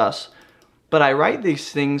fellowship with us. But I write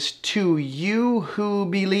these things to you who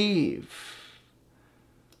believe.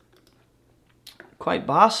 Quite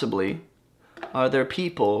possibly, are there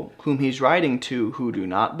people whom he's writing to who do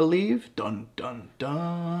not believe? Dun, dun,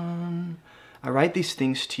 dun. I write these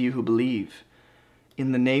things to you who believe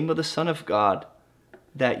in the name of the Son of God,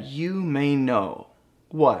 that you may know.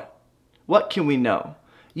 What? What can we know?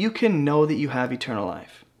 You can know that you have eternal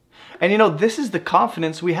life. And this is the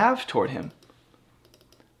confidence we have toward him.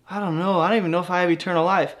 I don't know. I don't even know if I have eternal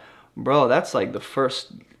life. Bro, that's like the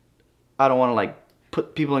first... I don't want to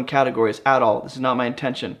put people in categories at all. This is not my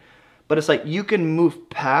intention. But it's like you can move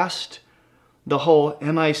past the whole,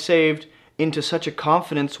 am I saved, into such a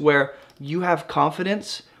confidence where you have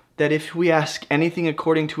confidence that if we ask anything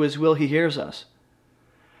according to his will, he hears us.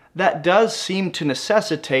 That does seem to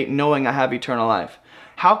necessitate knowing I have eternal life.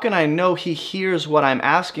 How can I know he hears what I'm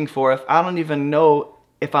asking for if I don't even know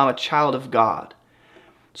if I'm a child of God?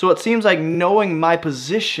 So it seems like knowing my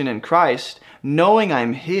position in Christ, knowing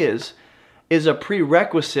I'm his, is a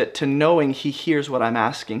prerequisite to knowing he hears what I'm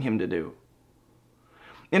asking him to do.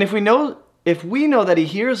 And if we know that he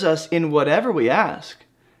hears us in whatever we ask,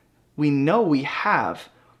 we know we have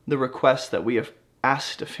the request that we have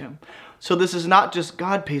asked of him. So this is not just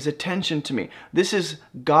God pays attention to me. This is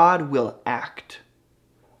God will act.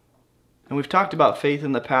 And we've talked about faith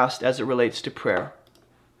in the past as it relates to prayer.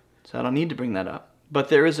 So I don't need to bring that up. But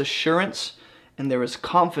there is assurance and there is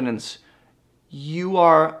confidence. You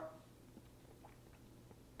are,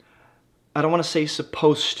 I don't want to say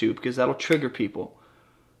supposed to, because that'll trigger people.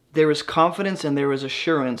 There is confidence and there is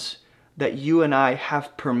assurance that you and I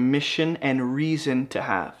have permission and reason to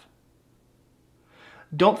have.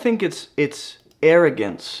 Don't think it's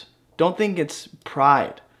arrogance. Don't think it's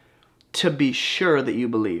pride to be sure that you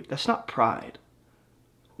believe. That's not pride.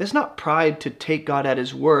 It's not pride to take God at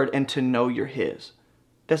his word and to know you're his.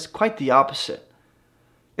 That's quite the opposite.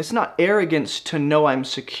 It's not arrogance to know I'm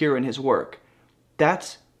secure in his work.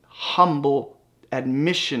 That's humble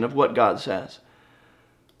admission of what God says.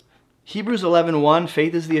 Hebrews 11:1,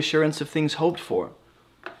 faith is the assurance of things hoped for.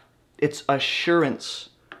 It's assurance.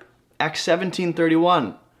 Acts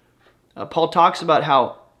 17:31, Paul talks about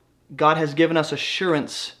how God has given us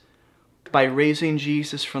assurance by raising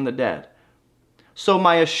Jesus from the dead. So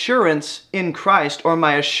my assurance in Christ, or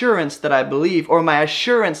my assurance that I believe, or my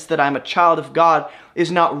assurance that I'm a child of God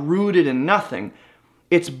is not rooted in nothing.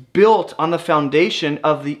 It's built on the foundation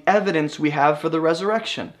of the evidence we have for the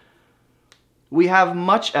resurrection. We have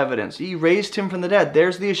much evidence. He raised him from the dead.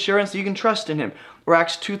 There's the assurance that you can trust in him. Or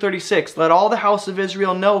Acts 2:36, let all the house of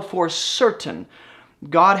Israel know for certain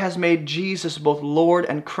God has made Jesus both Lord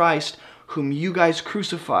and Christ, whom you guys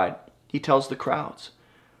crucified, he tells the crowds.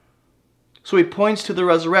 So he points to the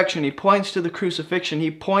resurrection, he points to the crucifixion, he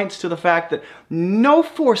points to the fact that know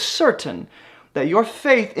for certain that your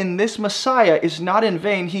faith in this Messiah is not in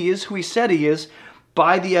vain. He is who he said he is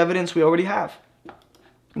by the evidence we already have.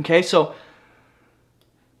 Okay, so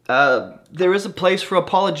there is a place for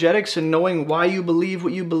apologetics and knowing why you believe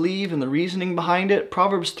what you believe and the reasoning behind it.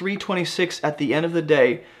 Proverbs 3:26 at the end of the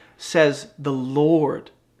day says, the Lord,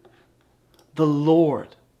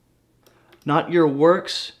 not your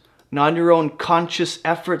works, not your own conscious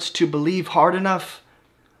efforts to believe hard enough,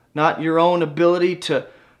 not your own ability to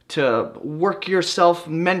work yourself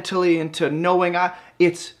mentally into knowing.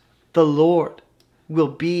 It's the Lord will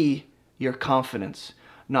be your confidence.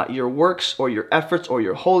 Not your works or your efforts or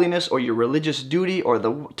your holiness or your religious duty or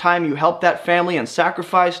the time you helped that family and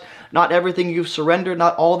sacrificed, not everything you've surrendered,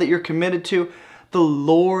 not all that you're committed to. The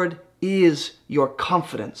Lord is your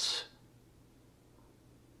confidence.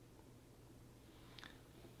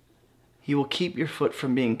 He will keep your foot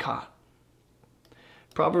from being caught.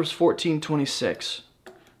 Proverbs 14:26.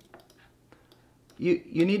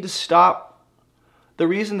 You need to stop. The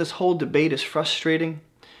reason this whole debate is frustrating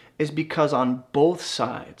is because on both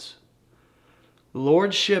sides,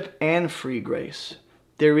 lordship and free grace,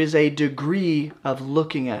 there is a degree of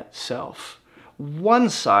looking at self. One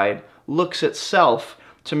side looks at self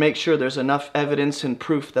to make sure there's enough evidence and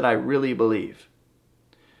proof that I really believe.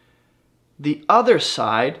 The other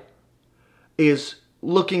side is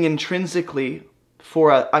looking intrinsically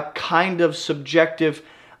for a kind of subjective,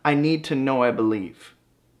 I need to know I believe.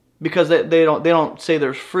 Because they don't say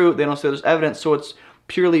there's fruit, they don't say there's evidence, so it's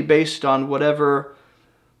purely based on whatever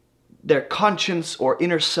their conscience or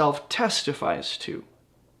inner self testifies to.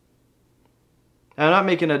 And I'm not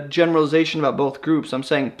making a generalization about both groups. I'm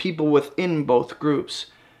saying people within both groups.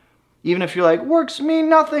 Even if you're like, works mean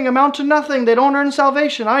nothing, amount to nothing, they don't earn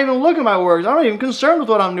salvation, I don't even look at my works, I'm not even concerned with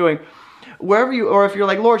what I'm doing. Wherever you, or if you're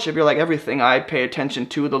like Lordship, you're like, everything I pay attention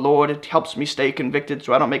to, the Lord, it helps me stay convicted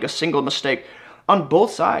so I don't make a single mistake. On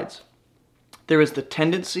both sides, there is the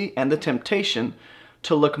tendency and the temptation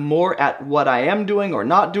to look more at what I am doing or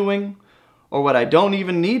not doing, or what I don't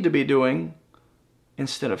even need to be doing,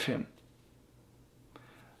 instead of Him.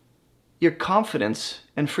 Your confidence,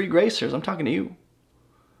 and free gracers, I'm talking to you,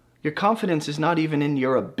 your confidence is not even in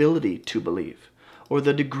your ability to believe, or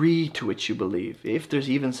the degree to which you believe, if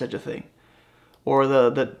there's even such a thing, or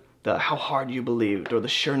the how hard you believed, or the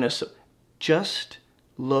sureness. Just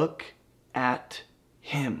look at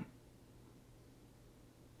Him.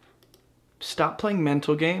 Stop playing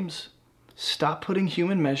mental games. Stop putting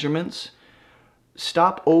human measurements.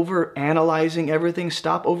 Stop over-analyzing everything.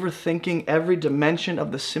 Stop overthinking every dimension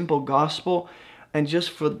of the simple gospel, and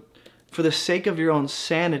just for the sake of your own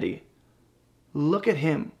sanity, look at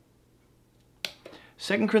Him.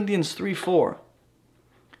 2 Corinthians 3:4.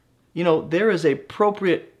 There is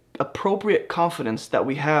appropriate confidence that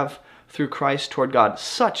we have through Christ toward God.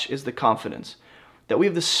 Such is the confidence that we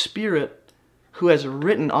have the Spirit who has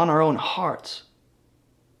written on our own hearts.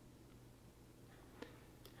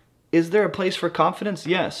 Is there a place for confidence?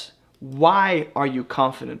 Yes. Why are you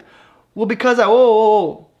confident? Well, because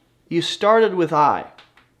you started with I.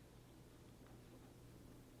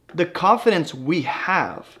 The confidence we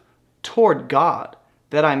have toward God,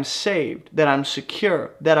 that I'm saved, that I'm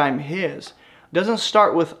secure, that I'm His, doesn't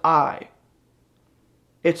start with I.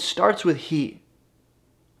 It starts with He.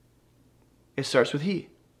 It starts with He.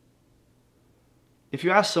 If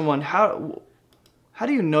you ask someone, how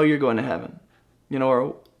do you know you're going to heaven?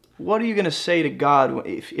 Or what are you going to say to God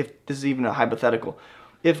if this is even a hypothetical?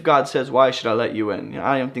 If God says, why should I let you in?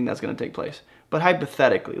 I don't think that's going to take place. But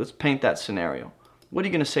hypothetically, let's paint that scenario. What are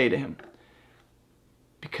you going to say to Him?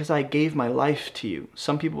 Because I gave my life to you.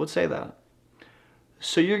 Some people would say that.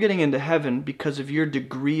 So you're getting into heaven because of your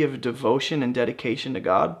degree of devotion and dedication to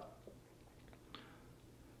God?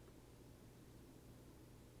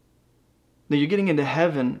 No, you're getting into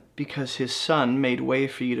heaven because His Son made way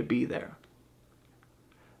for you to be there.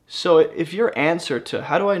 So if your answer to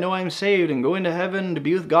how do I know I'm saved and go into heaven to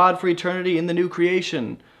be with God for eternity in the new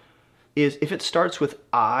creation is, if it starts with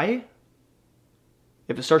I,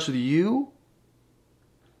 if it starts with you,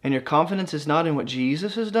 and your confidence is not in what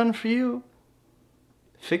Jesus has done for you,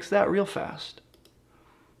 fix that real fast.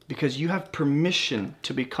 Because you have permission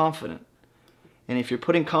to be confident. And if you're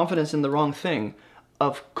putting confidence in the wrong thing,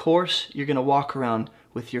 of course you're going to walk around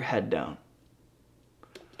with your head down.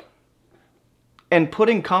 And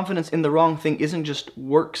putting confidence in the wrong thing isn't just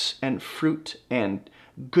works and fruit and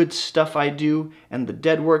good stuff I do and the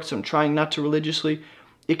dead works I'm trying not to religiously.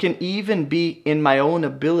 It can even be in my own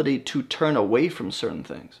ability to turn away from certain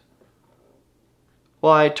things.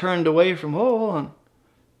 Well, I turned away from, hold on.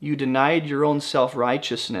 You denied your own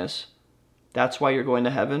self-righteousness. That's why you're going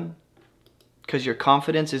to heaven? Because your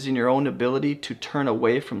confidence is in your own ability to turn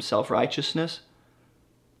away from self-righteousness?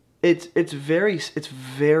 It's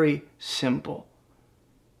very simple.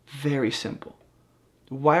 Very simple.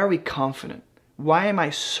 Why are we confident? Why am I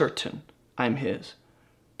certain I'm His?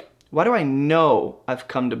 Why do I know I've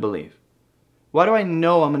come to believe? Why do I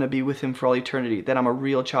know I'm going to be with Him for all eternity, that I'm a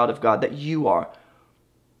real child of God, that you are?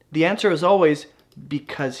 The answer is always,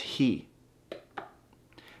 because He.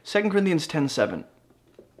 2 Corinthians 10:7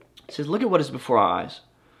 says, look at what is before our eyes,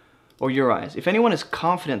 or your eyes. If anyone is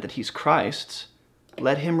confident that he's Christ's,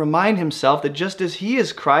 let him remind himself that just as He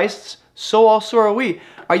is Christ's, so also are we.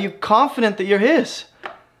 Are you confident that you're His?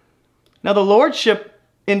 Now the Lordship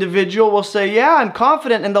individual will say, yeah, I'm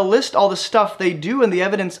confident, and they'll list all the stuff they do and the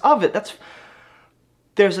evidence of it.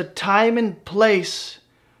 There's a time and place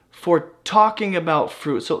for talking about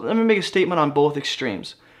fruit. So let me make a statement on both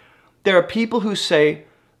extremes. There are people who say,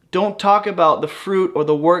 don't talk about the fruit or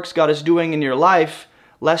the works God is doing in your life,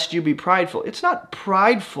 lest you be prideful. It's not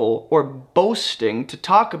prideful or boasting to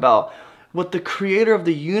talk about what the Creator of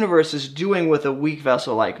the universe is doing with a weak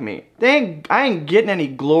vessel like me. I ain't getting any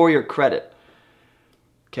glory or credit.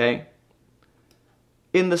 Okay?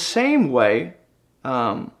 In the same way,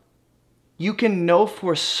 you can know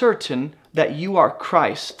for certain that you are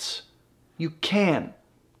Christ's. You can.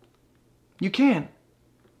 You can.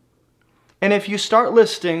 And if you start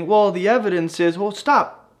listing, well, the evidence is, well,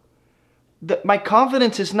 stop. My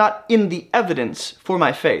confidence is not in the evidence for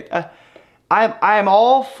my faith. I am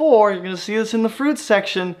all for, you're going to see this in the fruit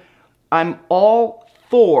section, I'm all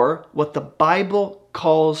for what the Bible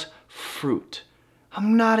calls fruit.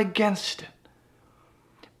 I'm not against it.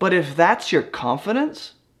 But if that's your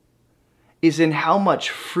confidence, is in how much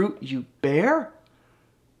fruit you bear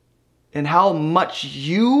and how much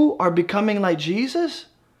you are becoming like Jesus,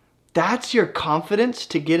 that's your confidence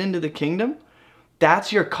to get into the kingdom?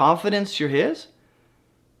 That's your confidence you're his?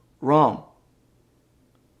 Wrong.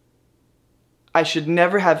 I should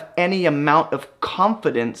never have any amount of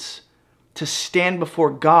confidence to stand before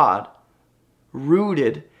God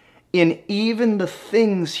rooted in even the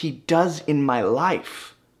things he does in my life.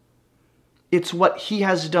 It's what he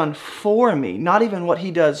has done for me, not even what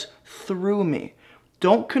he does through me.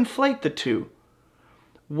 Don't conflate the two.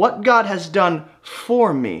 What God has done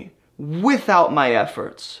for me without my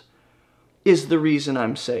efforts is the reason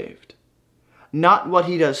I'm saved, not what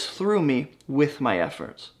he does through me with my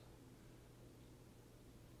efforts.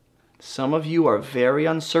 Some of you are very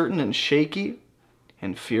uncertain and shaky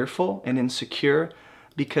and fearful and insecure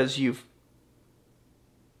because you've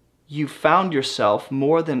found yourself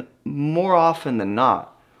more often than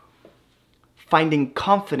not finding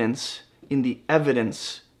confidence in the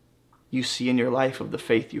evidence you see in your life of the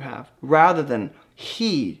faith you have, rather than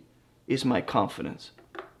he is my confidence.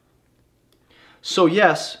 So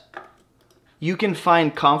yes, you can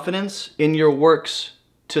find confidence in your works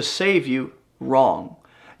to save you. Wrong.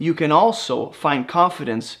 You can also find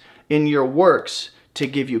confidence in your works to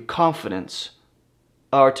give you confidence,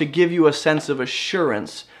 or to give you a sense of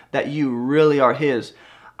assurance that you really are his.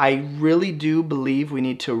 I really do believe we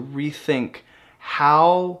need to rethink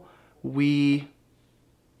how we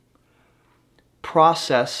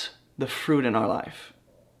process the fruit in our life.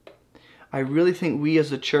 I really think we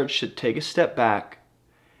as a church should take a step back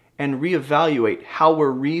and reevaluate how we're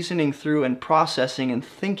reasoning through and processing and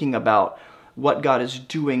thinking about what God is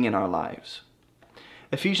doing in our lives.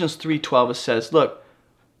 Ephesians 3:12 says, look,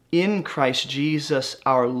 in Christ Jesus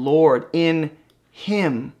our Lord, in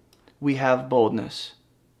him we have boldness.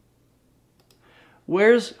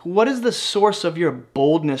 What is the source of your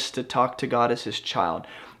boldness to talk to God as his child?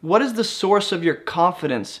 What is the source of your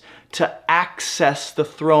confidence to access the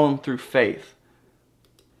throne through faith?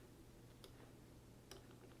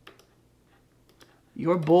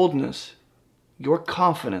 Your boldness, your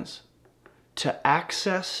confidence to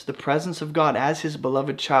access the presence of God as his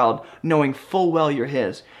beloved child, knowing full well you're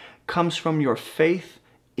his, comes from your faith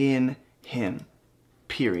in him.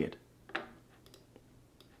 Period.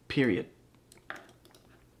 Period.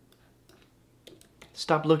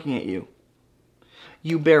 Stop looking at you.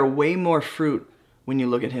 You bear way more fruit when you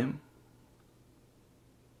look at him.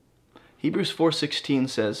 Hebrews 4:16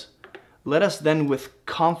 says, let us then with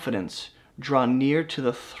confidence draw near to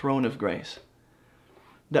the throne of grace,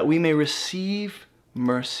 that we may receive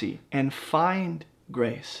mercy and find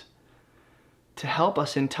grace to help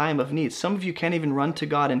us in time of need. Some of you can't even run to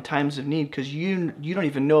God in times of need because you don't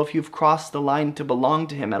even know if you've crossed the line to belong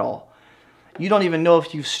to him at all. You don't even know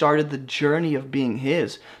if you've started the journey of being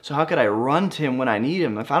his. So how could I run to him when I need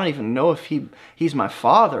him if I don't even know if he's my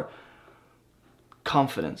father?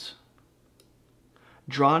 Confidence.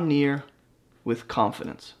 Draw near with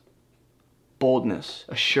confidence. Boldness,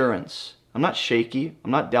 assurance. I'm not shaky.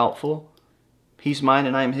 I'm not doubtful. He's mine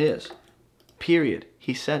and I am his. Period.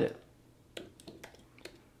 He said it.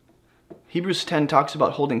 Hebrews 10 talks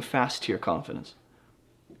about holding fast to your confidence.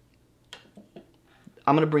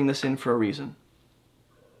 I'm going to bring this in for a reason.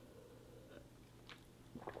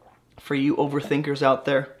 For you overthinkers out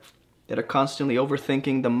there that are constantly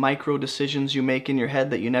overthinking the micro decisions you make in your head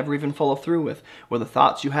that you never even follow through with, or the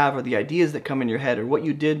thoughts you have, or the ideas that come in your head, or what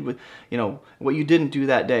you did with, what you didn't do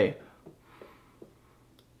that day.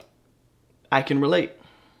 I can relate.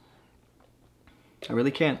 I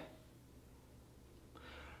really can.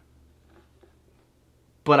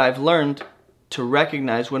 But I've learned to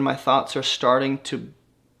recognize when my thoughts are starting to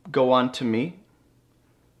go on to me,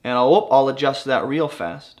 and I'll adjust that real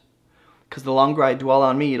fast. Because the longer I dwell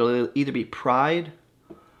on me, it'll either be pride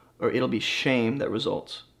or it'll be shame that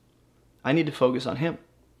results. I need to focus on him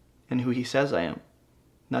and who he says I am.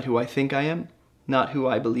 Not who I think I am, not who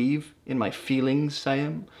I believe in my feelings I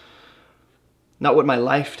am, not what my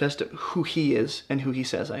life testifies, who he is and who he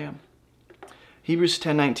says I am. Hebrews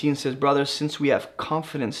 10:19 says, brothers, since we have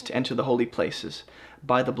confidence to enter the holy places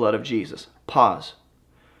by the blood of Jesus. Pause.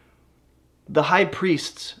 The high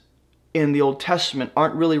priests in the Old Testament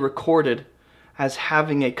aren't really recorded as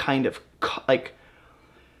having a kind of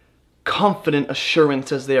confident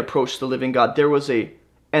assurance as they approach the living God. There was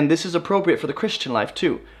and this is appropriate for the Christian life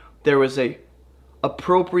too, there was a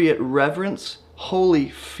appropriate reverence, holy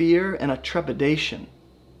fear, and a trepidation.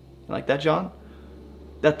 You like that, John?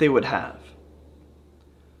 That they would have.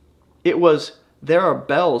 It was, there are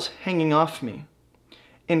bells hanging off me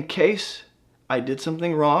in case I did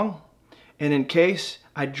something wrong, and in case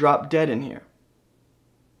I drop dead in here.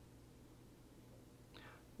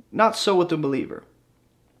 Not so with the believer.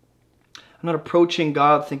 I'm not approaching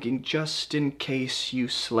God thinking, just in case you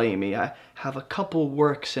slay me, I have a couple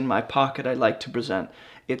works in my pocket I'd like to present.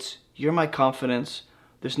 It's, you're my confidence.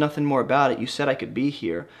 There's nothing more about it. You said I could be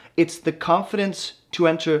here. It's the confidence to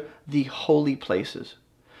enter the holy places.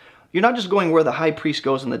 You're not just going where the high priest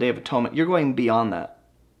goes on the Day of Atonement. You're going beyond that.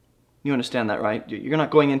 You understand that, right? You're not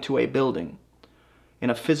going into a building, in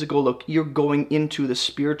a physical look. You're going into the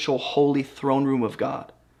spiritual, holy throne room of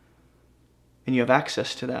God. And you have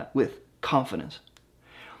access to that with confidence.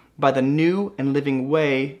 By the new and living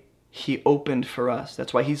way he opened for us.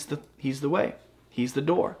 That's why he's the way. He's the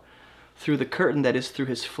door. Through the curtain that is through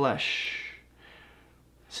his flesh.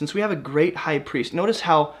 Since we have a great high priest, notice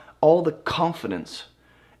how all the confidence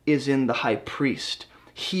is in the high priest.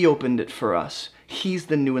 He opened it for us. He's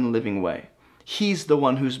the new and living way. He's the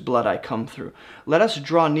one whose blood I come through. Let us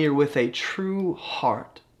draw near with a true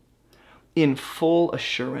heart, in full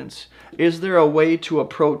assurance. Is there a way to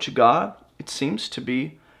approach God? It seems to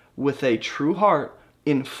be with a true heart,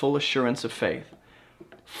 in full assurance of faith.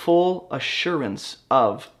 Full assurance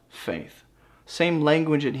of faith. Same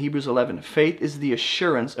language in Hebrews 11. Faith is the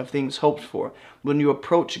assurance of things hoped for. When you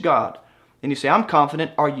approach God and you say, I'm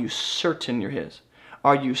confident, are you certain you're his?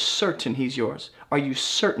 Are you certain he's yours? Are you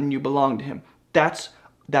certain you belong to him? That's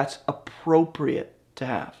appropriate to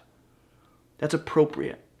have. That's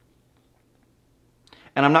appropriate.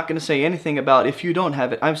 And I'm not going to say anything about if you don't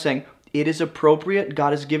have it. I'm saying it is appropriate.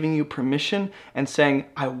 God is giving you permission and saying,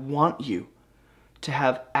 I want you to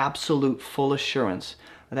have absolute full assurance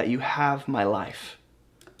that you have my life.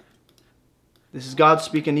 This is God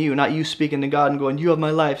speaking to you, not you speaking to God and going, you have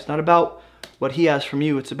my life. It's not about what he has from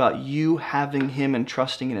you. It's about you having him and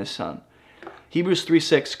trusting in his son. Hebrews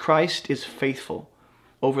 3:6, Christ is faithful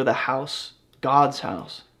over the house, God's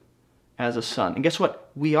house, as a son. And guess what?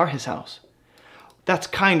 We are his house. That's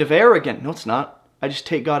kind of arrogant. No, it's not. I just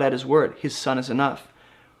take God at his word. His son is enough.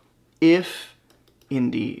 If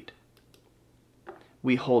indeed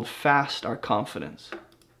we hold fast our confidence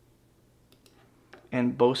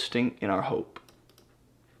and boasting in our hope.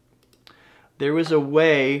 There is a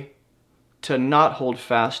way to not hold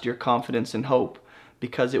fast your confidence and hope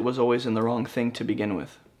because it was always in the wrong thing to begin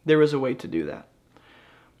with. There is a way to do that.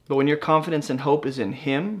 But when your confidence and hope is in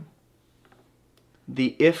him,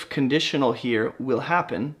 the if conditional here will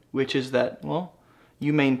happen, which is that, well,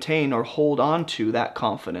 you maintain or hold on to that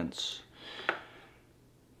confidence.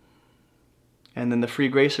 And then the free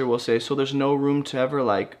gracer will say, so there's no room to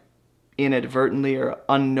ever inadvertently or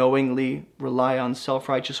unknowingly rely on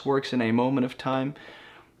self-righteous works in a moment of time.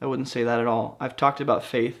 I wouldn't say that at all. I've talked about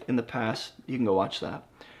faith in the past. You can go watch that.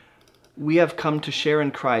 We have come to share in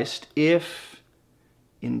Christ if,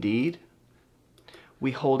 indeed,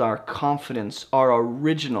 we hold our confidence, our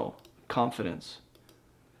original confidence.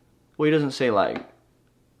 Well, he doesn't say you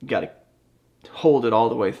got to hold it all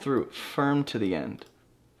the way through, firm to the end.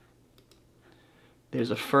 There's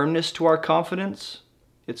a firmness to our confidence.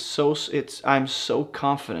 I'm so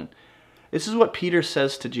confident. This is what Peter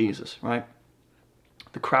says to Jesus, right?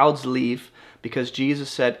 The crowds leave because Jesus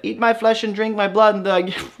said, eat my flesh and drink my blood,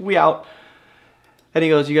 and we out. And he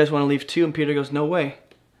goes, you guys want to leave too? And Peter goes, no way.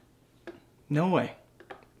 No way.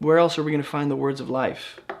 Where else are we going to find the words of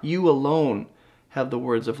life? You alone have the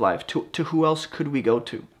words of life. To who else could we go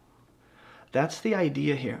to? That's the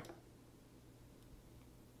idea here.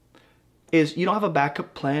 Is you don't have a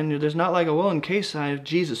backup plan. There's not well, in case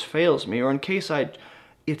Jesus fails me, or in case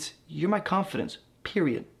you're my confidence,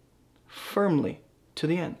 period. Firmly to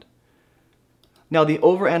the end. Now, the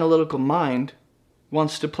over-analytical mind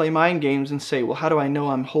wants to play mind games and say, well, how do I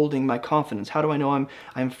know I'm holding my confidence? How do I know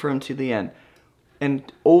I'm firm to the end? And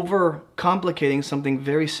over-complicating something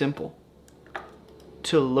very simple.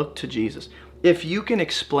 To look to Jesus. If you can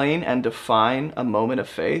explain and define a moment of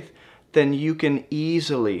faith, then you can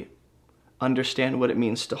easily understand what it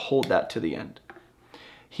means to hold that to the end.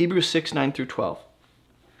 Hebrews 6:9-12.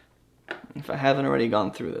 If I haven't already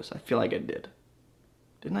gone through this, I feel like I did.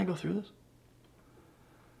 Didn't I go through this?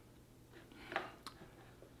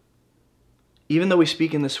 Even though we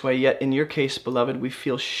speak in this way, yet in your case, beloved, we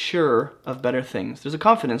feel sure of better things. There's a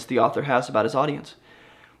confidence the author has about his audience.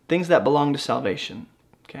 Things that belong to salvation.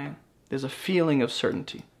 Okay? There's a feeling of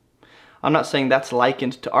certainty. I'm not saying that's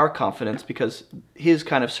likened to our confidence because his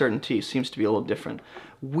kind of certainty seems to be a little different.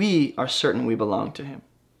 We are certain we belong to him.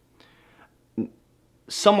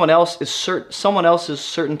 Someone else's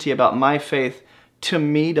certainty about my faith to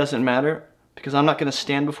me doesn't matter because I'm not going to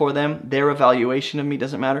stand before them. Their evaluation of me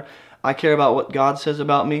doesn't matter. I care about what God says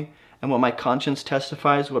about me, and what my conscience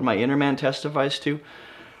testifies, what my inner man testifies to.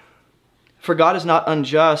 For God is not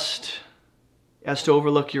unjust as to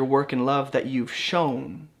overlook your work and love that you've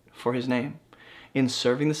shown for his name in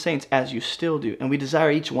serving the saints, as you still do. And we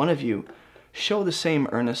desire each one of you show the same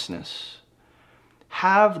earnestness.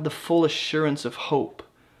 Have the full assurance of hope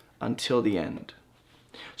until the end,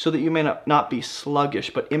 so that you may not be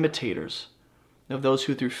sluggish, but imitators of those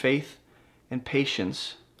who through faith and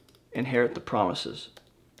patience inherit the promises.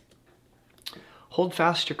 Hold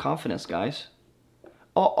fast your confidence, guys.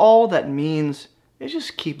 All that means is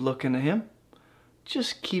just keep looking to him.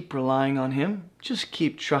 Just keep relying on him. Just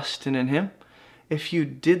keep trusting in him. If you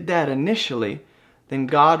did that initially, then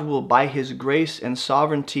God will, by his grace and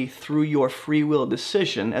sovereignty through your free will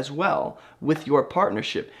decision as well, with your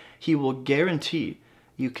partnership, he will guarantee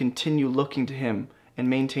you continue looking to him and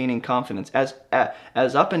maintaining confidence, as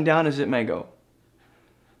up and down as it may go.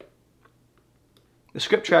 The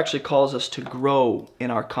scripture actually calls us to grow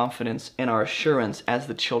in our confidence and our assurance as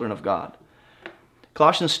the children of God.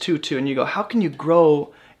 Colossians 2:2, and you go, how can you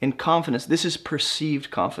grow in confidence? This is perceived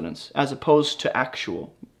confidence as opposed to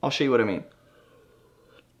actual. I'll show you what I mean.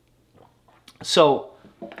 So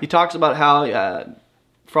he talks about how,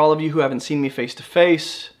 for all of you who haven't seen me face to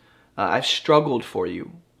face, I've struggled for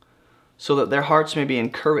you, so that their hearts may be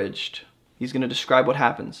encouraged. He's going to describe what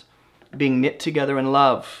happens. Being knit together in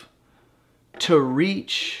love, to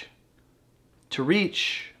reach. The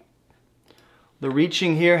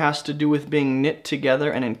reaching here has to do with being knit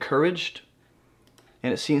together and encouraged.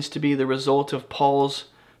 And it seems to be the result of Paul's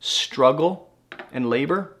struggle and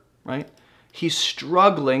labor, right? He's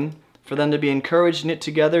struggling for them to be encouraged, knit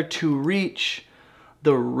together, to reach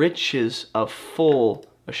the riches of full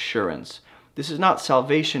assurance. This is not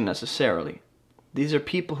salvation necessarily. These are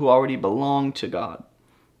people who already belong to God.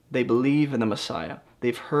 They believe in the Messiah.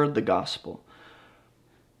 They've heard the gospel.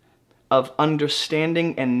 Of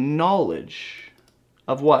understanding and knowledge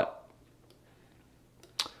of what?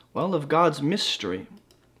 Well, of God's mystery.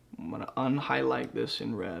 I'm going to unhighlight this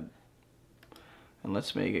in red. And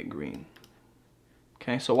let's make it green.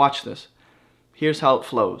 Okay, so watch this. Here's how it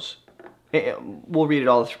flows. We'll read it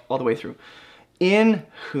all the way through. In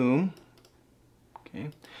whom, okay,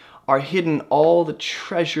 are hidden all the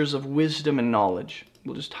treasures of wisdom and knowledge.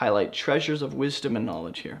 We'll just highlight treasures of wisdom and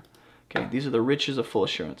knowledge here. Okay, these are the riches of full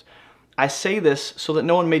assurance. I say this so that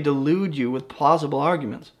no one may delude you with plausible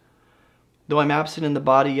arguments. Though I'm absent in the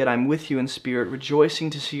body, yet I'm with you in spirit, rejoicing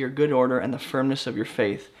to see your good order and the firmness of your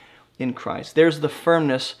faith in Christ. There's the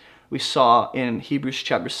firmness we saw in Hebrews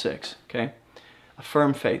chapter 6, okay? A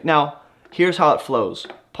firm faith. Now, here's how it flows.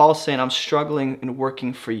 Paul's saying, I'm struggling and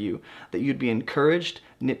working for you, that you'd be encouraged,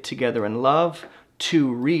 knit together in love,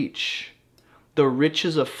 to reach the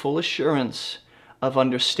riches of full assurance of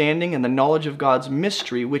understanding and the knowledge of God's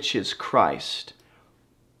mystery, which is Christ.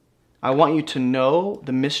 I want you to know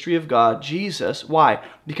the mystery of God, Jesus. Why?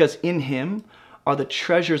 Because in him are the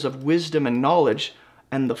treasures of wisdom and knowledge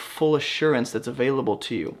and the full assurance that's available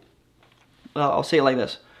to you. I'll say it like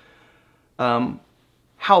this.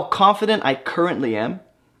 How confident I currently am,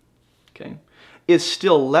 okay, is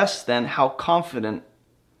still less than how confident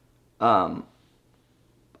I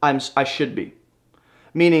should be.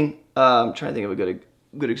 Meaning, I'm trying to think of a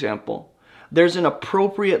good example. There's an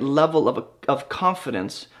appropriate level of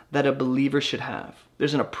confidence that a believer should have.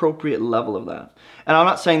 There's an appropriate level of that. And I'm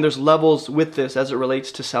not saying there's levels with this as it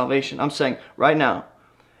relates to salvation. I'm saying right now,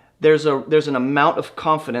 there's an amount of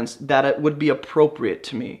confidence that it would be appropriate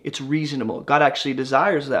to me. It's reasonable. God actually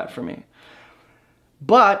desires that for me.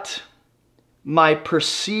 But my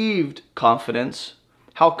perceived confidence,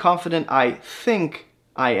 how confident I think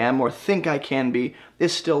I am or think I can be,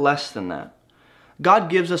 is still less than that. God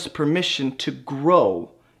gives us permission to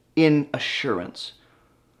grow in assurance.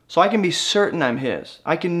 So I can be certain I'm his.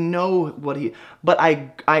 I can know what but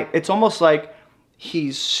it's almost like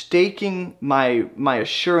he's staking my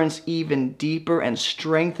assurance even deeper and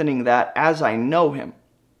strengthening that as I know him.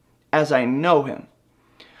 As I know him.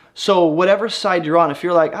 So whatever side you're on, if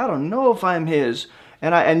you're like, I don't know if I'm his,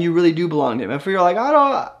 and you really do belong to him. If you're like,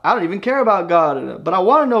 I don't even care about God, but I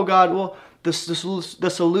want to know God, well, the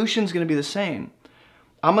solution's going to be the same.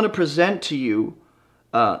 I'm going to present to you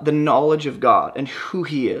the knowledge of God and who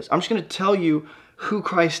he is. I'm just going to tell you who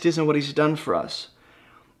Christ is and what he's done for us.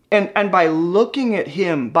 And by looking at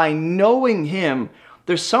him, by knowing him,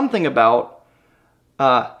 there's something about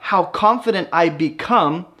how confident I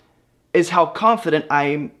become is how confident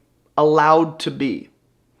I'm allowed to be.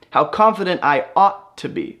 How confident I ought to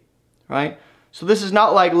be, right? So this is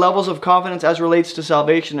not like levels of confidence as relates to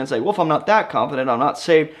salvation and say, well, if I'm not that confident, I'm not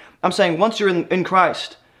saved. I'm saying once you're in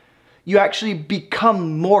Christ, You actually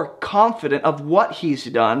become more confident of what he's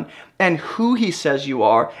done and who he says you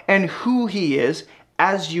are and who he is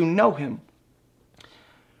as you know him.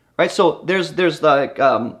 Right? So there's like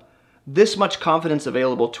this much confidence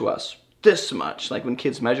available to us. This much. Like when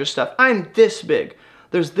kids measure stuff, I'm this big.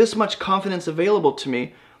 There's this much confidence available to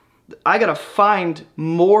me. I got to find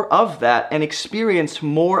more of that and experience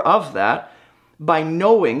more of that by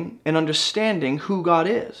knowing and understanding who God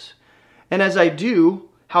is. And as I do,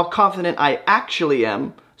 how confident I actually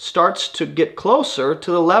am starts to get closer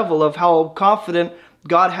to the level of how confident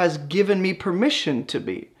God has given me permission to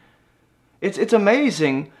be. It's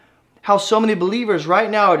amazing how so many believers right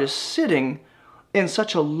now are just sitting in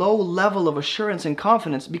such a low level of assurance and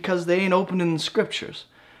confidence because they ain't opening the scriptures.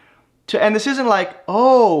 And this isn't like,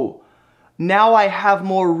 oh, now I have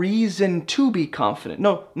more reason to be confident.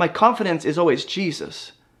 No, my confidence is always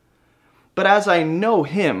Jesus. But as I know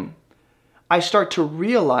him, I start to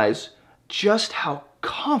realize just how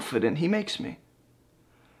confident he makes me.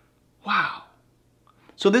 Wow.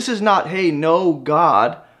 So this is not, hey, know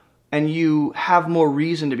God and you have more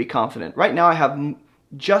reason to be confident. Right now I have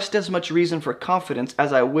just as much reason for confidence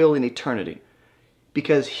as I will in eternity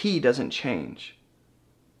because he doesn't change.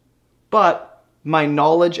 But my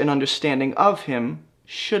knowledge and understanding of him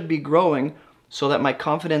should be growing so that my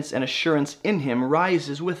confidence and assurance in him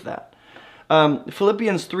rises with that.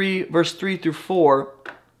 Philippians 3, verse 3 through 4,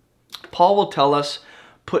 Paul will tell us,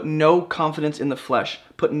 put no confidence in the flesh.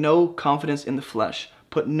 Put no confidence in the flesh.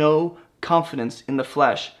 Put no confidence in the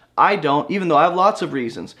flesh. I don't, even though I have lots of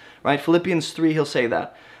reasons, right? Philippians 3, he'll say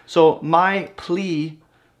that. So my plea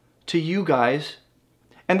to you guys,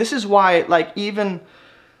 and this is why, like, even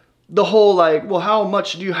the whole, like, well, how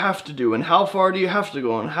much do you have to do? And how far do you have to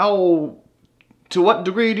go? And to what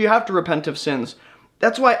degree do you have to repent of sins?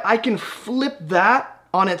 That's why I can flip that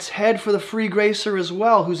on its head for the free gracer as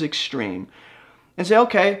well, who's extreme. And say,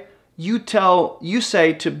 okay, you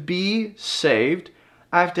say to be saved,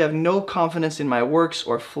 I have to have no confidence in my works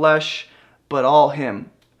or flesh, but all him.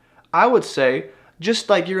 I would say, just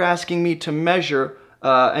like you're asking me to measure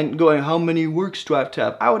and going, how many works do I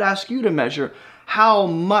have? I would ask you to measure how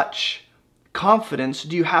much confidence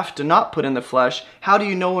do you have to not put in the flesh? How do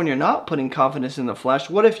you know when you're not putting confidence in the flesh?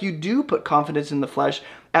 What if you do put confidence in the flesh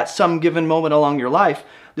at some given moment along your life?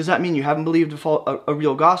 Does that mean you haven't believed a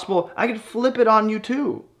real gospel? I could flip it on you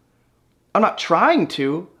too. I'm not trying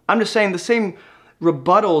to. I'm just saying the same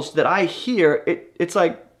rebuttals that I hear, it's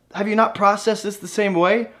like, have you not processed this the same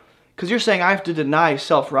way? Because you're saying I have to deny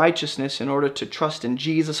self-righteousness in order to trust in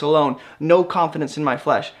Jesus alone. No confidence in my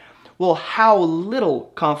flesh. Well, how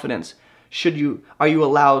little confidence are you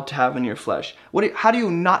allowed to have in your flesh? How do you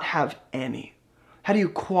not have any? How do you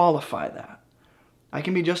qualify that? I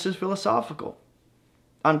can be just as philosophical.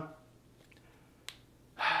 It's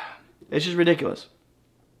just ridiculous.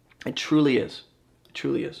 It truly is. It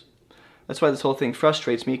truly is. That's why this whole thing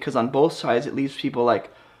frustrates me, because on both sides it leaves people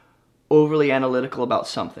like overly analytical about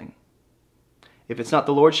something. If it's not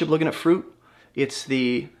the Lordship looking at fruit, it's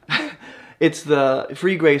the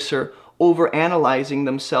free gracer over-analyzing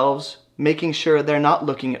themselves, making sure they're not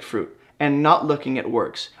looking at fruit and not looking at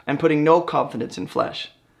works and putting no confidence in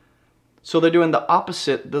flesh. So they're doing the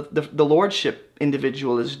opposite the Lordship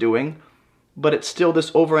individual is doing, but it's still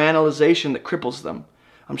this overanalyzation that cripples them.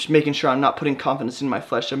 I'm just making sure I'm not putting confidence in my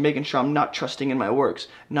flesh. I'm making sure I'm not trusting in my works,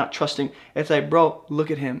 not trusting. It's like, bro, look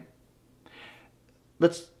at him.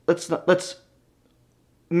 Let's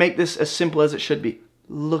make this as simple as it should be.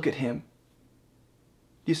 Look at him.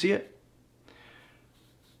 Do you see it?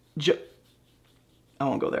 I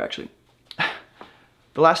won't go there, actually.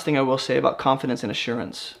 The last thing I will say about confidence and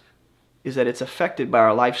assurance is that it's affected by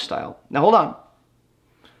our lifestyle. Now, hold on.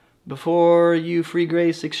 Before you free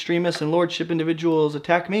grace extremists and Lordship individuals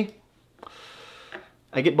attack me,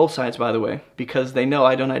 I get both sides, by the way, because they know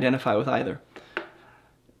I don't identify with either.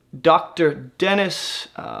 Dr. Dennis,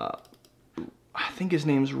 I think his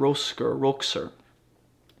name's Roxer.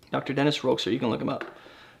 Dr. Dennis Roxer, you can look him up.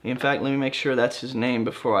 In fact, let me make sure that's his name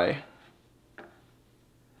before I...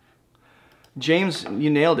 James,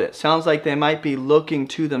 you nailed it. Sounds like they might be looking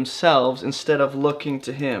to themselves instead of looking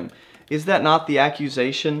to him. Is that not the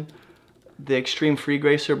accusation the extreme free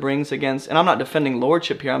gracer brings against? And I'm not defending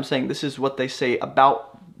Lordship here. I'm saying this is what they say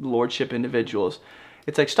about Lordship individuals.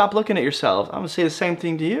 It's like, stop looking at yourselves. I'm going to say the same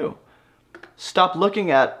thing to you. Stop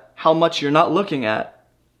looking at how much you're not looking at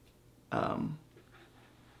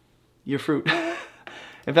your fruit.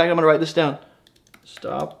 In fact, I'm going to write this down.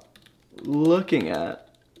 Stop looking at,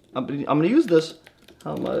 I'm going to use this,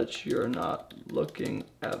 how much you're not looking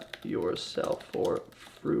at yourself for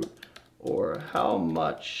fruit, or how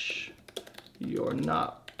much you're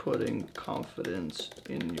not putting confidence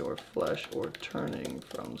in your flesh or turning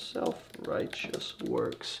from self-righteous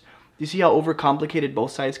works. Do you see how overcomplicated both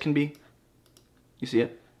sides can be? You see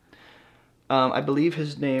it? I believe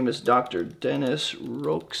his name is Dr. Dennis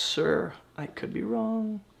Roxer. I could be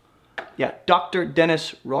wrong. Yeah, Dr.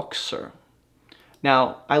 Dennis Roxer.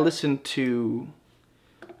 Now, I listened to,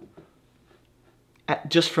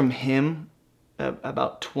 just from him,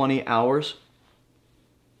 about 20 hours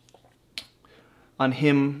on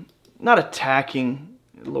him not attacking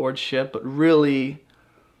lordship, but really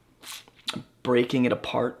breaking it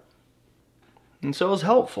apart. And so it was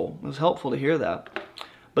helpful. It was helpful to hear that.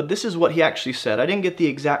 But this is what he actually said. I didn't get the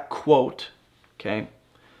exact quote, okay?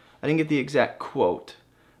 I didn't get the exact quote.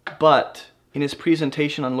 But in his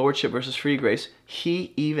presentation on lordship versus free grace,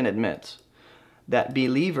 he even admits that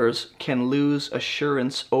believers can lose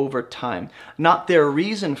assurance over time. Not their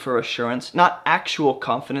reason for assurance, not actual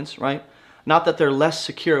confidence, right? Not that they're less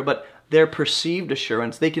secure, but their perceived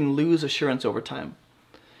assurance. They can lose assurance over time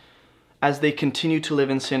as they continue to live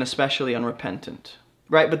in sin, especially unrepentant,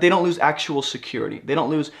 right? But they don't lose actual security. They don't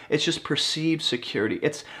lose, it's just perceived security.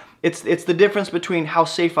 It's the difference between how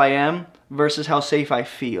safe I am versus how safe I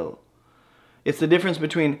feel. It's the difference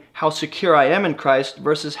between how secure I am in Christ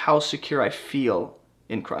versus how secure I feel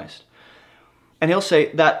in Christ. And he'll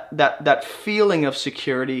say that feeling of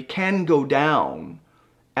security can go down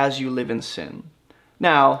as you live in sin.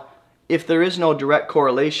 Now, if there is no direct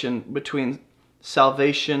correlation between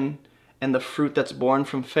salvation and the fruit that's born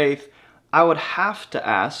from faith, I would have to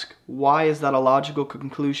ask, why is that a logical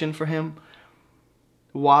conclusion for him?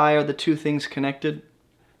 Why are the two things connected?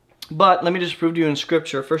 But let me just prove to you in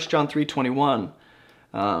Scripture, 1 John 3:21,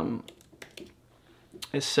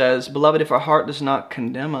 it says, "Beloved, if our heart does not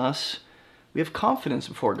condemn us, we have confidence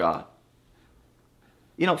before God."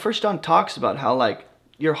 You know, 1 John talks about how, like,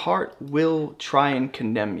 your heart will try and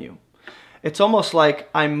condemn you. It's almost like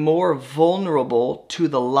I'm more vulnerable to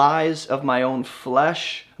the lies of my own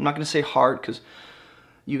flesh. I'm not going to say heart because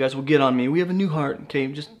you guys will get on me. We have a new heart. Okay,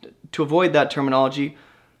 just to avoid that terminology,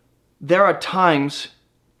 there are times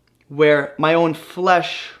where my own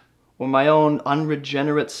flesh or my own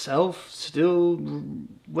unregenerate self, still,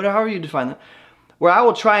 whatever you define that, where I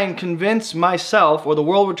will try and convince myself, or the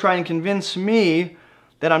world will try and convince me,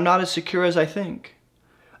 that I'm not as secure as I think.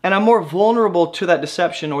 And I'm more vulnerable to that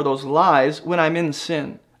deception or those lies when I'm in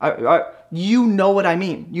sin. You know what I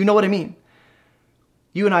mean. You know what I mean.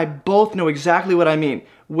 You and I both know exactly what I mean.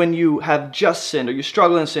 When you have just sinned, or you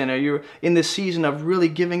struggle in sin, or you're in this season of really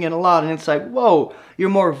giving in a lot, and it's like, whoa, you're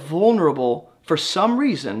more vulnerable for some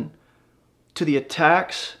reason to the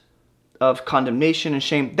attacks of condemnation and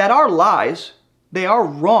shame that are lies. They are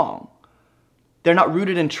wrong. They're not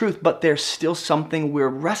rooted in truth, but they're still something we're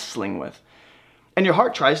wrestling with. And your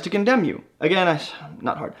heart tries to condemn you. Again,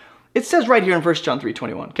 not hard. It says right here in 1 John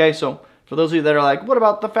 3:21, okay? So for those of you that are like, what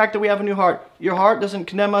about the fact that we have a new heart? Your heart doesn't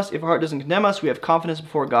condemn us. If our heart doesn't condemn us, we have confidence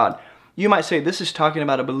before God. You might say this is talking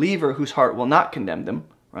about a believer whose heart will not condemn them,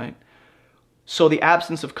 right? So the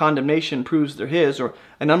absence of condemnation proves they're his, or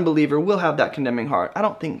an unbeliever will have that condemning heart. I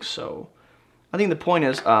don't think so. I think the point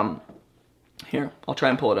is, here, I'll try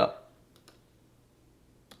and pull it up.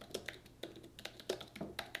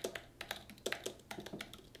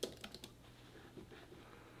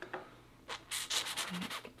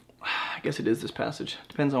 I guess it is this passage.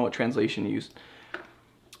 Depends on what translation you use.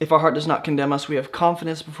 If our heart does not condemn us, we have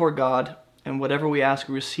confidence before God, and whatever we ask,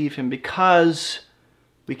 we receive him because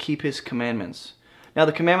we keep his commandments. Now,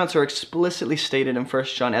 the commandments are explicitly stated in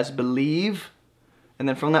 1 John as believe, and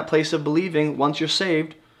then from that place of believing, once you're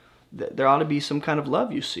saved, there ought to be some kind of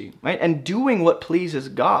love you see, right? And doing what pleases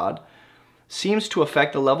God seems to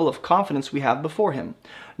affect the level of confidence we have before him.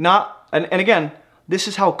 And again, this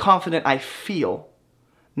is how confident I feel,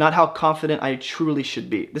 not how confident I truly should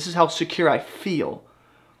be. This is how secure I feel,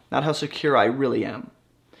 not how secure I really am.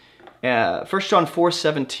 1 John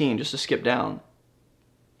 4:17, just to skip down.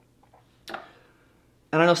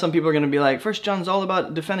 And I know some people are going to be like, 1 John's all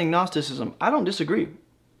about defending Gnosticism. I don't disagree.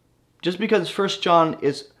 Just because 1 John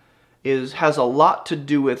has a lot to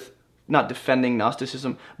do with not defending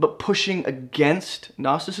Gnosticism, but pushing against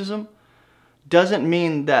Gnosticism, doesn't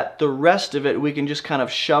mean that the rest of it we can just kind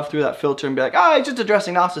of shove through that filter and be like, it's just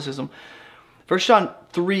addressing Gnosticism. 1 John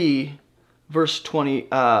 3, verse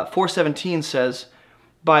 4:17 says,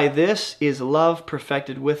 "By this is love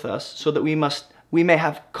perfected with us, so that we may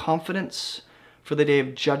have confidence for the day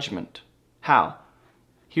of judgment." How?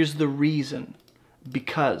 Here's the reason.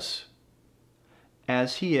 Because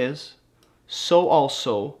as he is, so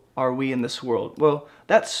also are we in this world. Well,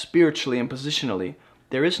 that's spiritually and positionally.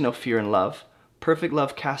 There is no fear in love. Perfect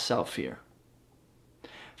love casts out fear.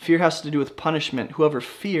 Fear has to do with punishment. Whoever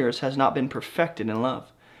fears has not been perfected in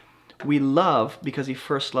love. We love because he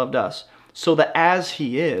first loved us. So the as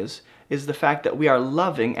he is the fact that we are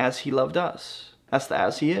loving as he loved us. That's the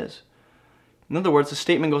as he is. In other words, the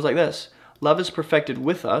statement goes like this. Love is perfected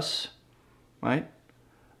with us, right?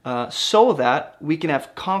 So that we can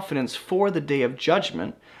have confidence for the day of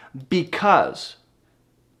judgment because.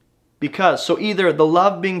 So either the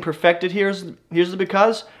love being perfected, here's the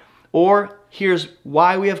because, or here's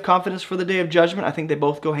why we have confidence for the day of judgment. I think they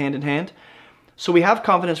both go hand in hand. So we have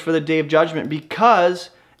confidence for the day of judgment because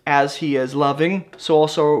as he is loving, so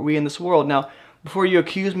also are we in this world. Now, before you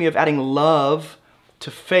accuse me of adding love to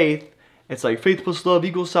faith, it's like faith plus love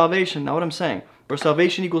equals salvation. Not what I'm saying. Or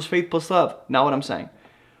salvation equals faith plus love. Not what I'm saying.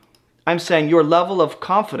 I'm saying your level of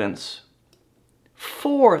confidence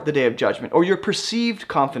for the day of judgment, or your perceived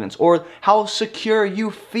confidence, or how secure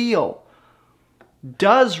you feel,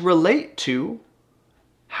 does relate to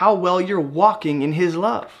how well you're walking in his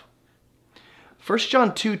love. 1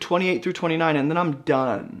 John 2, 28 through 29, and then I'm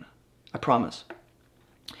done. I promise.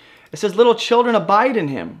 It says, little children, abide in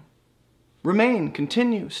him. Remain,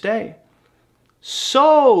 continue, stay.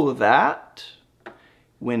 So that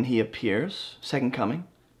when he appears, second coming,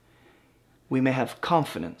 we may have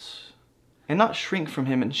confidence and not shrink from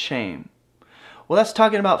him in shame. Well, that's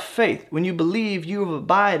talking about faith. When you believe, you have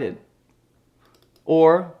abided.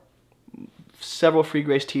 Or several free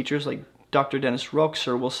grace teachers like Dr. Dennis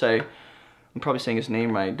Roxer will say, I'm probably saying his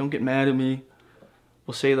name right, don't get mad at me,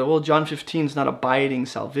 will say that, well, John 15 is not abiding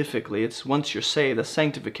salvifically. It's once you're saved, that's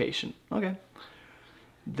sanctification. Okay.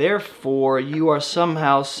 Therefore, you are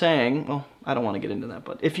somehow saying, well, I don't want to get into that,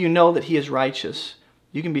 but if you know that he is righteous,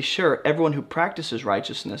 you can be sure everyone who practices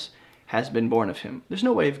righteousness has been born of him. There's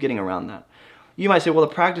no way of getting around that. You might say, well,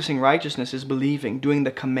 the practicing righteousness is believing, doing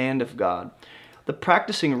the command of God. The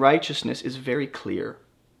practicing righteousness is very clear.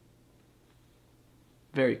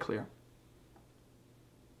 Very clear.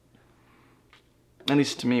 At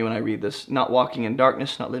least to me when I read this. Not walking in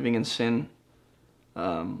darkness, not living in sin.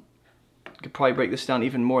 I could probably break this down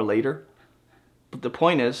even more later. But the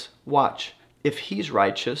point is, watch. If he's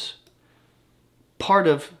righteous, part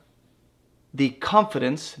of the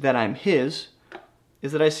confidence that I'm his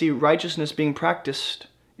is that I see righteousness being practiced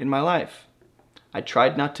in my life. I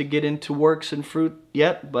tried not to get into works and fruit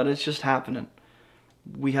yet, but it's just happening.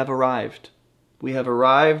 We have arrived. We have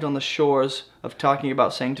arrived on the shores of talking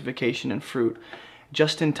about sanctification and fruit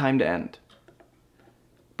just in time to end.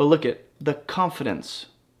 But look at the confidence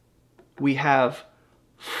we have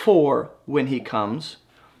for when he comes.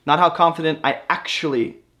 Not how confident I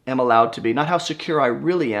actually am allowed to be, not how secure I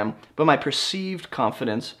really am, but my perceived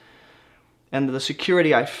confidence and the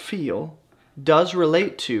security I feel does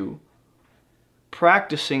relate to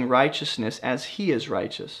practicing righteousness as he is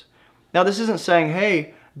righteous. Now, this isn't saying,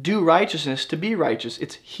 hey, do righteousness to be righteous.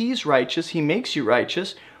 It's he's righteous, he makes you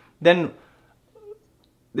righteous. Then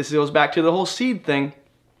this goes back to the whole seed thing.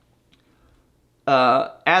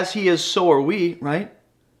 As he is, so are we, right?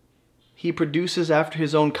 He produces after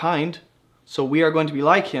his own kind. So we are going to be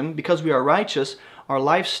like him because we are righteous. Our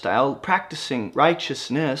lifestyle, practicing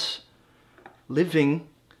righteousness, living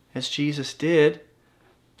as Jesus did,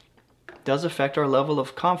 does affect our level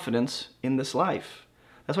of confidence in this life.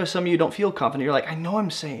 That's why some of you don't feel confident. You're like, I know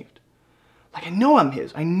I'm saved. Like, I know I'm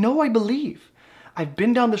his. I know I believe. I've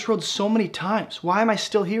been down this road so many times. Why am I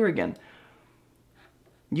still here again?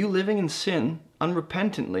 You living in sin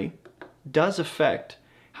unrepentantly does affect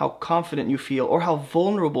how confident you feel or how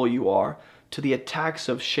vulnerable you are to the attacks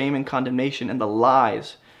of shame and condemnation and the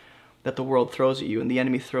lies that the world throws at you and the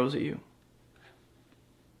enemy throws at you.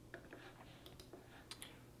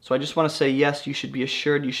 So I just want to say, yes, you should be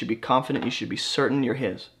assured, you should be confident, you should be certain you're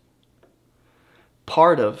his.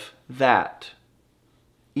 Part of that,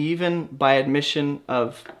 even by admission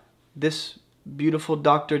of this beautiful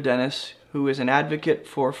Dr. Dennis, who is an advocate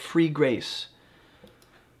for free grace,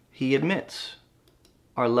 he admits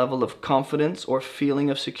our level of confidence or feeling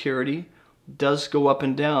of security does go up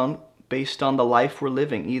and down based on the life we're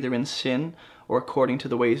living, either in sin or according to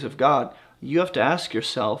the ways of God. You have to ask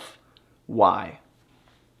yourself, why?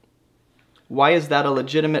 Why is that a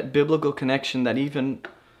legitimate biblical connection that even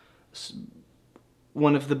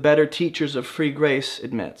one of the better teachers of free grace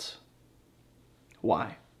admits?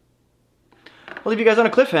 Why? I'll leave you guys on a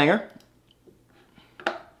cliffhanger.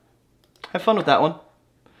 Have fun with that one.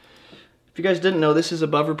 If you guys didn't know, this is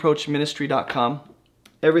AboveReproachMinistry.com.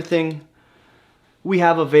 Everything we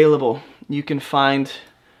have available you can find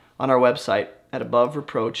on our website at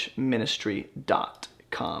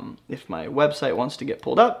AboveReproachMinistry.com. If my website wants to get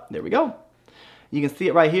pulled up, there we go. You can see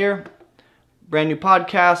it right here. Brand new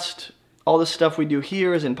podcast. all the stuff we do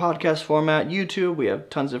here is in podcast format. YouTube, we have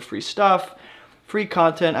tons of free stuff, free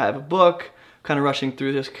content. I have a book. Kind of rushing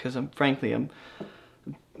through this because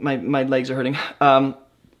my legs are hurting.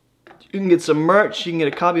 You can get some merch. You can get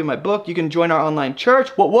a copy of my book. You can join our online church.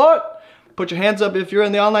 What? Put your hands up if you're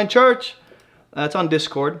in the online church. It's on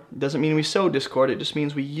Discord. It doesn't mean we sow Discord. It just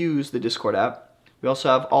means we use the Discord app. We also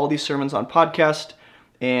have all these sermons on podcast,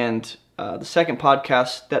 and the second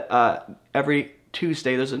podcast that every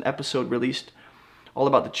Tuesday there's an episode released all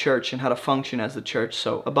about the church and how to function as the church.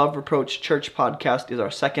 So Above Reproach Church Podcast is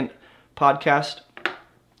our second podcast.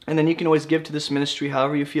 And then you can always give to this ministry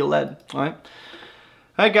however you feel led. All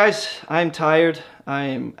right, guys, I'm tired.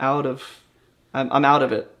 I'm out of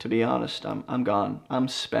it, to be honest. I'm gone. I'm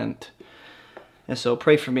spent. And so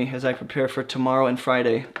pray for me as I prepare for tomorrow and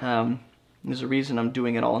Friday. There's a reason I'm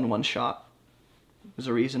doing it all in one shot. There's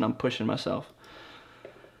a reason I'm pushing myself.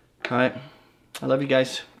 All right. I love you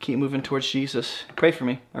guys. Keep moving towards Jesus. Pray for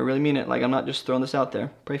me. I really mean it. Like, I'm not just throwing this out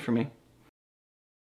there. Pray for me.